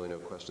questions. There's really no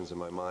questions in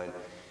my mind.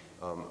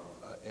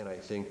 And I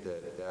think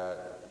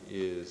that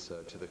is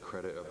to the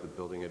credit of the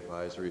Building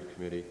Advisory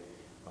Committee.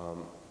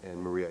 And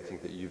Marie, I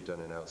think that you've done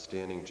an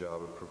outstanding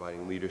job of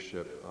providing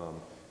leadership.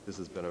 This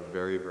has been a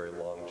very, very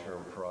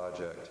long-term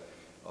project.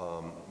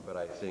 But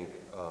I think,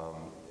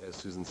 as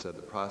Susan said,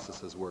 the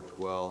process has worked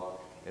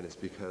well, and it's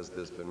because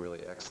there's been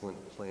really excellent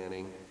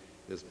planning.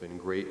 There's been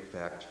great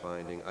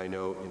fact-finding. I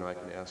know, I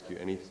can ask you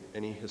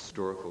any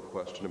historical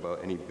question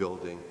about any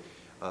building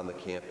on the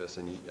campus,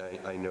 and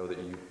I know that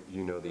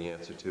you know the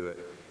answer to it.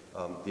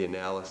 The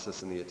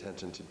analysis and the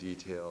attention to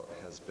detail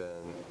has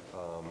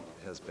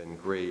been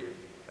great.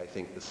 I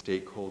think the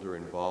stakeholder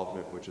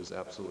involvement, which is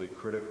absolutely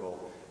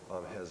critical,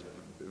 has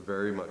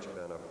very much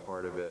been a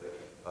part of it.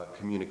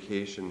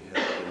 Communication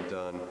has been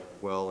done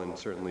well, and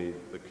certainly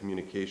the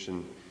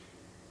communication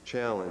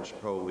challenge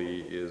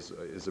probably is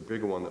a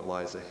bigger one that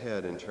lies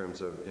ahead in terms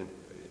of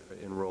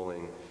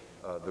enrolling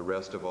the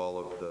rest of all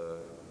of the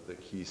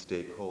key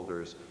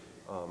stakeholders.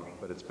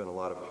 But it's been a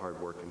lot of hard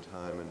work and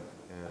time,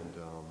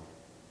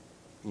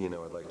 and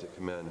I'd like to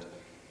commend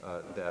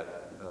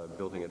that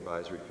Building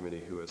Advisory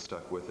Committee who has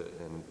stuck with it,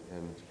 and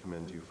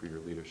commend you for your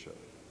leadership.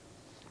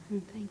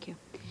 Thank you.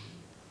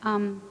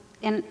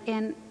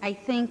 And I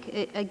think,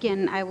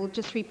 again, I will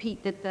just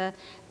repeat that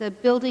the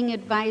Building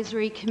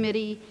Advisory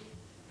Committee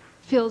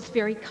feels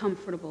very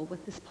comfortable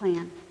with this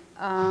plan.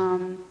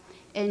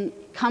 And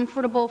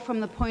comfortable from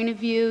the point of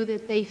view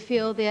that they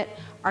feel that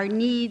our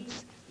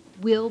needs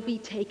will be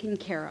taken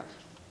care of.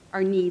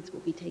 Our needs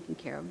will be taken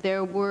care of.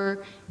 There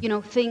were,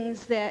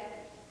 things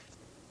that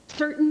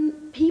certain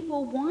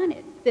people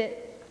wanted that,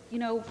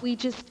 we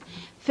just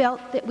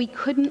felt that we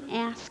couldn't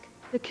ask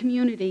the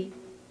community.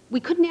 We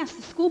couldn't ask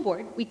the school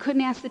board, we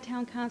couldn't ask the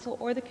town council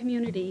or the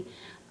community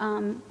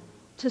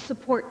to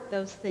support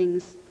those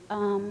things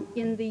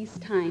in these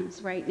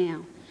times right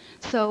now.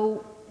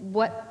 So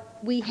what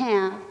we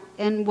have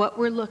and what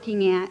we're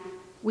looking at,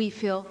 we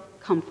feel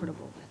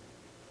comfortable with.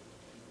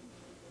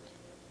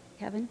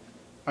 Kevin?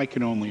 I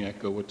can only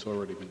echo what's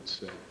already been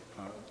said.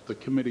 The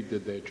committee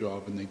did their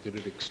job, and they did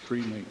it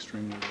extremely,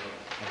 extremely well.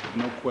 I have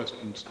no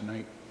questions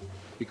tonight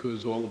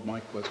because all of my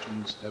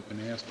questions have been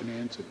asked and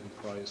answered in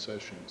prior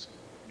sessions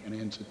and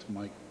answered to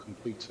my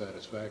complete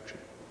satisfaction.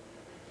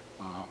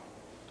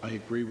 I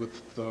agree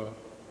with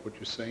what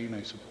you're saying.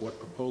 I support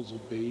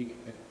Proposal B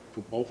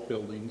for both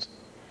buildings,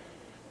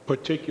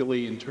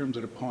 particularly in terms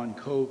of the Pond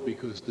Cove,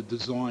 because the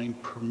design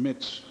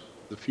permits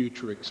the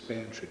future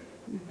expansion,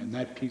 and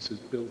that piece is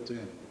built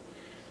in.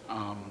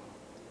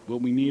 Will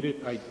we need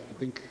it? I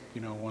think,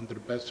 under the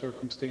best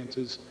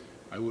circumstances,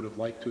 I would have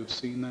liked to have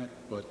seen that,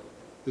 but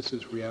this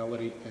is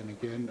reality, and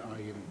again, I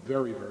am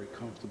very, very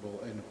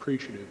comfortable and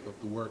appreciative of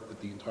the work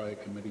that the entire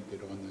committee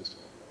did on this.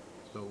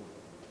 So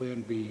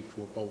Plan B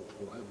for both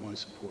will have my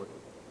support.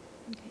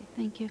 Okay,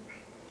 thank you.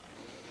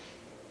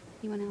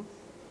 Anyone else?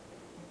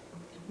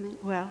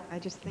 Comment? Well, I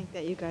just think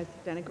that you guys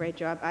have done a great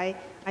job. I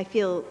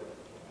feel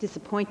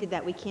disappointed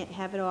that we can't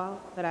have it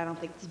all, but I don't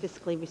think it's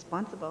fiscally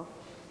responsible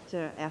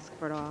to ask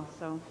for it all.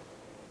 So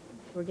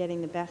we're getting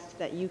the best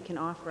that you can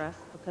offer us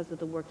because of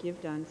the work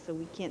you've done, so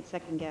we can't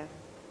second guess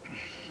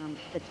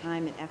the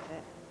time and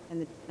effort.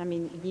 And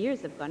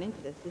years have gone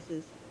into this. This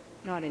is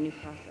not a new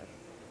process.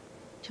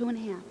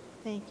 2.5.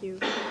 Thank you.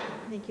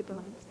 Thank you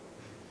both.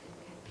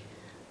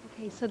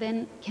 Okay, so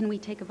then can we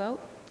take a vote?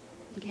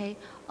 Okay,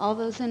 all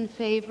those in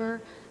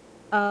favor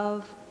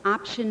of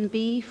option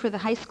B for the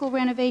high school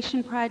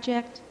renovation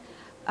project,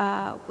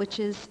 which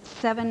is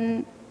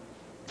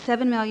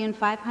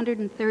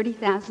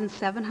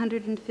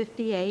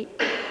 $7,530,758,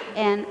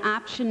 and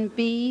option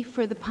B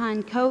for the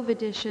Pond Cove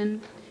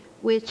addition,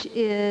 which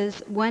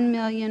is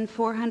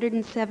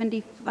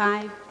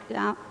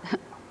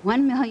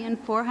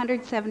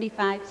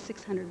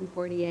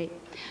 $1,475,648.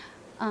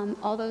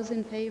 All those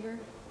in favor?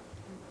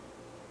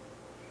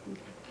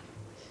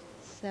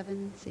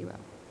 7-0.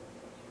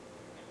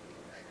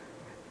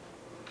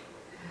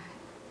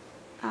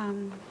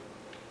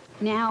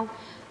 Now,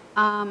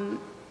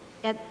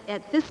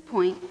 at this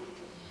point,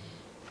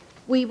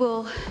 we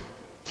will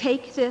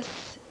take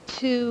this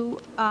to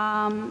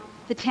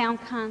the town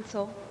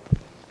council,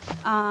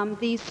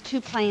 these two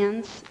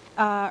plans,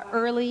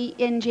 early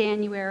in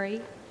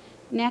January,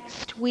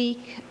 Next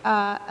week,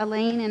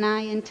 Elaine and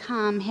I and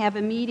Tom have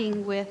a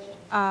meeting with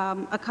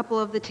a couple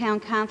of the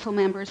town council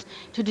members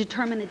to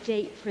determine a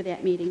date for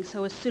that meeting.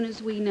 So as soon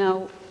as we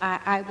know,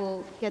 I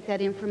will get that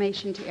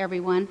information to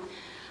everyone.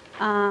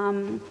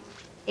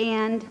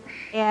 And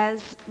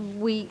as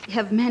we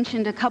have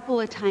mentioned a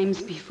couple of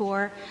times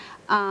before,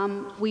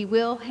 we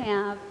will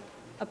have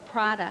a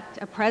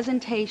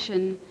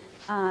presentation,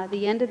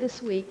 the end of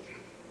this week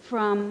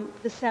from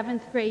the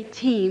 7th grade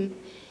team.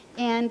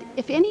 And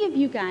if any of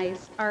you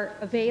guys are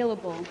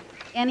available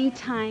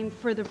anytime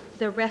for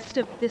the rest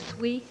of this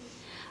week,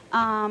 the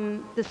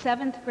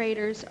 7th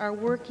graders are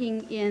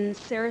working in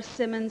Sarah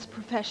Simmons'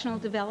 professional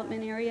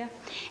development area.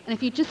 And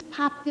if you just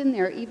popped in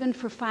there, even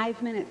for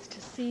 5 minutes,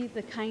 to see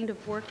the kind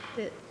of work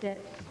that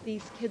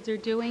these kids are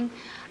doing,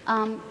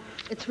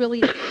 it's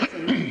really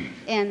amazing.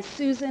 And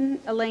Susan,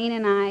 Elaine,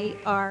 and I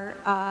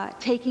are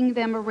taking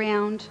them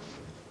around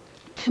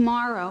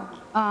tomorrow.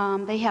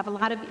 They have a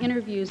lot of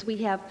interviews. We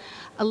have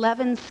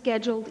 11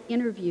 scheduled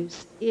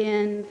interviews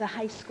in the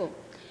high school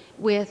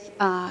with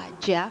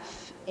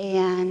Jeff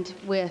and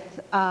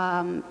with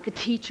the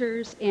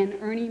teachers and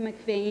Ernie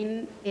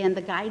McVeigh and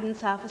the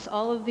guidance office,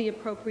 all of the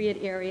appropriate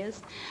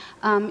areas.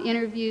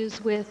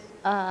 Interviews with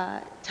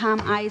Tom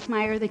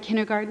Eismeyer, the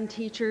kindergarten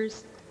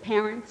teachers,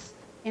 parents,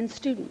 and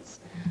students.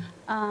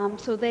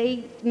 So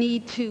they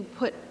need to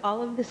put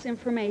all of this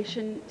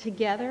information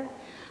together.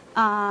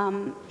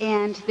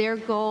 And their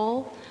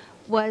goal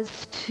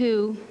was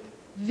to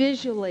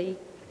visually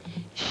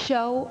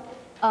show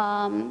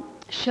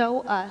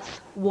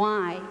us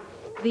why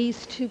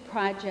these two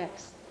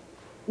projects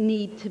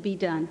need to be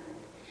done.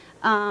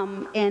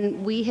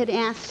 And we had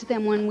asked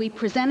them when we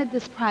presented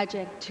this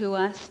project to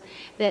us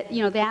that,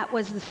 that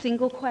was the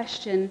single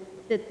question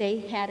that they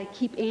had to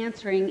keep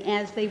answering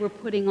as they were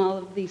putting all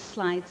of these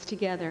slides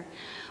together.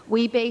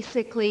 We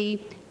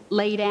basically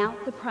laid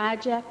out the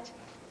project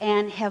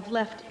and have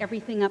left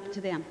everything up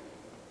to them.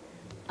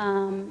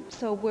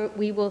 So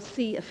we will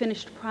see a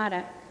finished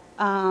product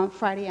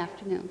Friday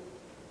afternoon.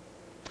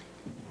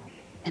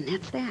 And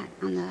that's that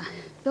on the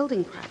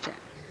building project.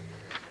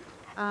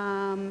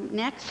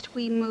 Next,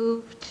 we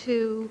move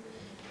to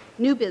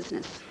new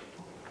business.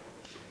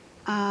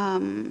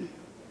 The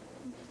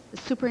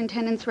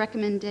superintendent's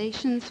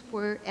recommendations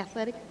for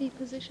athletic fee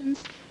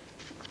positions.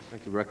 I'd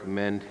like to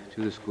recommend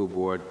to the school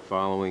board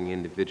following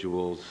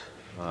individuals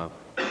with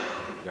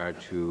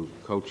regard to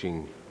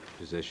coaching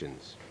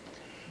positions.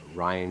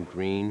 Ryan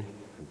Green,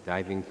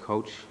 diving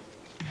coach.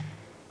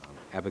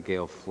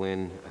 Abigail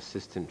Flynn,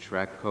 assistant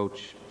track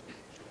coach.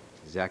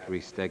 Zachary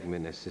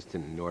Stegman,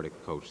 assistant Nordic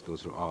coach.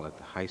 Those are all at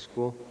the high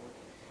school.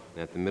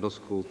 And at the middle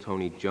school,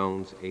 Tony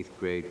Jones, 8th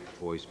grade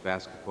boys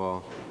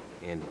basketball,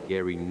 and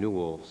Gary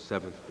Newell,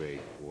 7th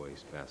grade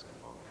boys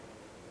basketball.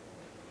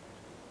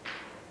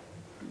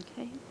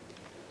 Okay.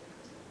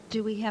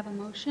 Do we have a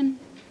motion?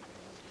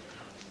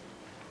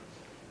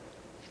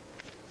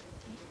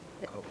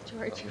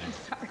 George, I'm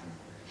sorry.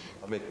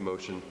 I'll make the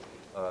motion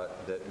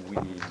that we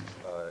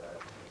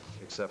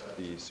accept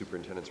the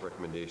superintendent's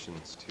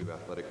recommendations to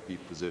athletic fee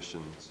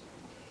positions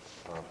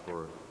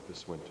for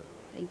this winter.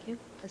 Thank you.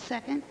 A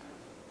second?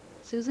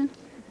 Susan?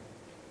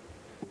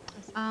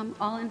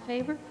 All in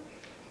favor?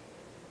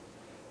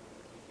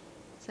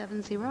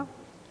 7-0.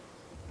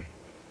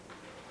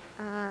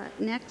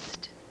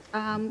 Next,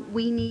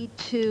 we need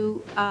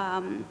to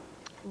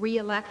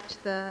re-elect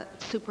the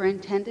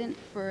superintendent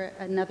for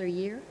another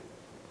year.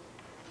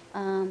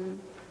 Can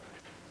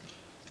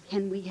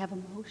we have a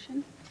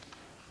motion?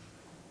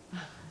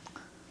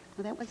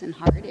 Well, that wasn't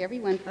hard.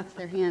 Everyone puts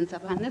their hands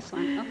up on this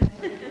one.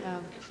 Okay.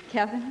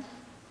 Kevin?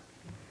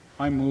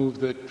 I move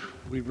that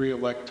we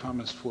re-elect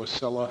Thomas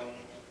Forcella,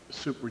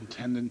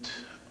 superintendent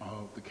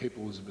of the Cape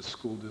Elizabeth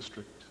School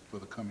District for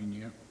the coming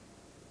year.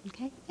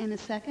 Okay, and a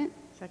second?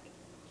 Second.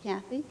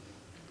 Kathy?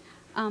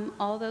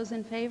 All those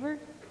in favor?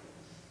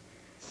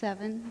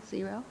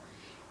 7-0.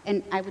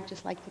 And I would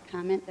just like to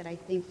comment that I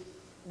think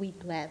we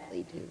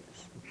gladly do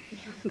this.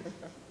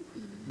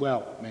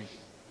 Well, maybe.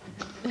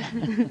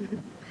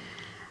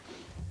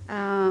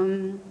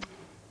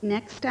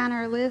 Next on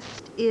our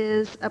list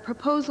is a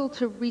proposal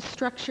to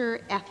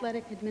restructure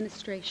athletic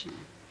administration.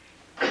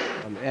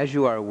 As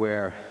you are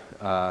aware,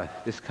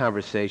 this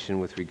conversation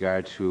with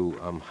regard to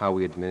how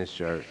we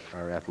administer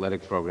our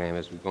athletic program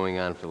has been going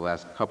on for the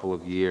last couple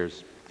of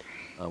years.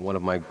 One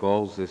of my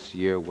goals this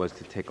year was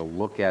to take a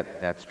look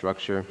at that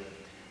structure.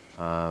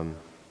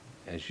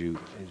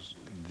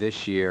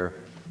 This year,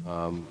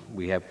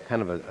 we have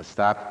kind of a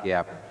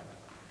stopgap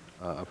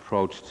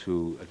approach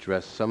to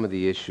address some of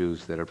the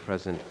issues that are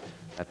present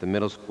at the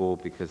middle school,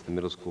 because the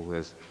middle school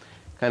has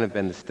kind of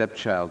been the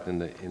stepchild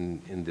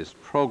in this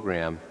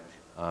program,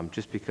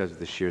 just because of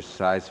the sheer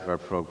size of our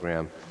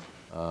program.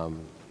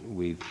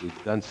 We've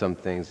done some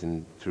things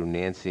through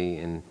Nancy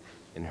and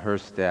her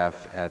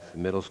staff at the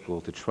middle school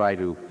to try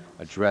to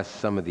address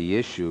some of the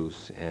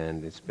issues,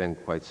 and it's been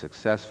quite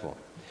successful.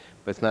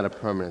 But it's not a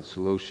permanent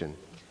solution.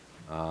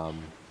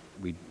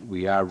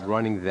 We are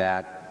running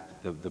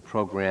the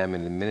program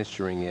and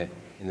administering it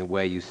in the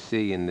way you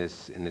see in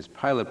this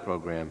pilot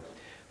program,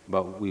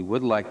 but we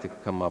would like to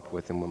come up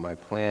with, and what my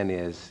plan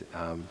is,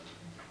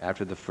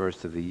 after the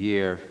first of the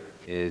year,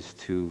 is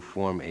to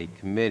form a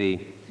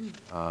committee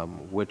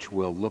which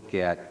will look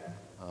at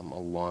a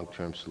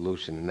long-term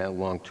solution. And that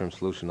long-term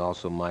solution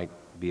also might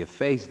be a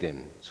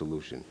phased-in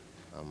solution,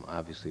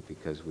 obviously,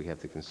 because we have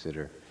to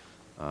consider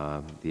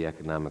the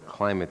economic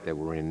climate that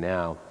we're in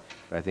now.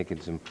 But I think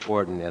it's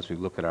important, as we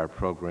look at our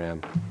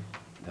program,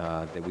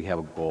 that we have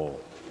a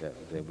goal,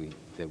 that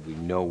we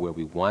know where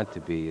we want to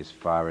be as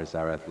far as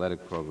our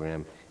athletic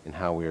program and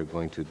how we are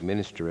going to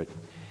administer it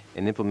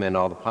and implement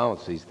all the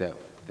policies that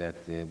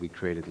we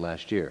created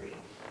last year.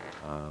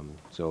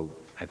 So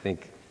I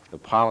think the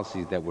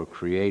policies that were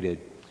created,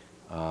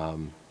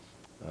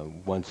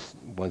 once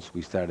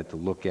we started to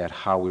look at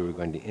how we were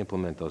going to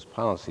implement those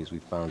policies, we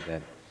found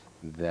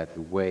that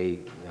the way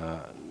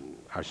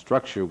our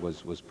structure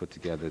was put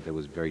together, that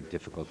was very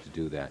difficult to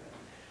do that.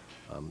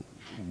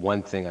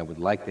 One thing I would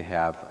like to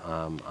have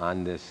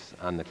on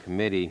the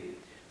committee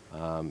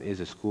is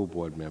a school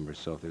board member.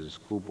 So if there's a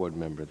school board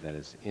member that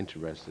is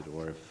interested,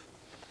 or if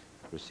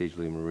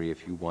procedurally, Marie,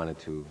 if you wanted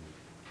to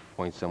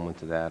point someone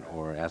to that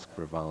or ask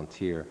for a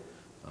volunteer,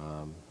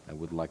 I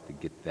would like to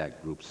get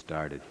that group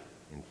started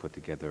and put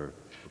together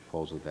a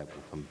proposal that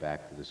will come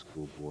back to the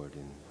school board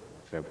in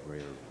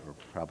February, or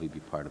probably be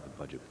part of the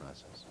budget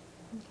process.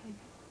 Okay.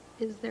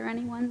 Is there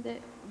anyone that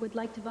would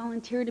like to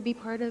volunteer to be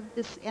part of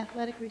this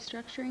athletic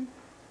restructuring?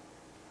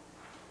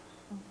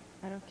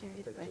 I don't care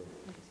either way.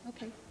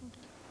 Okay.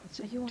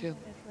 So you want Two. that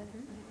athletic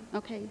committee?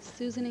 Okay,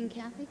 Susan and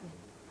Kathy?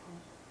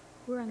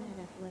 We're on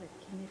that athletic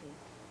committee.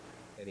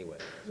 Anyway,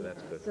 so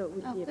that's good. So it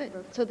would Oh, be good.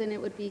 appropriate. So then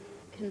it would be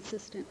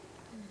consistent.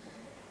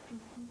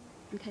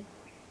 Okay,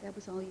 that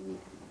was all you needed.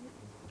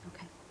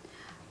 Okay.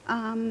 Can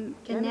I And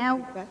make now, a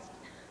request?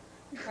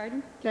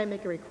 pardon? Can I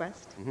make a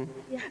request?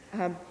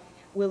 Yeah.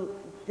 Will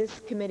this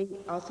committee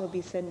also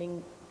be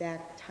sending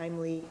back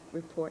timely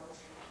reports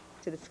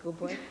to the school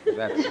board?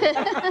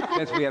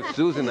 Since we have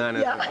Susan on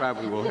it, Yeah. it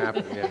probably will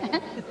happen, yeah.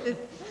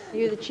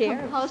 You're the chair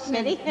of the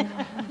committee?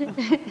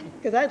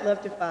 Because I'd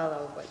love to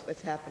follow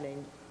what's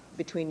happening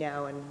between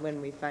now and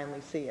when we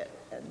finally see it.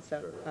 And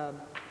so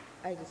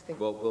I just think...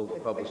 Well, we'll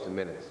publish the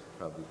minutes,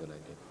 probably a good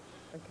idea.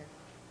 Okay.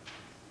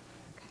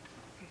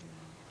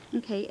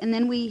 Okay, and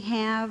then we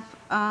have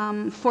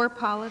 4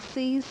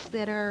 policies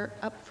that are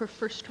up for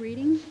first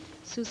reading.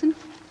 Susan?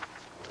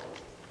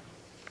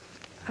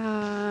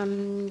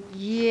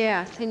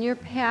 Yes, in your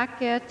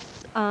packets,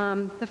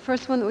 the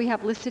first one that we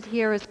have listed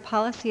here is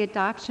policy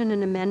adoption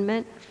and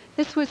amendment.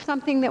 This was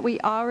something that we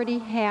already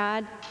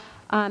had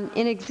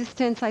in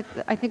existence. I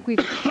think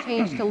we've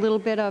changed a little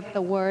bit of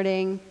the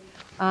wording.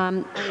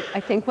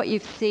 I think what you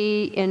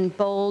see in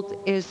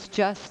bold is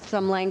just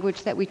some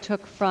language that we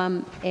took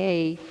from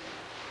a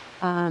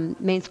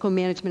Maine School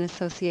Management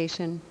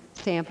Association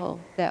sample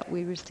that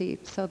we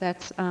received. So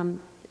that's,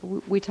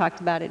 we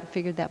talked about it and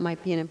figured that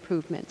might be an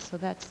improvement. So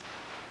that's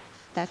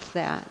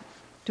that.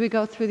 Do we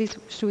go through these?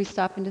 Should we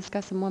stop and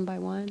discuss them one by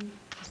one,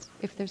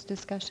 if there's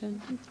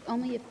discussion?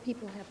 Only if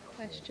people have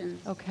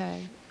questions.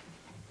 Okay.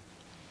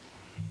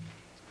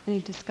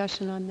 Any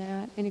discussion on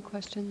that? Any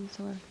questions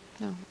or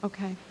no?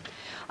 Okay.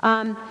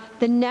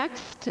 The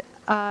next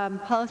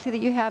policy that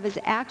you have is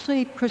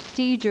actually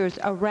procedures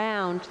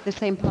around the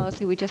same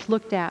policy we just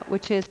looked at,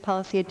 which is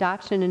policy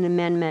adoption and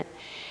amendment.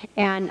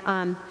 And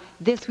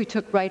this we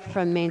took right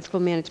from Maine School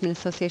Management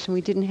Association.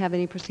 We didn't have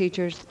any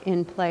procedures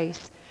in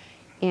place.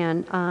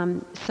 And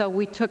so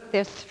we took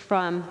this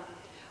from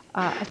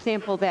a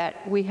sample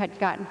that we had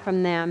gotten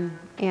from them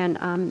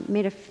and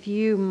made a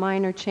few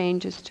minor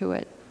changes to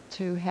it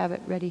to have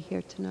it ready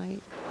here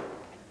tonight.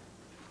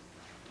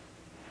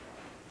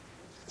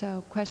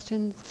 So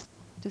questions,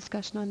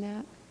 discussion on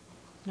that?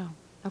 No?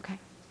 Okay.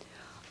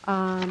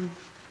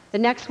 The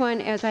next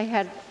one, as I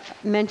had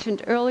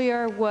mentioned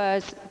earlier,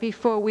 was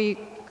before we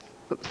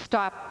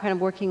stopped kind of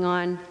working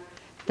on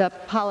the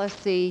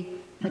policy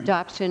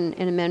adoption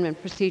and amendment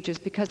procedures,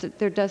 because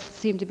there does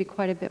seem to be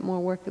quite a bit more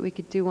work that we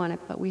could do on it,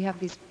 but we have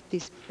these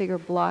bigger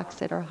blocks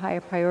that are higher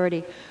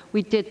priority.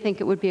 We did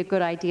think it would be a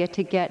good idea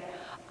to get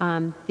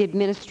the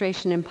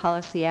administration and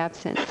policy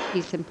absence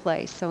piece in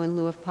place. So in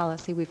lieu of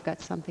policy, we've got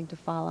something to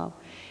follow.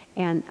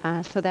 And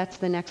so that's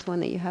the next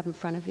one that you have in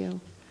front of you.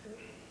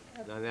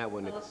 On that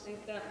one, it's I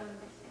think that one's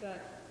got,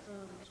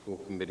 school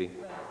committee.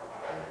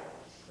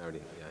 I already,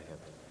 yeah, I have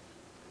that.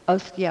 Oh,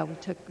 yeah, we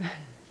took,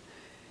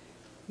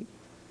 we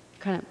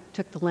kind of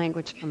took the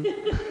language from,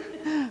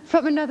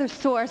 from another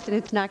source, and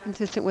it's not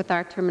consistent with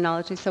our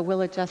terminology, so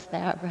we'll adjust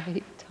that,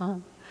 right,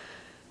 Tom?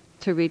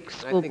 To read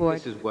school board. I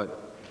think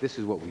this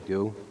is what we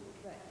do.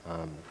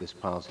 This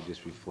policy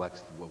just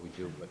reflects what we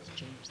do, but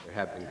there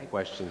have been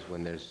questions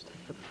when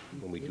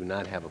we do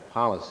not have a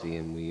policy,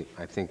 and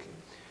I think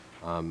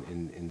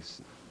in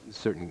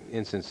certain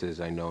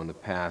instances, I know in the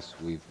past,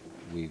 we've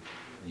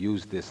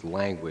used this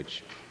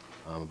language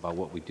about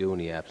what we do in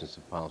the absence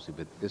of policy,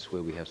 but this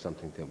way we have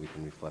something that we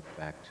can reflect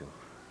back to.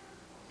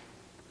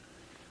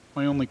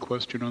 My only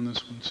question on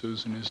this one,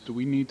 Susan, is do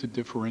we need to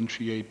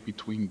differentiate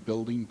between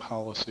building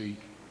policy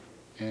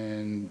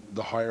and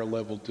the higher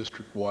level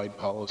district-wide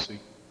policy?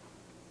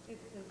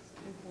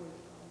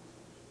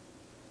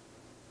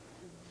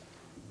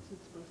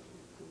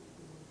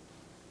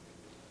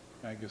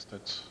 I guess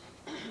that's...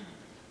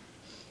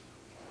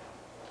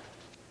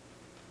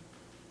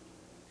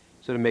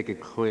 So to make it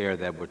clear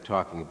that we're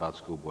talking about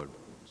school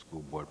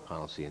board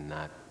policy and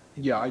not...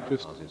 Yeah,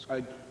 policies.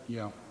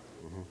 yeah.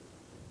 Mhm.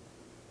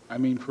 I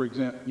mean, for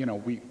example, you know,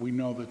 we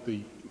know that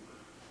the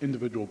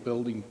individual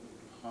building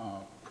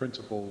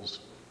principals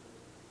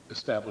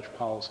establish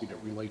policy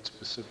that relates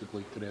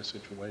specifically to their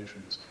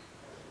situations,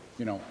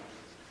 you know,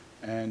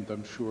 and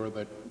I'm sure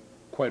that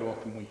quite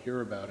often we hear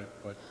about it,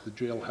 but the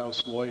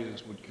jailhouse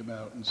lawyers would come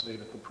out and say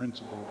that the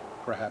principal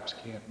perhaps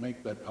can't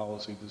make that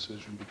policy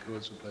decision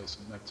because of this,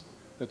 and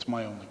that's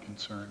my only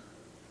concern,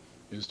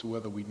 as to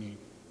whether we need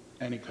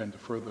any kind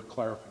of further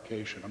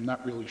clarification. I'm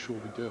not really sure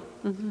we do.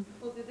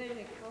 Well, did they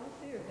make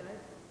policy or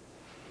guidance?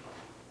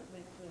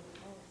 Make the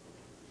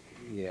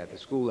policy. Yeah, at the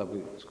school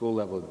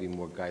level would be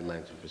more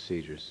guidelines and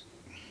procedures.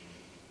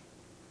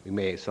 We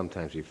may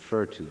sometimes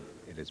refer to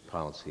it as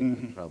policy,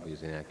 but it probably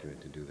is inaccurate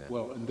to do that.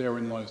 Well, and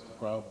therein lies the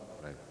problem.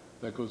 Right.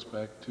 That goes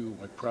back to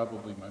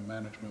probably my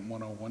Management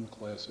 101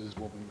 classes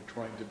when we were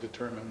trying to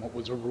determine what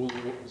was a rule,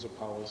 what was a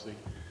policy,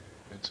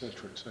 et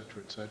cetera, et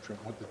cetera, et cetera,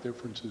 and what the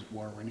differences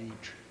were in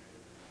each.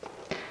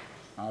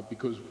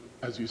 Because,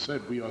 as you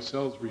said, we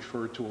ourselves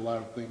refer to a lot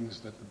of things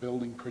that the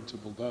building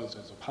principal does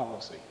as a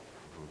policy.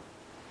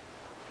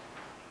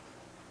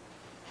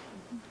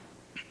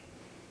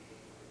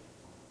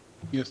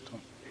 Yes,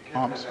 Tom.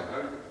 I was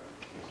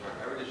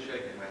just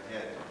shaking my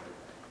head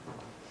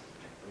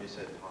when you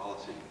said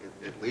policy.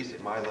 At least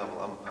at my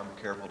level, I'm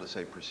careful to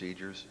say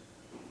procedures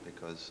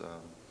because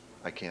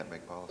I can't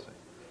make policy.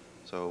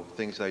 So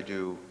things I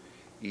do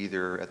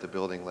either at the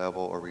building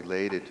level or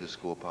related to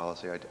school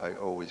policy, I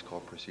always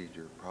call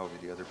procedure. Probably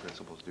the other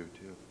principals do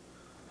too.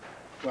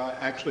 Well,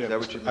 actually,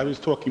 I was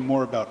talking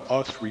more about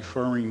us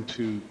referring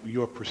to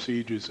your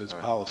procedures as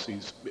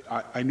policies.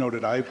 I know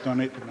that I've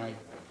done it, and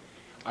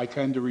I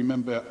kind of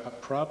remember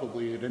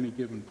probably at any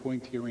given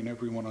point hearing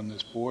everyone on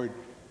this board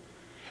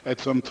at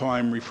some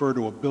time refer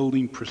to a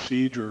building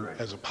procedure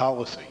as a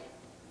policy.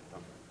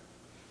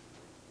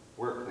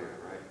 We're clear,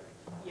 right?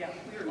 Yeah.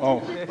 Oh.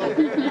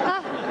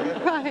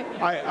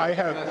 Right. I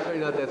have...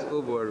 Not that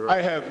school board, right?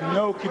 I have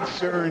no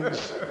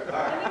concerns.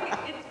 I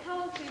think it's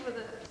policy with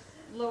a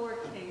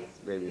lowercase.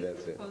 Maybe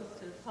that's it. As opposed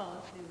to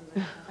policy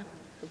with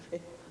a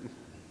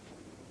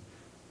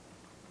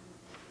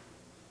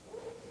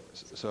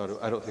So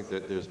I don't think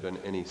that there's been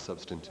any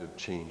substantive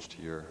change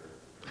to your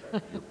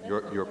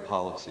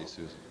policy,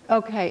 Susan.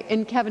 Okay,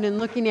 and Kevin, in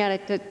looking at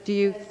it, do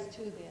you,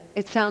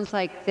 it sounds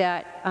like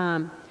that,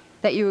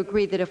 that you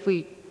agree that if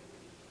we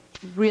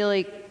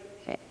really,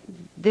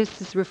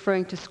 this is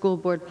referring to school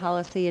board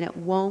policy and it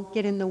won't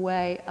get in the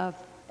way of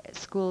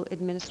school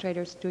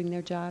administrators doing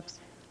their jobs?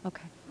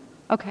 Okay,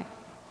 okay.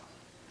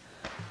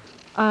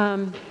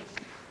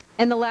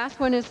 And the last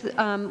one is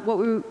what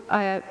we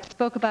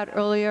spoke about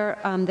earlier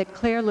that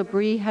Claire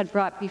Labrie had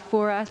brought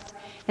before us.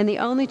 And the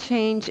only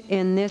change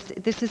in this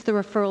is the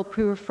referral,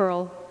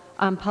 pre-referral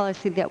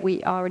policy that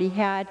we already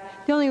had.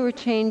 The only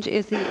change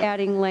is the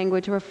adding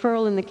language. A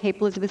referral in the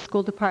Cape Elizabeth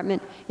School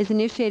Department is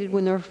initiated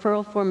when the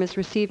referral form is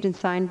received and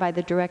signed by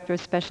the Director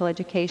of Special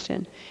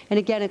Education. And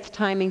again, it's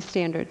timing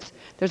standards.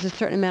 There's a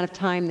certain amount of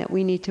time that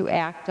we need to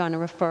act on a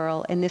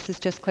referral, and this is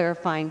just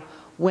clarifying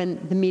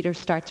when the meter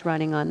starts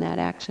running on that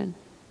action.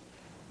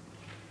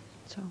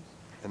 So.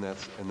 And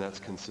that's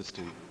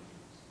consistent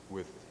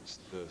with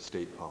the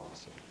state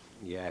policy.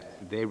 Yeah,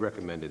 they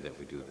recommended that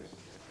we do this.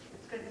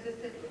 It's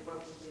consistent with what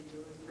we've been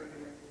doing for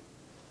years.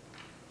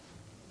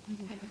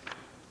 Okay.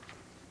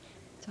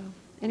 So,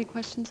 any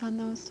questions on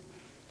those?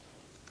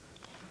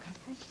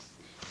 Okay.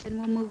 Then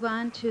we'll move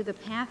on to the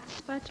paths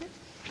budget.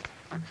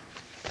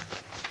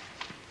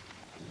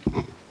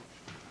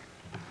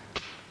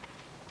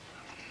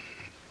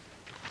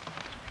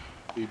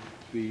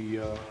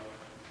 The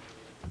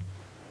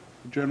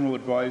General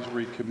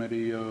Advisory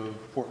Committee of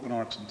Portland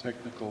Arts and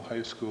Technical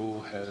High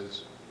School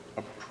has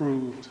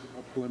approved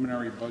a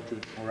preliminary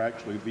budget, or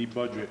actually the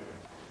budget,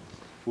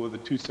 for the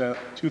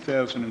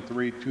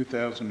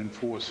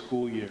 2003-2004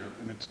 school year,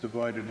 and it's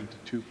divided into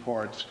two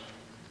parts.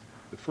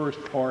 The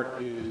first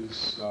part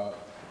is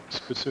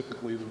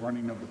specifically the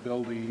running of the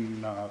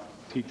building,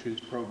 teachers,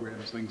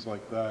 programs, things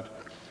like that.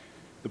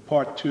 The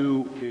part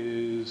two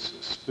is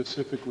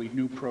specifically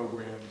new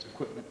programs,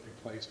 equipment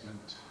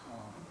replacement,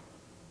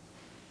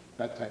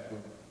 that type of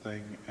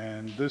thing.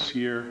 And this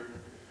year,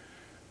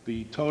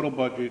 the total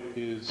budget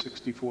is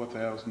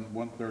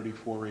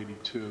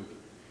 $64,134.82.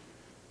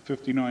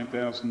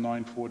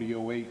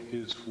 $59,940.08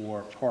 is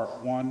for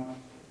part one,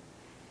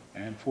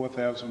 and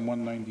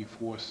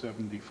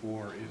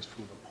 $4,194.74 is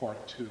for the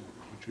part two,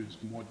 which is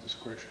more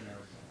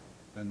discretionary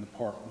than the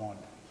part one.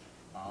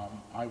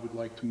 I would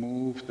like to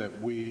move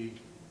that we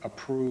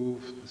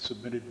approve the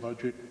submitted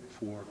budget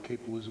for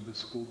Cape Elizabeth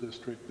School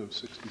District of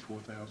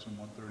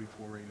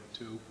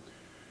 $64,134.82,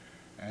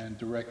 and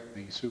direct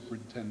the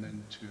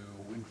superintendent to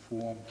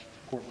inform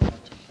Portland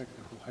Arts and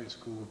Technical High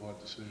School of our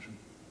decision.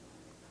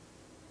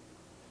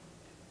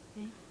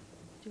 Okay,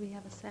 do we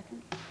have a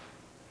second?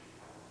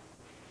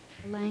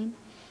 Elaine,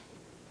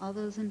 all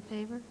those in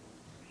favor?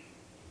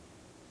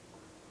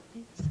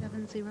 Okay,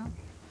 7-0. Okay,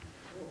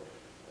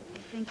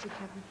 thank you,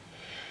 Kevin.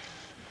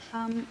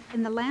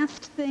 And the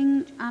last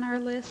thing on our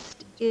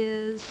list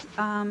is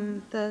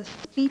the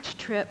speech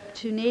trip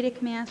to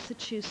Natick,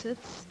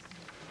 Massachusetts.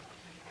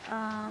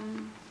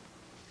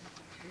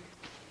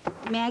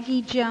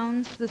 Maggie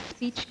Jones, the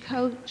speech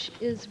coach,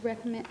 is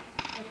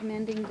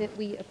recommending that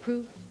we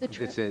approve the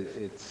trip.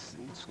 It's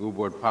school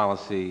board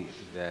policy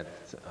that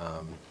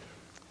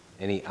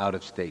any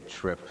out-of-state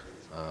trip,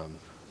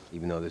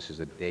 even though this is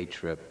a day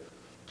trip,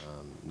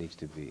 needs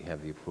to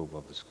have the approval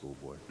of the school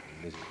board.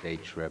 And this is a day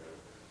trip,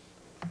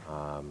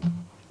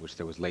 which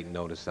there was late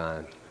notice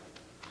on.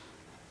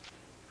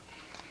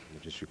 We're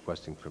just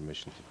requesting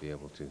permission to be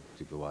able to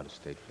go out of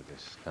state for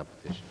this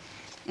competition.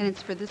 And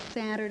it's for this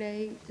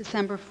Saturday,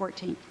 December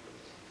 14th.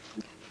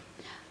 Okay.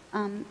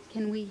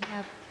 Can we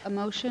have a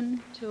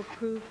motion to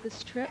approve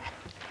this trip?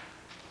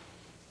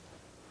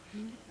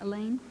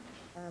 Elaine?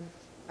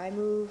 I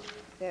move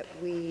that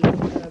we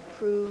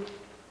approve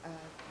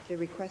the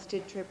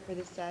requested trip for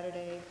this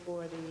Saturday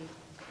for the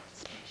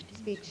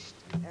speech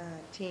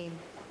team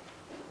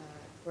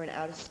for an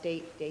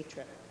out-of-state day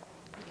trip.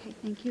 Okay,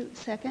 thank you.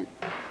 Second?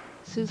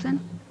 Susan?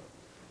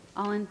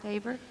 All in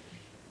favor?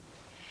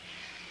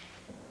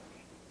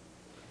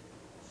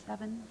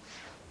 7?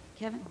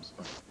 Kevin?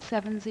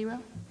 7-0?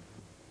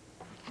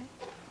 Okay.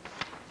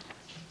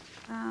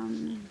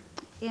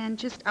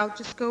 And I'll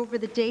just go over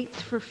the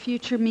dates for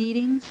future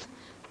meetings.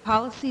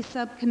 Policy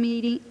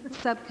subcommittee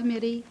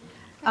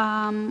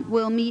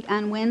will meet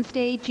on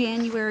Wednesday,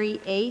 January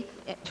 8th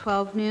at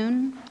 12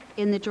 noon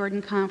in the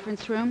Jordan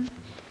Conference Room.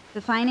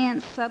 The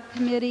Finance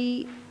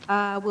Subcommittee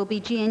will be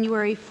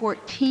January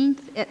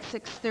 14th at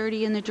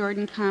 6:30 in the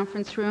Jordan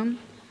Conference Room,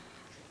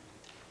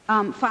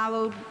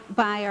 followed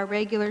by our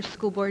regular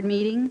school board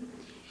meeting.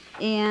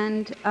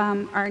 And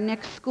our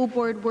next school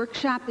board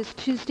workshop is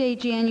Tuesday,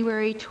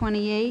 January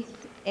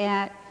 28th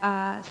at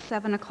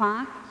 7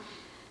 o'clock.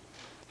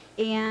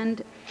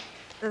 And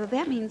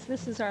that means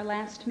this is our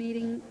last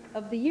meeting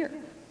of the year.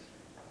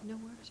 No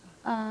workshop.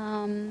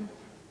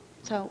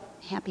 So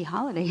happy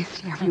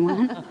holidays to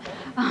everyone.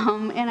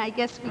 And I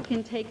guess we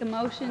can take a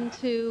motion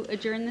to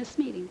adjourn this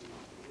meeting.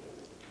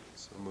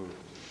 So moved.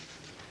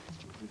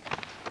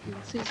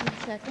 And Susan,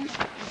 second.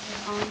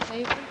 All in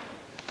favor?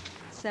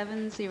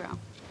 7-0.